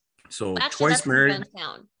 Yep. So actually, twice married.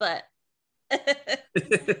 Town, but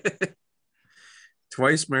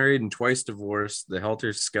twice married and twice divorced, the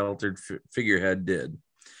helter-skelter figurehead did.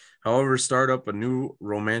 However, start up a new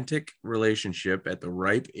romantic relationship at the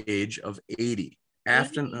ripe age of 80.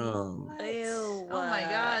 Afton, oh my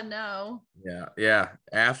God, no. Yeah.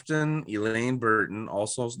 Afton Elaine Burton,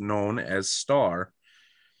 also known as Star,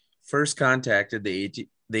 first contacted the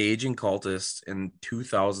aging cultist in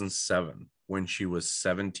 2007 when she was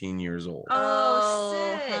 17 years old. Oh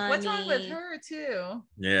sick. Honey. What's wrong with her too?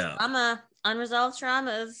 Yeah. Unresolved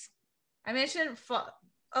traumas. I mean, I shouldn't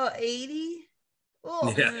 80?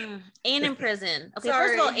 Oh. Yeah. And in prison. Okay, Sorry.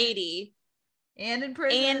 first of all, 80. And in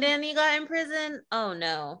prison. And then he got in prison. Oh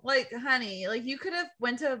no. Like, honey, like you could have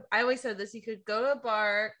went to, I always said this, you could go to a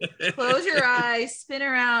bar, close your eyes, spin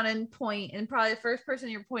around and point, and probably the first person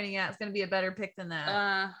you're pointing at is going to be a better pick than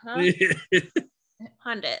that.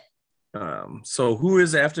 100. So who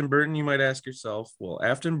is Afton Burton, you might ask yourself? Well,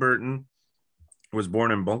 Afton Burton was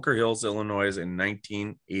born in Bunker Hills, Illinois in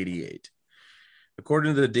 1988.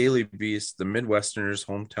 According to the Daily Beast, the Midwesterner's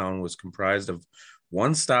hometown was comprised of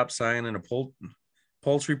one stop sign and a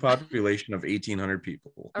poultry population of 1,800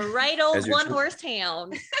 people. A right old one-horse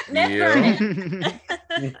town. Meth Vernon.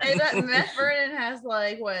 Meth Vernon has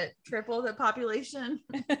like, what, triple the population?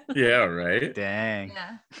 Yeah, right? Dang.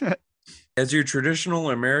 Yeah. As your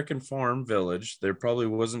traditional American farm village, there probably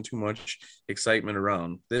wasn't too much excitement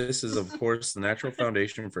around. This is, of course, the natural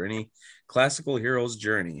foundation for any classical hero's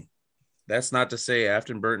journey. That's not to say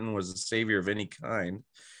Afton Burton was a savior of any kind,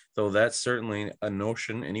 though that's certainly a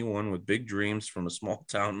notion anyone with big dreams from a small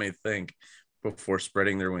town may think before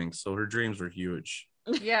spreading their wings. So her dreams were huge.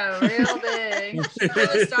 Yeah, real big. For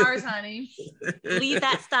the stars, honey. Leave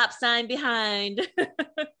that stop sign behind.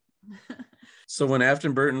 So when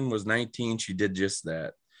Afton Burton was 19, she did just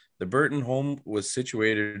that. The Burton home was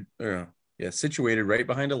situated right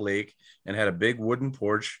behind a lake and had a big wooden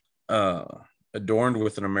porch adorned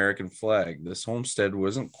with an American flag. This homestead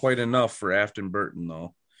wasn't quite enough for Afton Burton,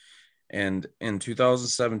 though. And in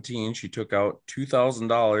 2017, she took out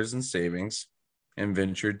 $2,000 in savings and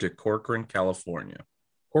ventured to Corcoran, California.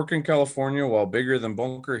 Corcoran, California, while bigger than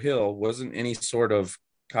Bunker Hill, wasn't any sort of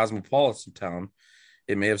cosmopolitan town.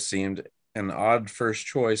 It may have seemed an odd first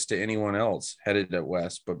choice to anyone else headed at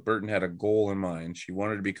west, but Burton had a goal in mind. She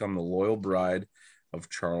wanted to become the loyal bride of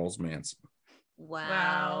Charles Manson.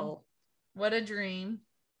 Wow. What a dream.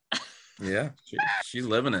 Yeah, she's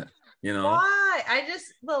living it, you know. Why?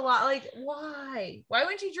 Why? Why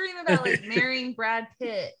wouldn't you dream about like marrying Brad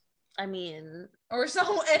Pitt? I mean, or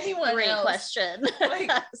anyone great else? Question. Like,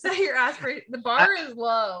 set your aspiration. The bar is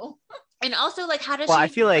low. And also, like, how does I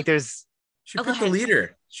feel like there's. She picked a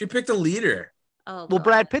leader. She picked a leader. Oh, well,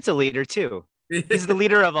 Brad Pitt's a leader too. He's the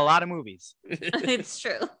leader of a lot of movies. It's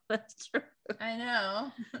true. That's true. I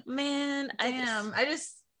know. Man,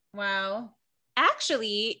 wow.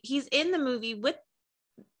 Actually, he's in the movie with.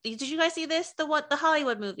 Did you guys see this? The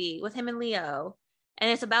Hollywood movie with him and Leo, and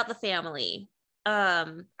it's about the family.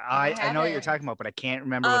 I know what you're talking about, but I can't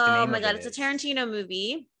remember what the name. Oh my god, it's a Tarantino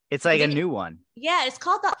movie. It's like a new one. Yeah, it's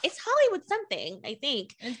called it's Hollywood something, I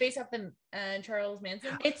think. And it's based off the Charles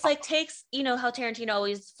Manson. It's like takes, you know how Tarantino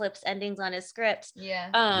always flips endings on his scripts.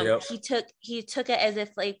 Yeah. Yep. He took it as if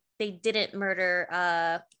like they didn't murder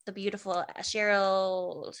the beautiful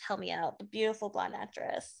Cheryl, help me out, the beautiful blonde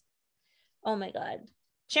actress. Oh my god.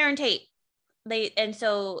 Sharon Tate.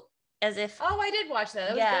 As if I did watch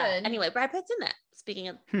that. That was good. Anyway, Brad Pitt's in that. Speaking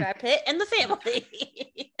of Brad Pitt and the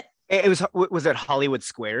family. Was it Hollywood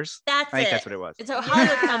Squares? I think that's what it was. It's a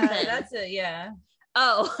Hollywood something. That's it, yeah.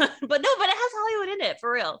 Oh, but it has Hollywood in it for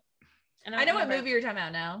real. And I know what movie you're talking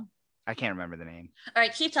about now. I can't remember the name. All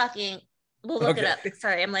right, keep talking. We'll look it up.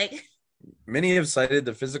 Sorry, I'm like. Many have cited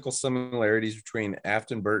the physical similarities between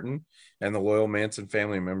Afton Burton and the loyal Manson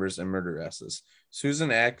family members and murderesses.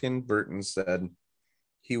 Susan Atkin Burton said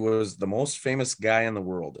he was the most famous guy in the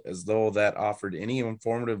world, as though that offered any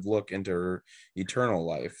informative look into her eternal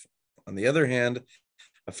life. On the other hand,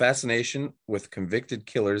 a fascination with convicted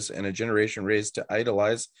killers and a generation raised to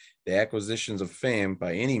idolize the acquisitions of fame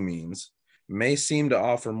by any means may seem to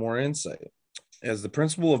offer more insight. As the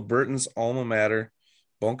principal of Burton's alma mater,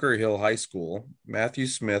 Bunker Hill High School, Matthew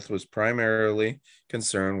Smith was primarily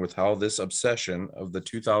concerned with how this obsession of the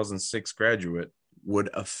 2006 graduate would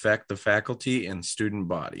affect the faculty and student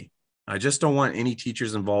body. I just don't want any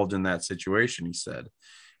teachers involved in that situation, he said,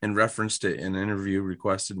 in reference to an interview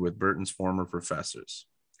requested with Burton's former professors.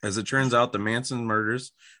 As it turns out, the Manson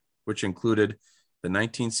murders, which included the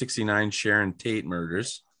 1969 Sharon Tate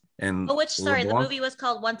murders, and the movie was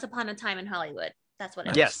called Once Upon a Time in Hollywood. That's what it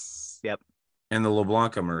was. Yes. Yep. And the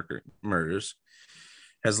LeBlanc murders,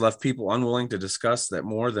 has left people unwilling to discuss that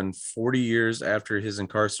more than 40 years after his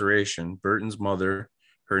incarceration, Burton's mother,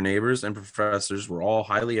 her neighbors, and professors were all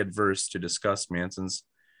highly adverse to discuss Manson's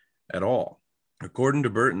at all. According to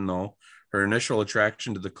Burton, though, her initial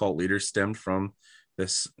attraction to the cult leader stemmed from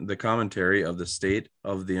the commentary of the state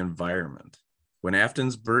of the environment. When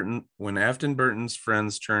Afton Burton's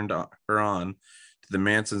friends turned her on to the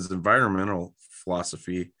Manson's environmental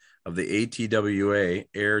philosophy of the ATWA,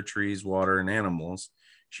 air, trees, water, and animals,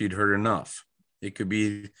 she'd heard enough. It could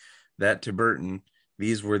be that to Burton,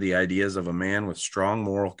 these were the ideas of a man with strong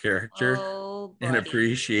moral character and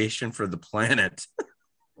appreciation for the planet.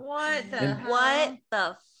 What the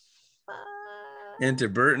fuck? And to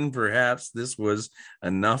Burton, perhaps this was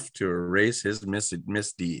enough to erase his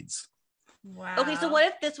misdeeds. Wow. Okay, so what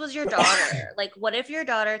if this was your daughter? Like, what if your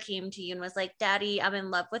daughter came to you and was like, Daddy, I'm in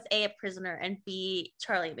love with A prisoner, and B,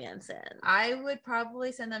 Charlie Manson? I would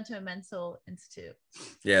probably send them to a mental institute.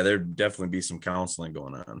 Yeah, there'd definitely be some counseling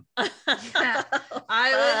going on. Yeah,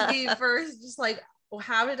 I would be first just like, well,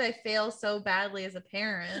 how did I fail so badly as a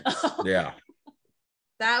parent? Yeah.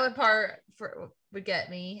 That would get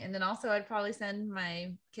me. And then also I'd probably send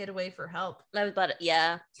my kid away for help. That was about it.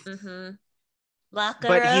 Yeah. Mm-hmm. Lock her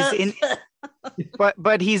but up. He's in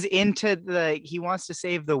but he's into he wants to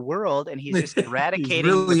save the world, and he's just eradicating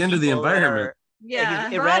he's really into the environment. He's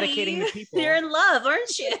eradicating the people. You're in love,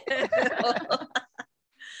 aren't you?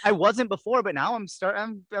 I wasn't before, but now I'm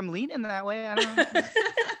leaning that way. I don't know.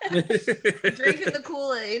 Drinking the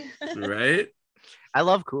Kool-Aid. Right? I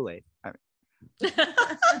love Kool-Aid.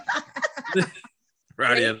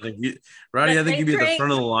 Roddy, I think you'd be at the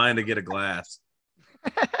front of the line to get a glass.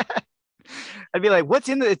 I'd be like, what's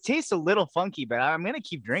in it tastes a little funky, but I'm gonna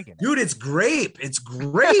keep drinking it. Dude, it's grape. It's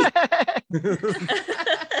great.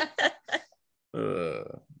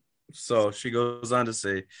 So she goes on to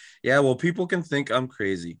say, yeah, well, people can think I'm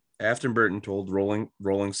crazy. Afton Burton told Rolling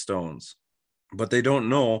Stones. but they don't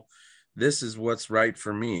know this is what's right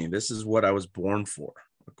for me. This is what I was born for.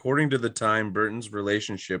 According to the time, Burton's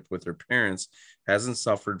relationship with her parents hasn't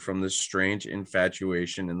suffered from this strange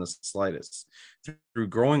infatuation in the slightest. Through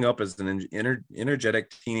growing up as an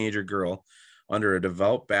energetic teenager girl under a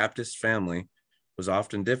devout Baptist family was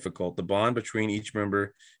often difficult, the bond between each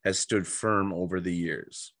member has stood firm over the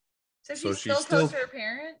years. So she's still close to her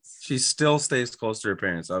parents? She still stays close to her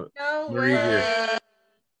parents. No way.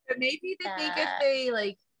 But maybe they think if they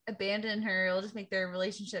like abandon her, it'll just make their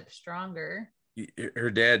relationship stronger. Her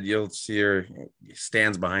dad, you'll see her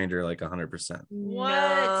stands behind her like 100%. What?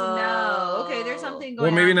 No. Okay, there's something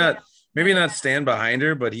going on. Well, maybe not stand behind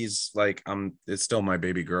her, but he's like, it's still my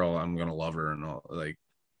baby girl. I'm gonna love her and all. Like,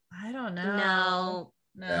 I don't know.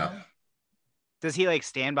 No. Yeah. Does he like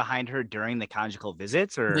stand behind her during the conjugal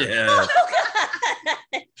visits or? Yeah.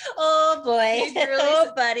 Oh boy.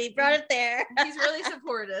 Buddy, brought it there. He's really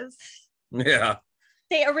supportive. Yeah.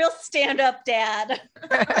 They a real stand-up dad.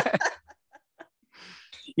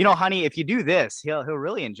 You know, honey, if you do this, he'll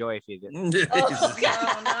really enjoy if you do. Oh,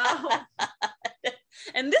 God. No.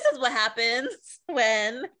 And this is what happens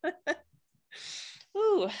when.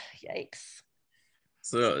 Ooh, yikes.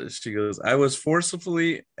 So she goes, I was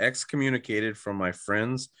forcibly excommunicated from my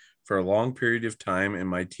friends for a long period of time in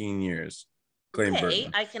my teen years. Okay,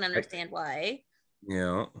 I can understand why.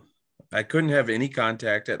 Yeah. I couldn't have any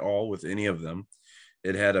contact at all with any of them.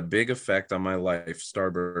 It had a big effect on my life. Star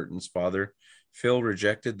Burton's father, Phil,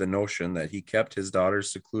 rejected the notion that he kept his daughter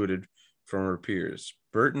secluded from her peers.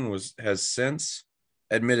 Burton has since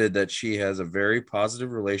admitted that she has a very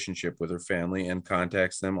positive relationship with her family and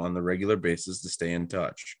contacts them on the regular basis to stay in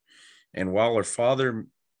touch. And while her father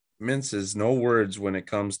minces no words when it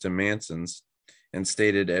comes to Manson's and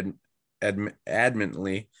stated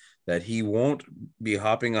adamantly that he won't be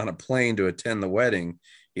hopping on a plane to attend the wedding,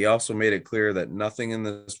 he also made it clear that nothing in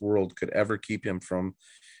this world could ever keep him from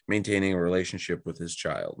maintaining a relationship with his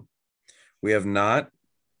child. We are not,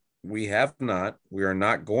 we are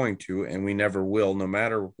not going to, and we never will, no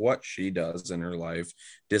matter what she does in her life,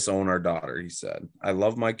 disown our daughter, he said. I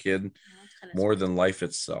love my kid more than life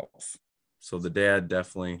itself. So the dad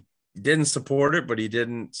definitely didn't support it, but he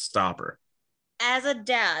didn't stop her. As a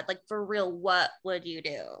dad, like for real, what would you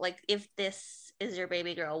do? Like if this is your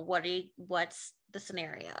baby girl, what's the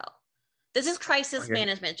scenario? This is crisis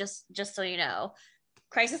management, just so you know.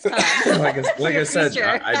 Crisis time. like I said,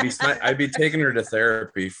 I'd be taking her to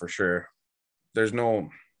therapy for sure. There's no,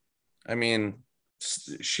 I mean,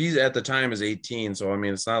 she's at the time is 18, so I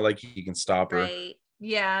mean, it's not like you can stop her. Right.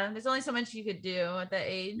 Yeah, there's only so much you could do at that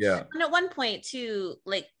age. Yeah. And at one point too,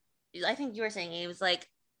 like I think you were saying, it was like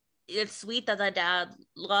it's sweet that the dad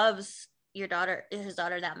loves his daughter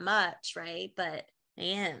that much, right? But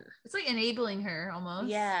man, it's like enabling her almost.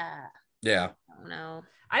 Yeah.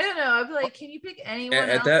 I don't know. I'd be like, can you pick anyone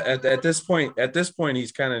else? At this point,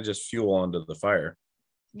 he's kind of just fuel onto the fire.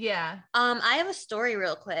 Yeah. I have a story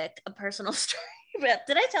real quick, a personal story.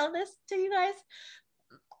 Did I tell this to you guys?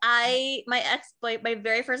 My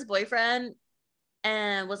very first boyfriend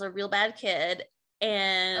was a real bad kid.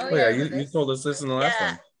 And you told us this in the last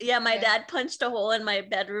one. Yeah, my dad punched a hole in my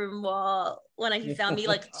bedroom wall when he found me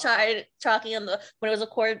like talking on when it was a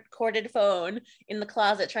corded phone in the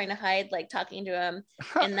closet trying to hide like talking to him.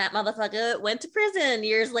 And that motherfucker went to prison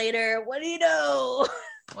years later. What do you know?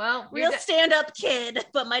 Well, real stand-up kid.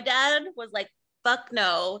 But my dad was like, fuck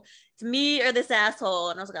no, it's me or this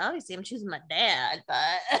asshole. And I was like, obviously I'm choosing my dad,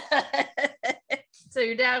 but so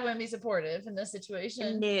your dad wouldn't be supportive in this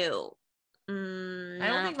situation? No. I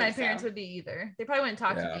don't think my parents would be either. They probably wouldn't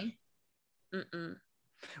talk to me. Mm-mm.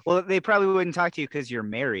 Well, they probably wouldn't talk to you because you're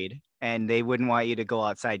married and they wouldn't want you to go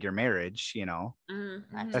outside your marriage, you know.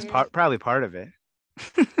 Mm-hmm. That's probably part of it.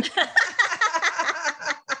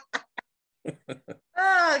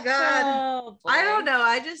 Oh God. Oh, I don't know.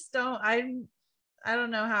 I just don't. I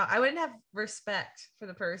don't know how. I wouldn't have respect for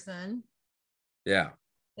the person. Yeah.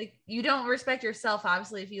 Like you don't respect yourself,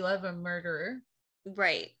 obviously, if you love a murderer.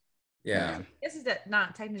 Right. Yeah. I guess it's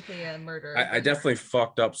not technically a murder. I definitely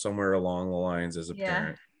fucked up somewhere along the lines as a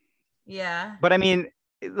parent. Yeah. But I mean,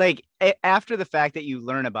 like after the fact that you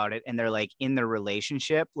learn about it and they're like in their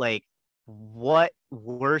relationship, like what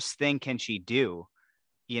worse thing can she do?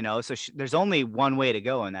 You know, so there's only one way to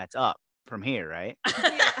go and that's up from here, right?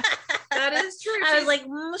 Yeah, that is true. I was like,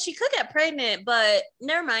 she could get pregnant, but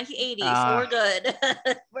never mind. He's 80, so we're good.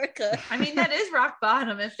 We're good. I mean, that is rock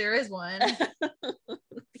bottom if there is one.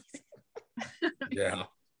 Yeah.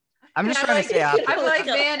 I'm just trying to say I'm like,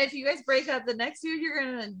 man, if you guys break up, the next dude you're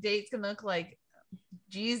gonna date's gonna look like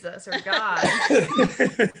Jesus or God.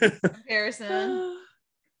 Comparison.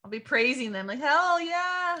 I'll be praising them like, hell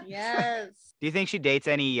yeah. Yes. Do you think she dates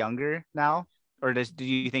any younger now? Or do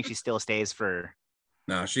you think she still stays for...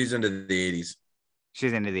 No, she's into the 80s.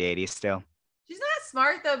 She's into the 80s still. She's not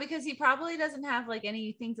smart though, because he probably doesn't have like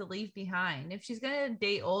anything to leave behind. If she's gonna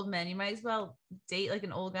date old men, you might as well date like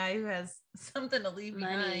an old guy who has something to leave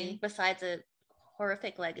behind besides a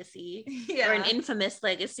horrific legacy or an infamous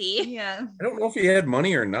legacy. Yeah. I don't know if he had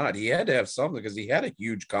money or not. He had to have something because he had a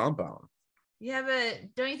huge compound. Yeah, but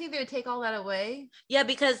don't you think they would take all that away? Yeah,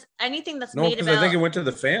 because anything that's no, made because about... I think it went to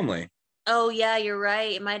the family. Oh yeah, you're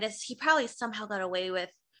right. It might have. He probably somehow got away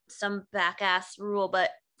with some back ass rule,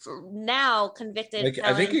 but for now convicted. Like,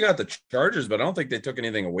 I think he got the charges, but I don't think they took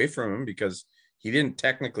anything away from him because he didn't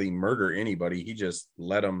technically murder anybody. He just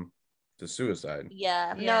led him to suicide.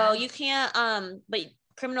 Yeah. No, you can't. But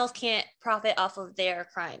criminals can't profit off of their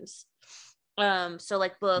crimes. So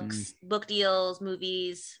like books, book deals,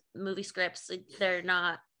 movies, movie scripts, like, they're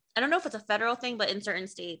not. I don't know if it's a federal thing, but in certain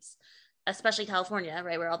states, especially California,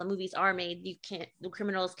 right, where all the movies are made, the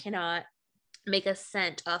criminals cannot make a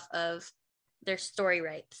cent off of their story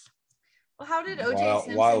rights. Well, how did OJ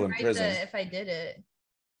Simpson write the If I Did It?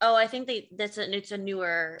 Oh, I think it's a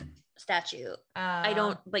newer statute. I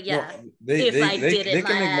don't, but yeah. No, they can make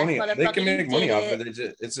money. They can make money off of it.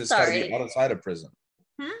 It's just got to be outside of prison.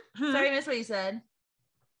 Sorry, I missed what you said.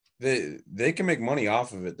 They can make money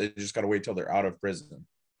off of it. They just got to wait till they're out of prison.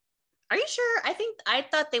 Are you sure? I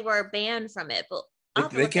thought they were banned from it, but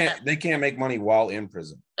they can't make money while in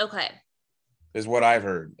prison. Okay. Is what I've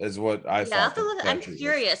heard. Is what I thought. I'm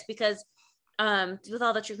curious because with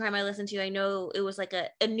all the true crime I listen to, I know it was like a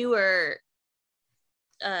newer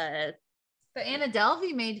but Anna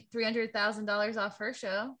Delvey made $300,000 off her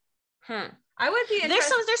show. I would be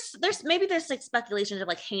interested. There's maybe like speculations of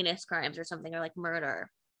like heinous crimes or something, or like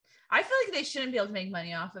murder. I feel like they shouldn't be able to make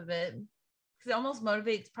money off of it because it almost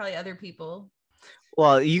motivates probably other people.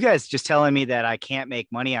 Well, you guys just telling me that I can't make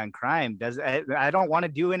money on crime I don't want to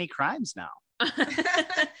do any crimes now.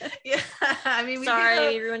 Yeah, I mean,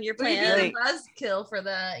 sorry, ruined your plan. We buzzkill for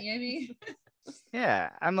that. You know what I mean? Yeah,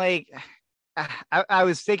 I'm like, I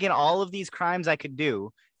was thinking all of these crimes I could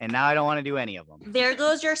do, and now I don't want to do any of them. There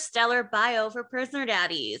goes your stellar bio for prisoner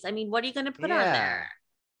daddies. I mean, what are you going to put on there?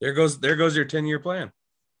 There goes your 10-year plan.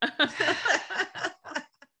 How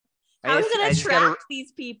are you going to track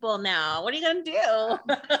these people now? What are you going to do?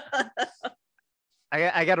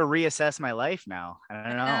 I got to reassess my life now. I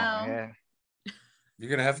don't know. Yeah. You're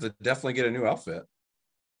going to have to definitely get a new outfit.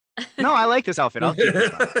 No, I like this outfit. I'll keep it.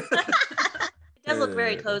 It does look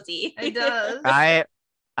very cozy. It does.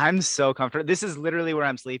 I'm so comfortable. This is literally where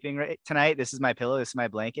I'm sleeping tonight. This is my pillow. This is my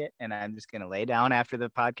blanket. And I'm just going to lay down after the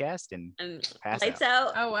podcast and pass lights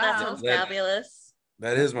out. Oh, wow. That sounds fabulous.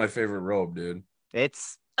 That is my favorite robe, dude.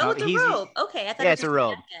 It's a robe. Okay. I thought it's a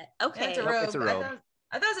robe. Okay. It's a robe. It's a robe.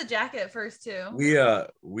 I thought it was a jacket at first too.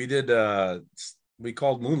 We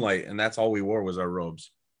called Moonlight, and that's all we wore was our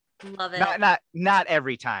robes. Love it. Not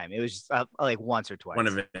every time. It was just like once or twice. One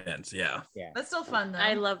events, yeah. That's still fun though.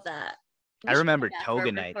 I love that. I remember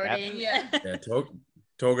Toga Night. Yeah,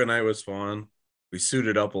 Toga Night was fun. We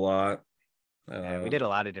suited up a lot. We did a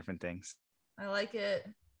lot of different things. I like it.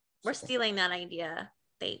 We're stealing that idea.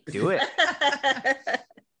 Thanks. Do it.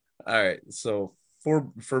 All right. So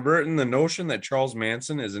for Burton, the notion that Charles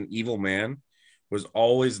Manson is an evil man was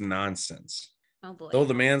always nonsense. Oh boy. Though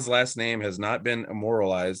the man's last name has not been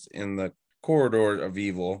immortalized in the corridor of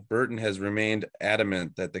evil, Burton has remained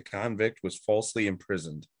adamant that the convict was falsely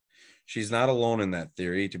imprisoned. She's not alone in that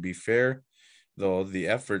theory. To be fair, though, the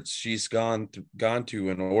efforts she's gone to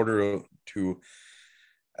in order to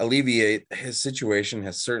alleviate his situation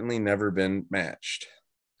has certainly never been matched.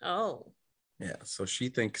 Oh. Yeah, so she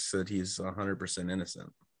thinks that he's 100%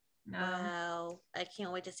 innocent. Wow. I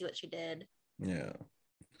can't wait to see what she did. Yeah.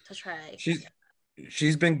 To try.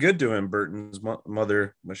 She's been good to him, Burton's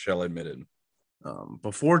mother, Michelle, admitted.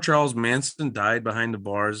 Before Charles Manson died behind the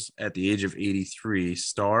bars at the age of 83,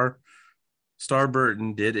 Star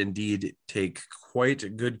Burton did indeed take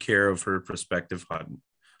quite good care of her prospective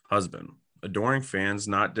husband. Adoring fans,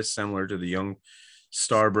 not dissimilar to the young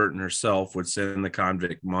Star Burton herself, would send the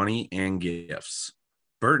convict money and gifts.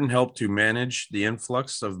 Burton helped to manage the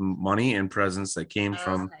influx of money and presents that came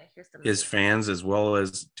from his fans, as well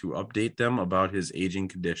as to update them about his aging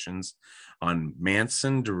conditions on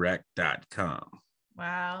MansonDirect.com.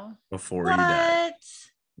 Wow. Before he died.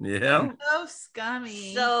 Yeah. So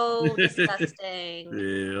scummy. So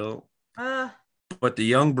disgusting. Yeah. But the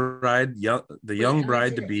young bride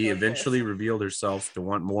to be eventually revealed herself to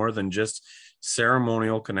want more than just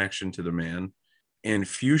ceremonial connection to the man. In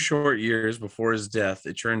few short years before his death,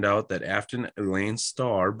 it turned out that Afton Elaine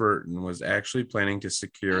Starr Burton was actually planning to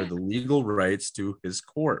secure the legal rights to his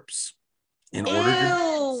corpse in order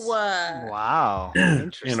Wow.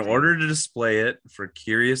 in order to display it for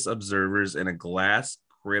curious observers in a glass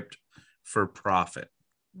crypt for profit.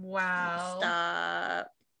 Wow.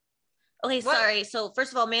 Stop. Okay, sorry. So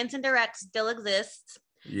first of all, Manson Direct still exists.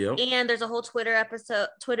 Yep. And there's a whole Twitter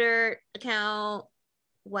account.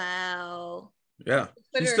 Wow. Yeah.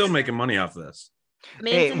 He's still making money off of this.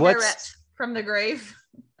 Manson Direct from the grave.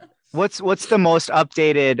 What's the most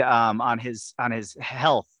updated on his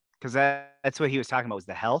health? Because that's what he was talking about, was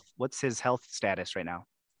the health. What's his health status right now?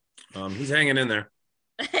 He's hanging in there.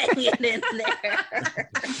 Hanging in there.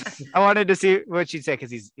 I wanted to see what she'd say,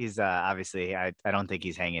 because he's obviously, I don't think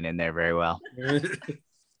he's hanging in there very well.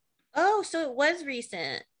 Oh, so it was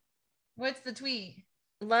recent. What's the tweet?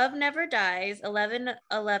 Love Never Dies,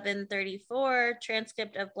 11/11/34,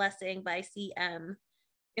 transcript of blessing by CM.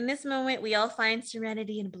 In this moment, we all find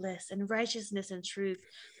serenity and bliss and righteousness and truth.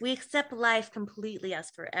 We accept life completely as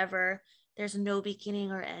forever. There's no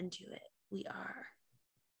beginning or end to it. We are.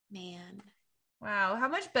 Man. Wow. How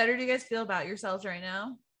much better do you guys feel about yourselves right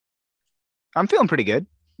now? I'm feeling pretty good.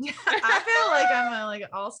 I feel like I'm an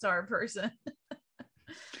all-star person.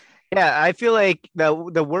 Yeah, I feel like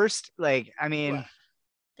the worst, like, I mean,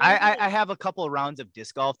 I have a couple of rounds of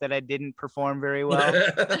disc golf that I didn't perform very well.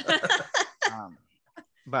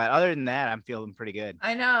 But other than that, I'm feeling pretty good.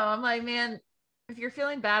 I know. I'm like, man, if you're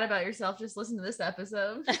feeling bad about yourself, just listen to this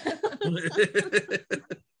episode.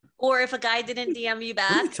 Or if a guy didn't DM you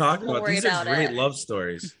back, what are you talking about? These are great love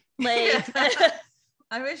stories. Like,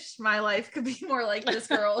 I wish my life could be more like this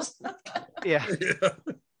girl's. Yeah.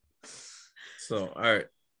 So, all right.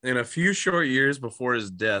 In a few short years before his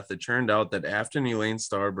death, it turned out that Afton Elaine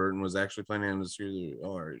Starr Burton was actually planning on this. Oh, I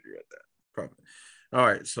already read that. Profit. All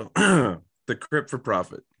right. So, the crypt for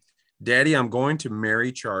profit. Daddy, I'm going to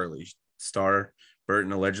marry Charlie, Starr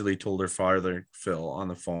Burton allegedly told her father, Phil, on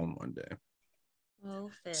the phone one day. Oh,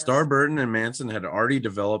 Phil. Starr Burton and Manson had already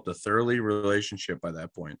developed a thoroughly relationship by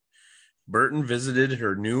that point. Burton visited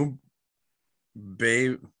her new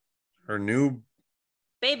baby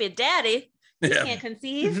daddy. You can't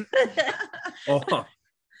conceive.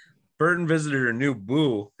 Burton visited her new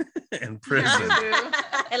boo in prison.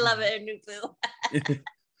 I love it, her new boo.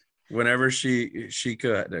 Whenever she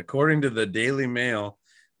could. According to the Daily Mail,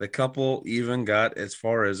 the couple even got as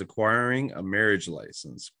far as acquiring a marriage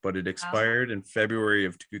license, but it expired in February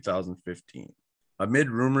of 2015. Amid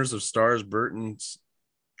rumors of Burton's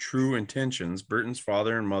true intentions, Burton's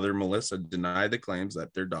father and mother, Melissa, denied the claims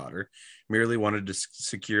that their daughter merely wanted to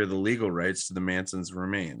secure the legal rights to the Manson's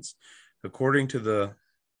remains. According to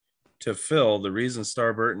Phil, the reason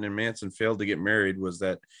Starr Burton and Manson failed to get married was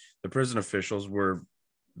that the prison officials were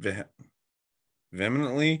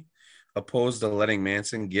vehemently opposed to letting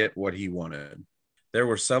Manson get what he wanted. There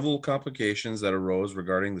were several complications that arose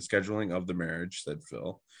regarding the scheduling of the marriage, said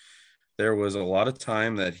Phil. There was a lot of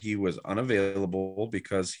time that he was unavailable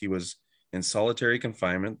because he was in solitary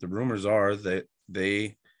confinement. The rumors are that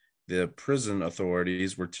the prison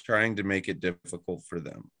authorities were trying to make it difficult for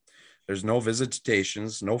them. There's no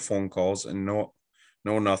visitations, no phone calls, and no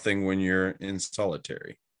nothing when you're in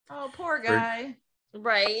solitary. Oh, poor guy.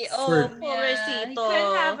 Right. Oh, pobrecito. He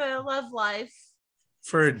couldn't have a love life.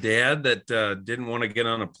 For a dad that didn't want to get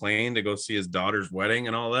on a plane to go see his daughter's wedding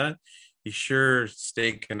and all that, he sure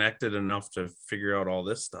stayed connected enough to figure out all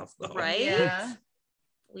this stuff, though. Right? Yeah.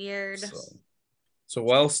 Weird. So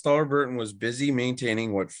while Starr Burton was busy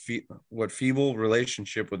maintaining what feeble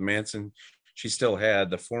relationship with Manson she still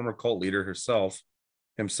had, the former cult leader himself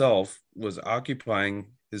was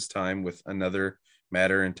occupying his time with another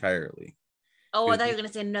matter entirely. Oh, I thought you were going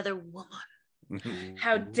to say another woman.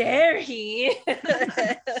 How dare he?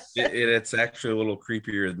 It's actually a little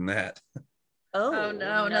creepier than that. Oh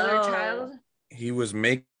no, another child. He was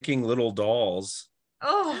making little dolls.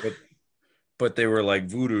 Oh. But they were like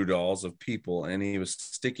voodoo dolls of people, and he was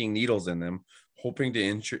sticking needles in them, hoping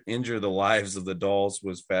to injure the lives of the dolls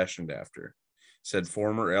was fashioned after, said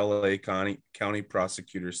former LA County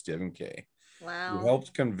Prosecutor Stephen Kay. Wow. Who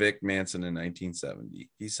helped convict Manson in 1970.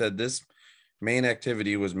 He said this main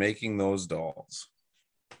activity was making those dolls.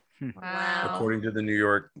 Wow. According to the New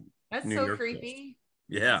York. That's New so York creepy. Post.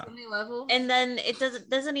 Yeah. So many levels. And then it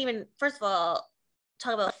doesn't even, first of all,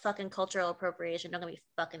 talk about fucking cultural appropriation. Don't get me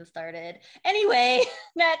fucking started. Anyway,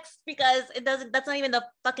 next, because that's not even the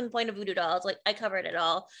fucking point of voodoo dolls. Like, I covered it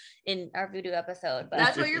all in our voodoo episode. But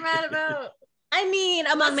that's what you're mad about. I mean,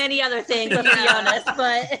 among many other things, let's be honest,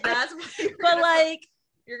 but that's what but like,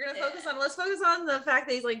 You're gonna focus on. Let's focus on the fact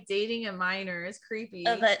that he's like dating a minor. It's creepy.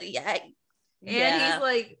 But and he's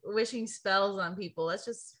like wishing spells on people. That's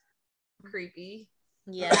just creepy.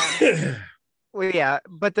 Yeah. Well, yeah,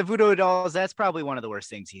 but the voodoo dolls, that's probably one of the worst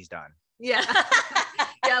things he's done. Yeah.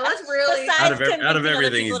 Yeah, let's really out of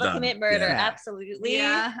everything he's done. Commit murder, Yeah. Absolutely.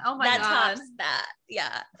 Yeah. Oh my God. God. Tops that.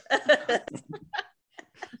 Yeah.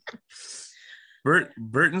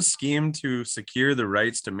 Burton's scheme to secure the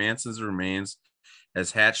rights to Manson's remains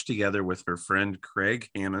has hatched together with her friend Craig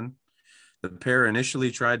Hammond. The pair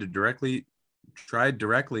initially tried directly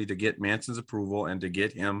to get Manson's approval and to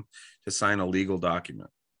get him to sign a legal document.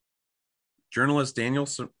 Journalist Daniel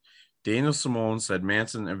Simone said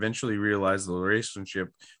Manson eventually realized the relationship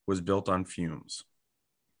was built on fumes.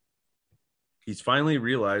 He's finally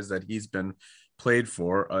realized that he's been played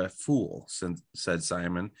for a fool, said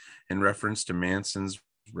Simon, in reference to Manson's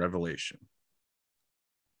revelation.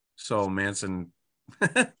 So Manson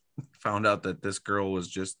found out that this girl was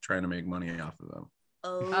just trying to make money off of them.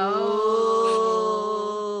 Oh,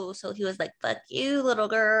 so he was like, fuck you, little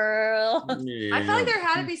girl. Yeah. I feel like there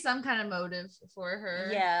had to be some kind of motive for her.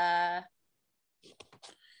 Yeah.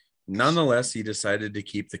 Nonetheless, he decided to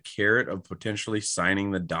keep the carrot of potentially signing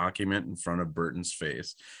the document in front of Burton's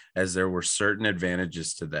face, as there were certain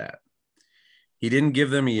advantages to that. He didn't give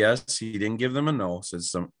them a yes, he didn't give them a no, said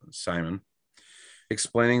Simon,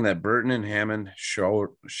 explaining that Burton and Hammond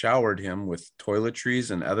showered him with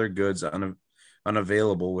toiletries and other goods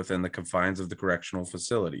unavailable within the confines of the correctional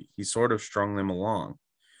facility. He sort of strung them along.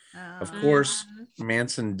 Of course,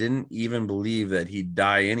 Manson didn't even believe that he'd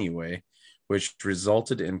die anyway, which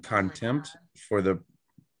resulted in contempt for the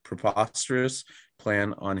preposterous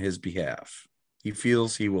plan on his behalf. He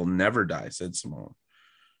feels he will never die, said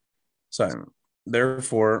Simon.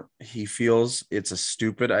 Therefore, he feels it's a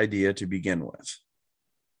stupid idea to begin with.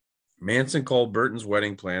 Manson called Burton's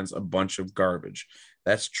wedding plans a bunch of garbage.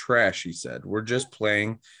 That's trash, he said. We're just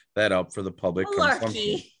playing that up for the public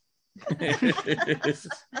consumption.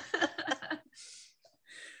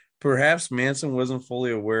 Perhaps Manson wasn't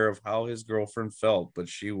fully aware of how his girlfriend felt, but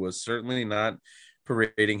she was certainly not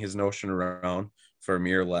parading his notion around for a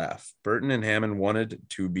mere laugh. Burton and Hammond wanted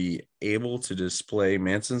to be able to display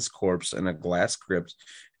Manson's corpse in a glass crypt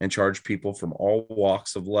and charge people from all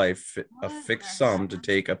walks of life a fixed sum to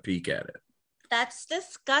take a peek at it. That's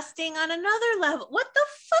disgusting on another level. What the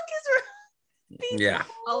fuck is wrong? Yeah.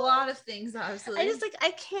 A lot of things, obviously.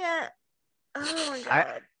 I can't. Oh my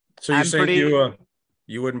God. So you're saying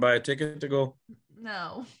you wouldn't buy a ticket to go?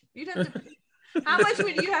 No. You'd have to. How much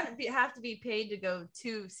would you have to be paid to go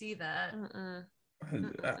to see that?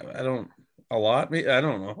 I don't. A lot? I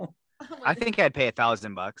don't know. I think I'd pay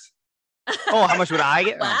 $1,000. Oh, how much would I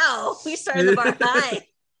get? Wow, we started the bar high.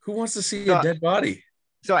 Who wants to see a dead body?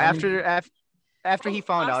 So after he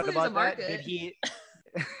found out about that, did he?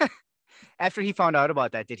 After he found out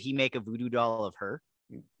about that, did he make a voodoo doll of her?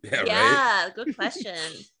 Yeah, right? Good question.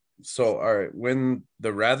 So, all right, when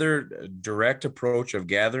the rather direct approach of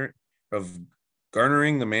garnering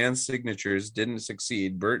the man's signatures didn't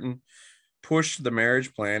succeed, Burton pushed the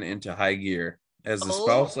marriage plan into high gear. As the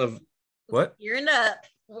spouse of what? You're in a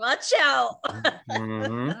watch out.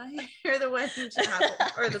 Mm-hmm. I hear the wedding chapel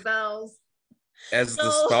or the bells. As the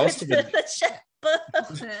spouse of the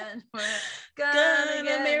gonna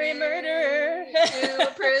marry murderer to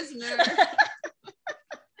a prisoner.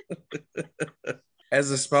 As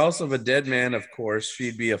the spouse of a dead man, of course,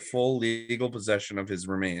 she'd be a full legal possession of his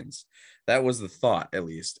remains. That was the thought, at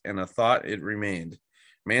least, and a thought it remained.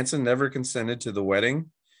 Manson never consented to the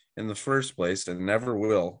wedding in the first place and never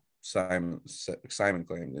will, Simon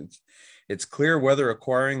claimed. It's clear whether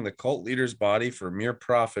acquiring the cult leader's body for mere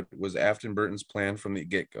profit was Afton Burton's plan from the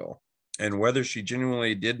get-go, and whether she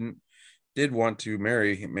genuinely did want to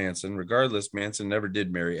marry Manson. Regardless, Manson never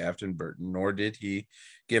did marry Afton Burton, nor did he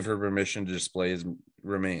give her permission to display his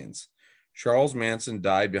remains. Charles Manson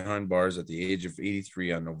died behind bars at the age of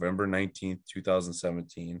 83 on November 19th,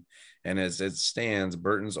 2017, and as it stands,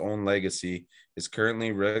 Burton's own legacy is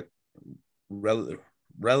currently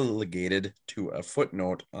relegated to a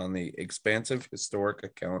footnote on the expansive historic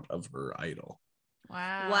account of her idol.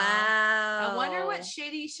 Wow. I wonder what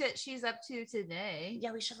shitty shit she's up to today.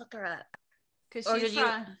 Yeah, we should look her up. Did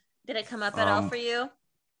it come up at all for you?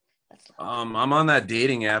 I'm on that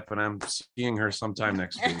dating app and I'm seeing her sometime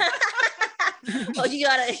next week. Oh, you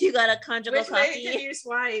got a conjugal Which copy. way can you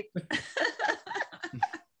swipe?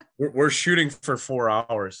 We're shooting for 4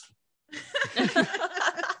 hours.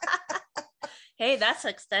 Hey, that's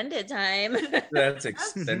extended time. That's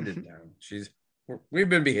extended time. We've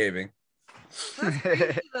been behaving. That's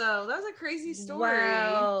crazy though. That was a crazy story.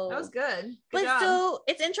 Wow. That was good. Good job. So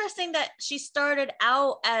it's interesting that she started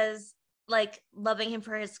out as like loving him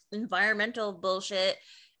for his environmental bullshit,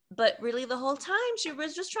 but really the whole time she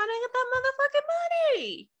was just trying to get that motherfucking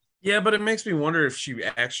money. Yeah, but it makes me wonder if she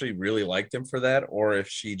actually really liked him for that, or if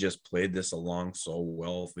she just played this along so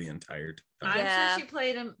well the entire time. I'm sure she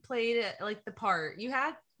played it like the part. You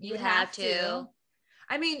have to.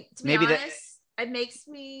 I mean, to be honest, it makes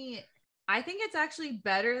me. I think it's actually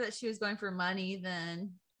better that she was going for money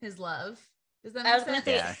than his love. Does that make sense? I was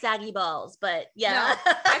gonna say saggy balls, but yeah.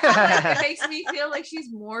 No, I feel like it makes me feel like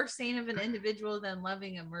she's more sane of an individual than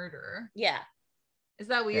loving a murderer. Yeah. Is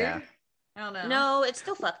that weird? Yeah. I don't know. No, it's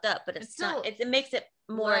still fucked up, but it's still, not. It makes it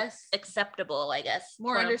more acceptable, I guess.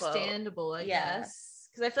 More understandable, I guess.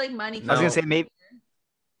 Because I feel like money. I was gonna say maybe.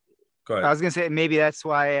 Go ahead. I was gonna say maybe that's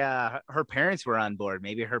why her parents were on board.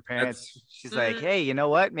 Maybe her parents. She's like, hey, you know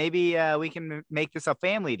what? Maybe we can make this a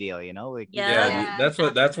family deal. You know, like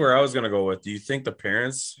that's where I was gonna go with. Do you think the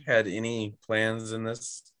parents had any plans in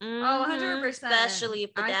this? Oh, 100%. Especially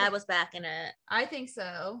if the dad was backing it. I think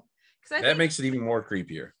so. Because that makes it even more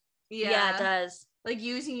creepier. Yeah, it does. Like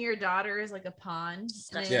using your daughter as like a pawn.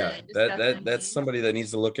 Yeah, that's somebody that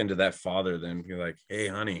needs to look into that father. Then be like, hey,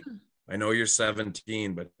 honey, I know you're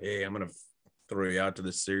 17, but hey, I'm gonna throw you out to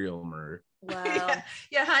the serial murder. Wow.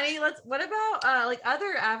 Yeah, honey. What about like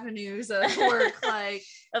other avenues of work, like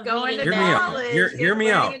going to college? Hear me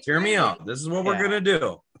out. This is what we're gonna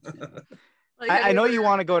do. Like, I know you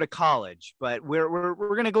want to go to college, but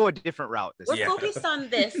we're gonna go a different route. We're focused on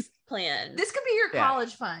this plan. This could be your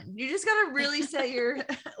college fund. You just gotta really set your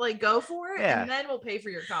like go for it, and then we'll pay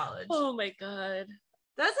for your college. Oh my god,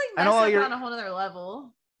 that's like messed up on a whole other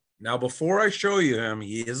level. Now, before I show you him,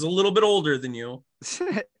 he is a little bit older than you,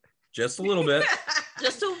 just a little bit,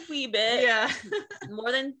 just a wee bit. Yeah,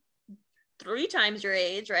 more than 3 times your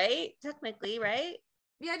age, right? Technically, right?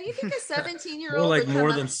 Yeah, do you think a 17-year-old like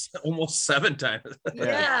more than almost 7 times?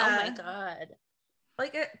 Yeah. Oh my god.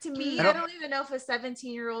 Like to me, I don't even know if a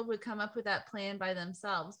 17-year-old would come up with that plan by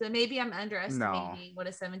themselves, but maybe I'm underestimating what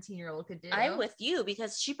a 17-year-old could do. I'm with you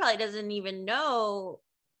because she probably doesn't even know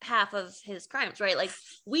half of his crimes, right? Like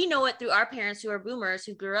we know it through our parents who are boomers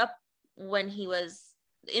who grew up when he was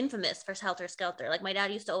infamous for Helter Skelter. Like my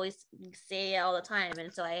dad used to always say it all the time,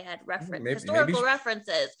 and so I had historical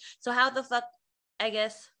references. So how the fuck? I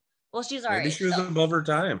guess. Well, she's already. Maybe she was above her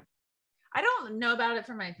time. I don't know about it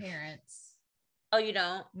from my parents. Oh, you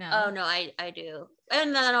don't? No. Oh no, I do.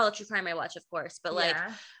 And then all the true crime I watch, of course. But like,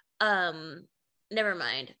 never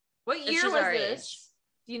mind. What year was this?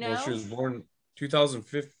 Do you know? Well, she was born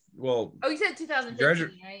 2005. Well. Oh, you said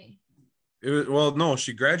 2015, right? It was, well, no,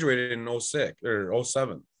 she graduated in 06 or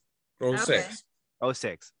 07. 06. Okay.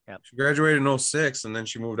 06. Yeah. She graduated in 06 and then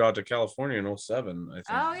she moved out to California in 07, I think.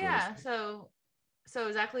 Oh yeah. So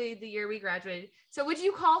exactly the year we graduated. So would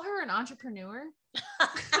you call her an entrepreneur?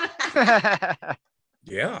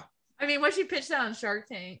 Yeah. I mean, what she pitched that on Shark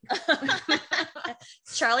Tank.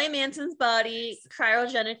 Charlie Manson's body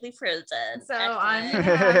cryogenically frozen. So I'm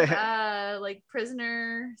gonna have like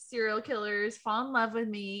prisoner serial killers fall in love with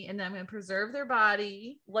me, and then I'm gonna preserve their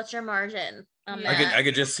body. What's your margin? I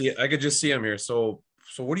could just see him here. So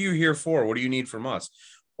what are you here for? What do you need from us?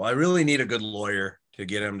 Well, I really need a good lawyer to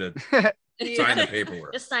get him to sign the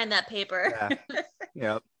paperwork. Just sign that paper. Yeah.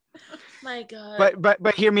 Yep. My God.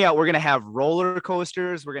 But hear me out. We're gonna have roller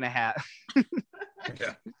coasters. We're gonna have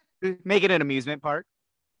make it an amusement park.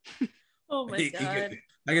 Oh my God.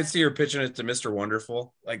 I can see her pitching it to Mr.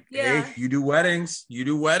 Wonderful. Like, hey, you do weddings.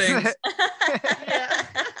 Yeah.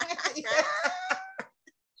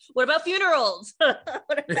 What about funerals?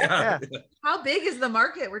 Yeah. How big is the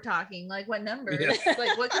market we're talking? Like what numbers? Yeah.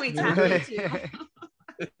 Like what can we tap into?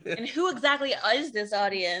 And who exactly is this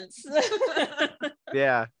audience?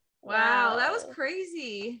 Yeah. Wow, that was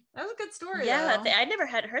crazy. That was a good story. Yeah, I never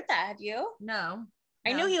had heard that. Had you? No.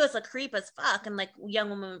 I knew he was a creep as fuck, and like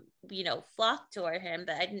young women, flocked toward him,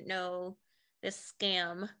 but I didn't know this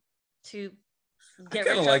scam to get. I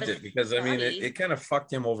kind of liked it because I mean, it kind of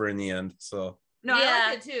fucked him over in the end. So no, I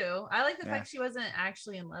like it too. I like the fact she wasn't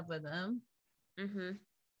actually in love with him. Mm-hmm.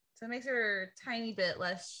 So it makes her a tiny bit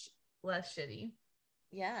less shitty.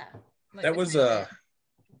 Yeah, like that was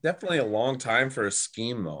definitely a long time for a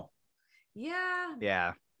scheme, though.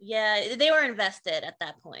 Yeah. Yeah, they were invested at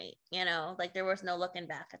that point, like there was no looking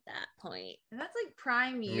back at that point. And that's like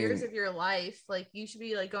prime years of your life. Like you should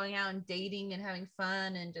be like going out and dating and having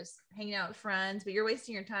fun and just hanging out with friends, but you're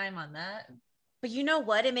wasting your time on that. But you know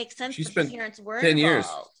what? It makes sense. She spent parents were 10 years.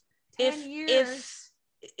 Involved. 10 years.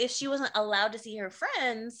 If she wasn't allowed to see her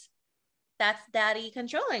friends, that's daddy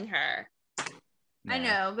controlling her. I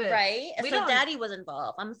know, but right. we So don't- Daddy was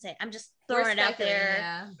involved. I'm saying, I'm just we're throwing it out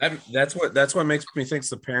there. speculating, yeah. That's what makes me think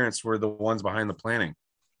the parents were the ones behind the planning.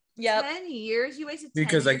 Yep. 10 years? You wasted 10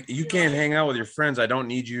 Because years like you of your can't life. hang out with your friends. I don't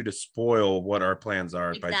need you to spoil what our plans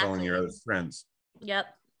are by telling your other Exactly. friends. Yep.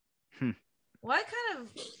 Well, I kind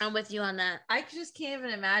of, I'm with you on that. I just can't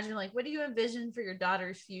even imagine, like, what do you envision for your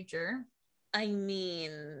daughter's future? I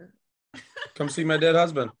mean, Come see my dead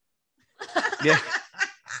husband. Yeah.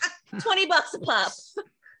 $20 a pop.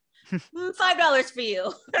 $5 for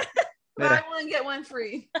you. Buy one, get one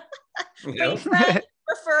free. Yep. Friend,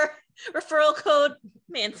 referral code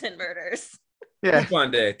Manson Murders. Yeah.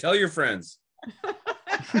 Coupon day. Tell your friends.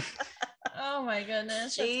 Oh my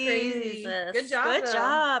goodness. That's crazy. Jesus. Good job. Good though.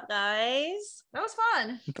 job, guys. That was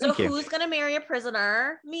fun. Thank So you. who's gonna marry a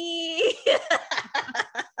prisoner? Me.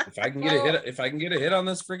 If I can get a hit on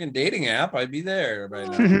this freaking dating app, I'd be there by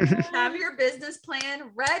now. Have your business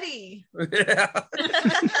plan ready Yeah.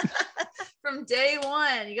 from day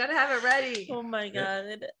one. You got to have it ready. Oh my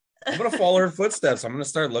god. I'm gonna follow her footsteps. I'm gonna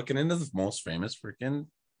start looking into the most famous freaking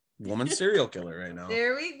woman serial killer right now.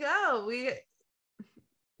 There we go.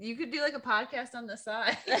 You could do like a podcast on the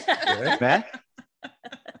side. Man?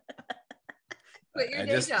 Quit your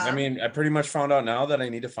day job. I mean, I pretty much found out now that I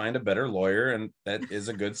need to find a better lawyer, and that is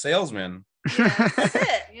a good salesman. Yes. That's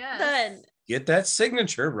it. Yes. Done. Get that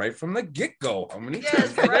signature right from the get-go. How many Yes,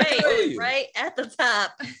 times did I tell Right. you? Right at the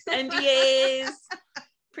top. NDAs,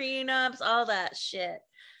 prenups, all that shit.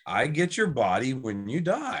 I get your body when you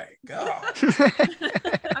die. God.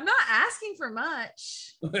 I'm not asking for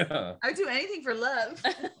much. Yeah. I would do anything for love.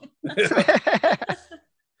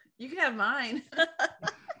 You can have mine.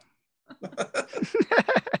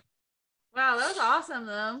 Wow, that was awesome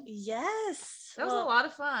though. Yes. That was a lot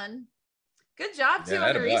of fun. Good job too Yeah, I on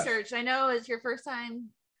had the a blast. research. I know it's your first time.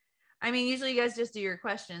 I mean, usually you guys just do your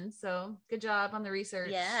questions, so good job on the research.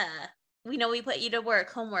 Yeah. We know we put you to work,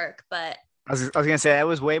 homework, but I was gonna say that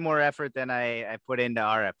was way more effort than I put into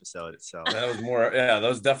our episode. So That was more, yeah, that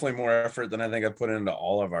was definitely more effort than I think I put into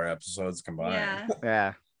all of our episodes combined. Yeah.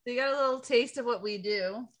 yeah. So you got a little taste of what we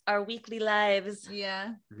do. our weekly lives.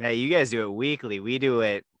 Yeah. Yeah, you guys do it weekly. We do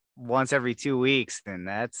it once every 2 weeks, and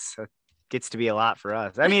that's gets to be a lot for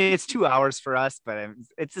us. I mean, it's 2 hours for us, but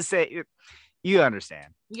it's the same. You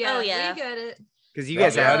understand? Yeah. Oh, yeah. We get it. Because you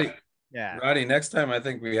guys Roddy, have, yeah. Roddy, next time I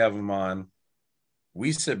think we have them on,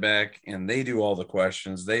 we sit back and they do all the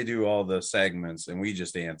questions, they do all the segments, and we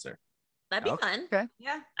just answer. That'd be Okay. fun. Okay,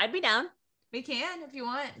 Yeah. I'd be down. We can if you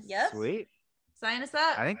want. Yep. sweet. Sign us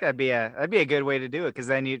up. I think that'd be a good way to do it, because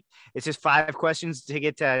then it's just 5 questions to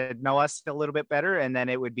get to know us a little bit better, and then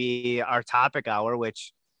it would be our topic hour,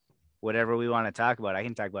 which whatever we want to talk about, I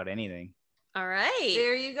can talk about anything. All right.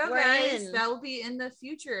 There you go, We're guys. in. That will be in the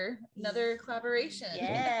future. Another collaboration.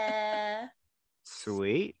 Yeah.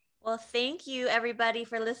 Sweet. Well, thank you everybody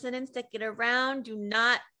for listening. Sticking around. Do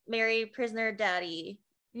not marry prisoner daddy.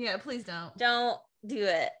 Yeah, please don't. Don't do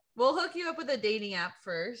it. We'll hook you up with a dating app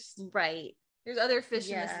first. Right. There's other fish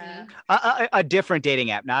Yeah. in the sea. A different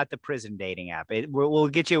dating app, not the prison dating app. We'll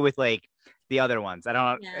get you with like the other ones. I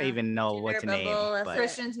don't Yeah. even know what to Tinder, name. Bumble, that's but- it.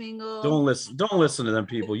 Christians mingle. Don't listen to them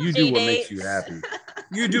people. You do what makes you happy.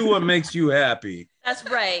 You do what makes you happy. That's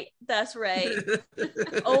right. That's right.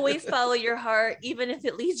 Always follow your heart, even if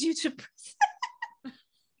it leads you to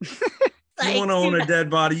prison. You want to own a dead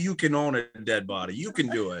body, you can own a dead body. You can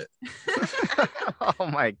do it. Oh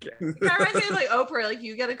my god. Kind of reminds me of like Oprah, like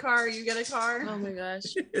you get a car, you get a car. Oh my gosh.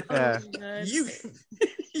 Yeah. Oh my gosh.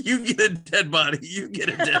 You get a dead body. You get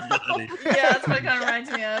a dead body. Yeah, that's what it kind of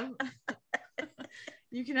reminds me of.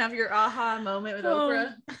 You can have your aha moment with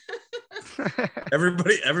Oprah.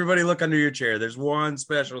 Everybody look under your chair. There's one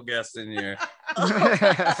special guest in here.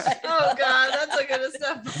 Oh God, that's a good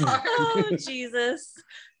step far. Oh Jesus.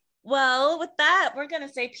 Well, with that, we're gonna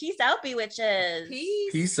say peace out, bewitches.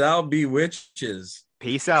 Peace. Peace out, bewitches.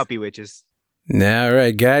 Peace out, bewitches. All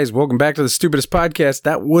right, guys, welcome back to the Stupidest Podcast.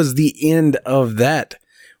 That was the end of that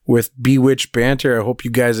with Bewitched Banter. I hope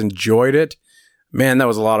you guys enjoyed it. Man, that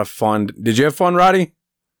was a lot of fun. Did you have fun, Roddy?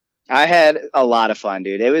 I had a lot of fun,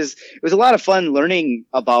 dude. It was a lot of fun learning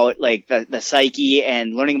about like the psyche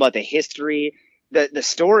and learning about the history. The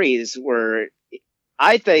stories were,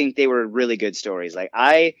 I think they were really good stories. Like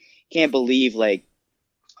I can't believe like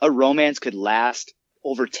a romance could last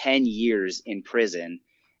over 10 years in prison.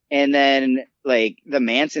 And then like the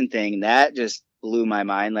Manson thing, that just blew my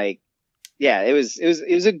mind. Like, yeah, it was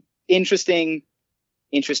an interesting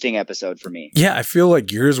episode for me. Yeah, I feel like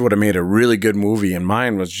yours would have made a really good movie, and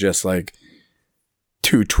mine was just like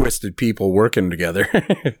two twisted people working together.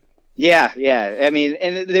 Yeah, yeah. I mean,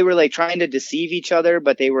 and they were like trying to deceive each other,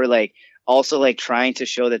 but they were like also like trying to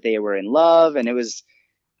show that they were in love, and it was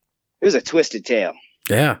a twisted tale.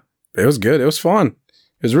 Yeah, it was good. It was fun.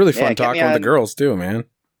 It was really fun talking with the girls too, man.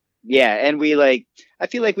 Yeah, and I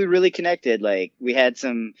feel like we really connected. Like we had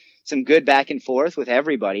some good back and forth with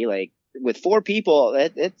everybody. Like with 4 people,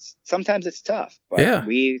 it's sometimes it's tough, but yeah,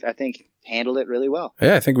 I think handled it really well.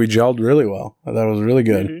 Yeah, I think we gelled really well. I thought it was really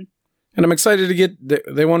good. Mm-hmm. And I'm excited to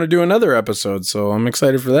they want to do another episode, so I'm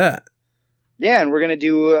excited for that. Yeah, and we're going to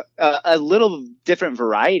do a little different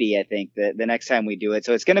variety, I think, the next time we do it.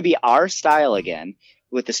 So it's going to be our style again,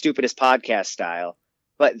 with the stupidest podcast style.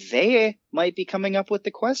 But they might be coming up with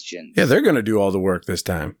the questions. Yeah, they're going to do all the work this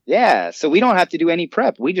time. Yeah, so we don't have to do any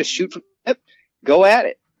prep. We just shoot from hip, go at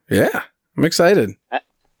it. Yeah, I'm excited.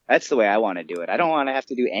 That's the way I want to do it. I don't want to have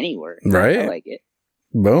to do any work. Right. I like it.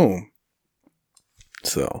 Boom.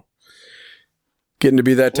 So, getting to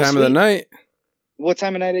be that time of the night. What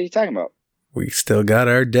time of night are you talking about? We still got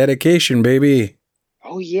our dedication, baby.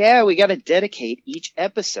 Oh, yeah. We got to dedicate each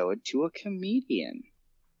episode to a comedian.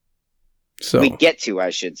 So we get to, I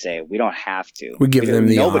should say. We don't have to. We give them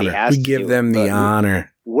the honor. We give them the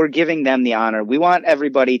honor. We're giving them the honor. We want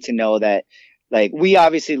everybody to know that, like, we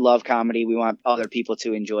obviously love comedy. We want other people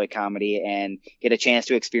to enjoy comedy and get a chance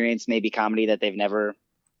to experience maybe comedy that they've never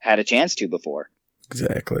had a chance to before.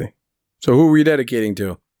 Exactly. So who are we dedicating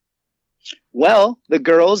to? Well, the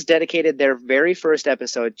girls dedicated their very first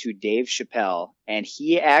episode to Dave Chappelle, and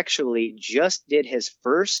he actually just did his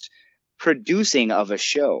first producing of a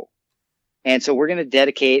show. And so we're going to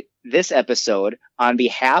dedicate this episode on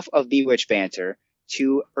behalf of Bewitched Banter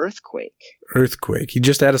to Earthquake. Earthquake. He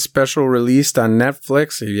just had a special released on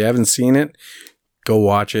Netflix. If you haven't seen it, go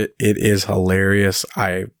watch it. It is hilarious.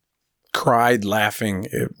 I cried laughing.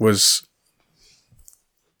 It was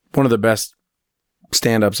one of the best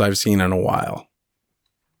stand-ups I've seen in a while.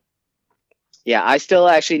 Yeah, I still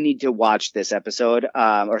actually need to watch this episode,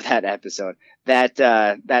 that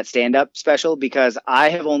stand-up special, because I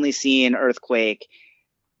have only seen Earthquake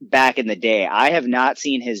back in the day. I have not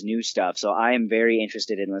seen his new stuff, so I am very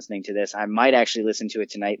interested in listening to this. I might actually listen to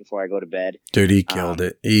it tonight before I go to bed. Dude, he killed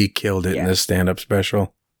it. He killed it in this stand-up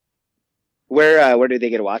special. Where do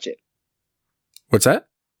they get to watch it? What's that?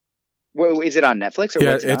 Is it on Netflix? Or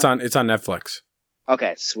it's on Netflix.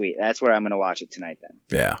 Okay, sweet. That's where I'm going to watch it tonight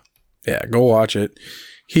then. Yeah, go watch it.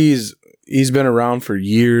 He's been around for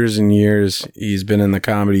years and years. He's been in the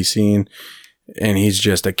comedy scene, and he's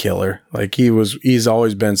just a killer. Like he's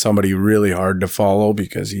always been somebody really hard to follow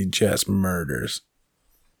because he just murders.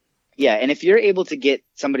 Yeah, and if you're able to get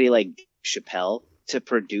somebody like Chappelle to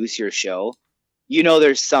produce your show, you know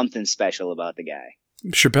there's something special about the guy.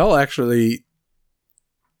 Chappelle actually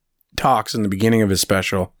talks in the beginning of his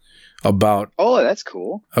special about that's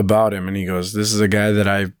cool. About him, and he goes, "This is a guy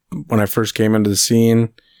that when I first came into the scene,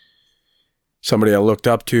 somebody I looked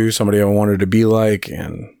up to, somebody I wanted to be like,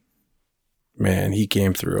 and man, he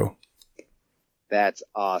came through." That's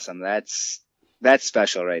awesome. That's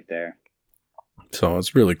special right there. So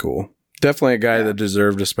it's really cool. Definitely a guy that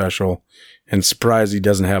deserved a special, and surprised he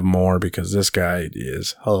doesn't have more because this guy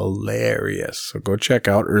is hilarious. So go check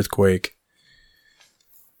out Earthquake.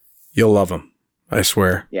 You'll love him, I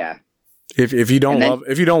swear. Yeah. If you don't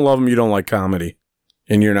love him, you don't like comedy,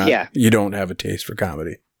 and you don't have a taste for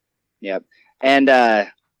comedy. Yep. And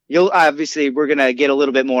we're gonna get a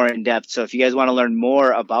little bit more in depth. So if you guys want to learn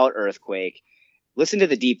more about Earthquake, listen to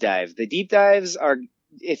the deep dive. The deep dives are,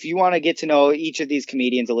 if you want to get to know each of these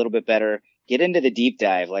comedians a little bit better, get into the deep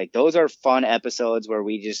dive. Like, those are fun episodes where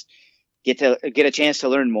we just get a chance to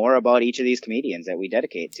learn more about each of these comedians that we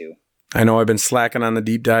dedicate to. I know I've been slacking on the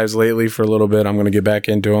deep dives lately for a little bit. I'm going to get back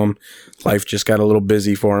into them. Life just got a little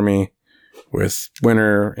busy for me with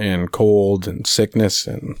winter and cold and sickness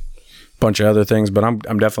and a bunch of other things, but I'm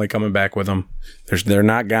definitely coming back with them. They're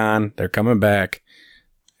not gone. They're coming back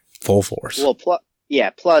full force. Well,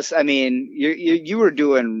 plus, I mean, you were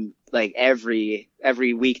doing like every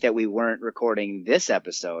week that we weren't recording this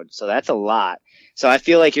episode, so that's a lot. So I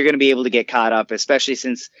feel like you're going to be able to get caught up, especially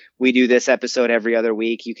since we do this episode every other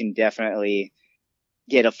week. You can definitely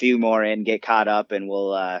get a few more in, get caught up, and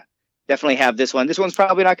we'll definitely have this one. This one's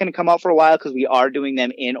probably not going to come out for a while because we are doing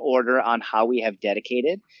them in order on how we have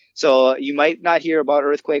dedicated. So you might not hear about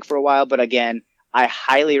Earthquake for a while, but again, I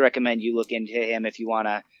highly recommend you look into him if you want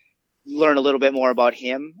to learn a little bit more about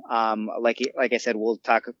him. Like I said, we'll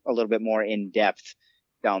talk a little bit more in depth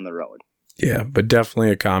down the road. Yeah, but definitely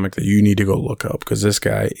a comic that you need to go look up because this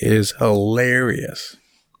guy is hilarious.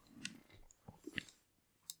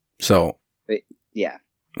 So, Yeah.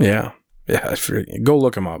 Yeah. Yeah, go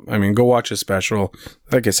look him up. I mean, go watch his special.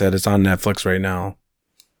 Like I said, it's on Netflix right now.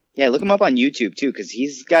 Yeah, look him up on YouTube too, because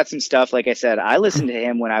he's got some stuff. Like I said, I listened to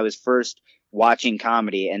him when I was first watching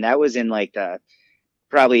comedy, and that was in like the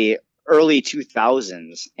probably early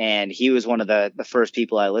 2000s, and he was one of the first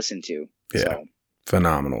people I listened to. Yeah, so.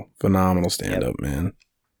 Phenomenal stand-up, man.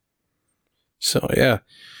 So yeah,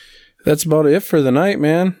 that's about it for the night,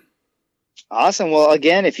 man. Awesome. Well,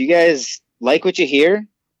 again, if you guys like what you hear,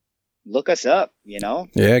 look us up, you know?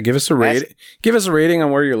 Yeah, give us a rating. Give us a rating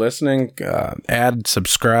on where you're listening. Add,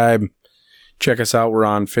 subscribe. Check us out. We're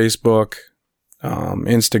on Facebook,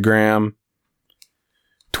 Instagram,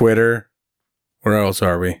 Twitter. Where else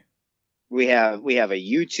are we? We have a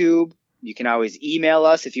YouTube. You can always email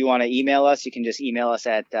us. If you want to email us, you can just email us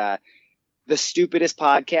at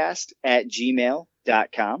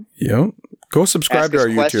thestupidestpodcast@gmail.com. Yep. Go subscribe to our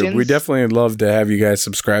YouTube. We definitely love to have you guys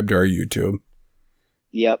subscribe to our YouTube.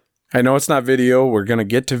 Yep. I know it's not video. We're going to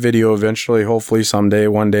get to video eventually, hopefully someday,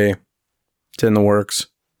 one day. It's in the works.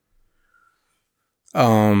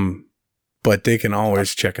 But they can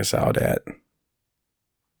always check us out at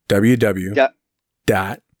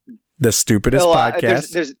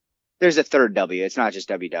www.thestupidestpodcast. There's a third W. It's not just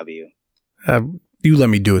WW. You let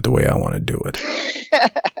me do it the way I want to do it.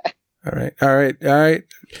 All right.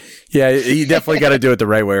 Yeah, you definitely got to do it the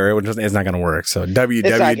right way, or it's not going to work. So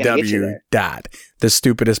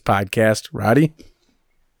www.thestupidestpodcast, Roddy?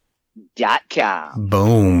 .com.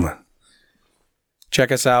 Boom.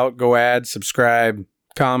 Check us out. Go add, subscribe,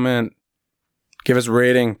 comment, give us a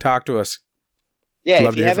rating, talk to us. Yeah,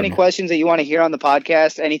 if you have any questions that you want to hear on the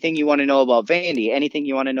podcast, anything you want to know about Vandy, anything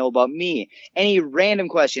you want to know about me, any random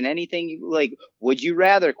question, anything like would you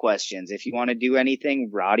rather questions, if you want to do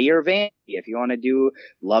anything Roddy or Vandy, if you want to do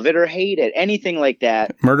love it or hate it, anything like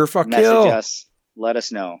that. Murder, fuck, message kill. us. Let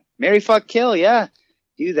us know. Marry, fuck, kill. Yeah,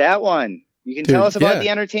 do that one. You can tell us about the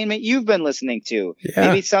entertainment you've been listening to.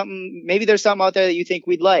 Yeah. Maybe there's something out there that you think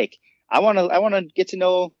we'd like. I want to get to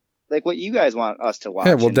know like what you guys want us to watch.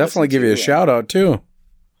 Yeah, we'll definitely give you a shout out too.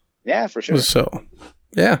 Yeah, for sure. So,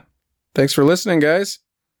 yeah. Thanks for listening, guys.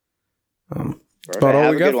 That's about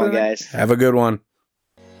all we got for guys. Have a good one.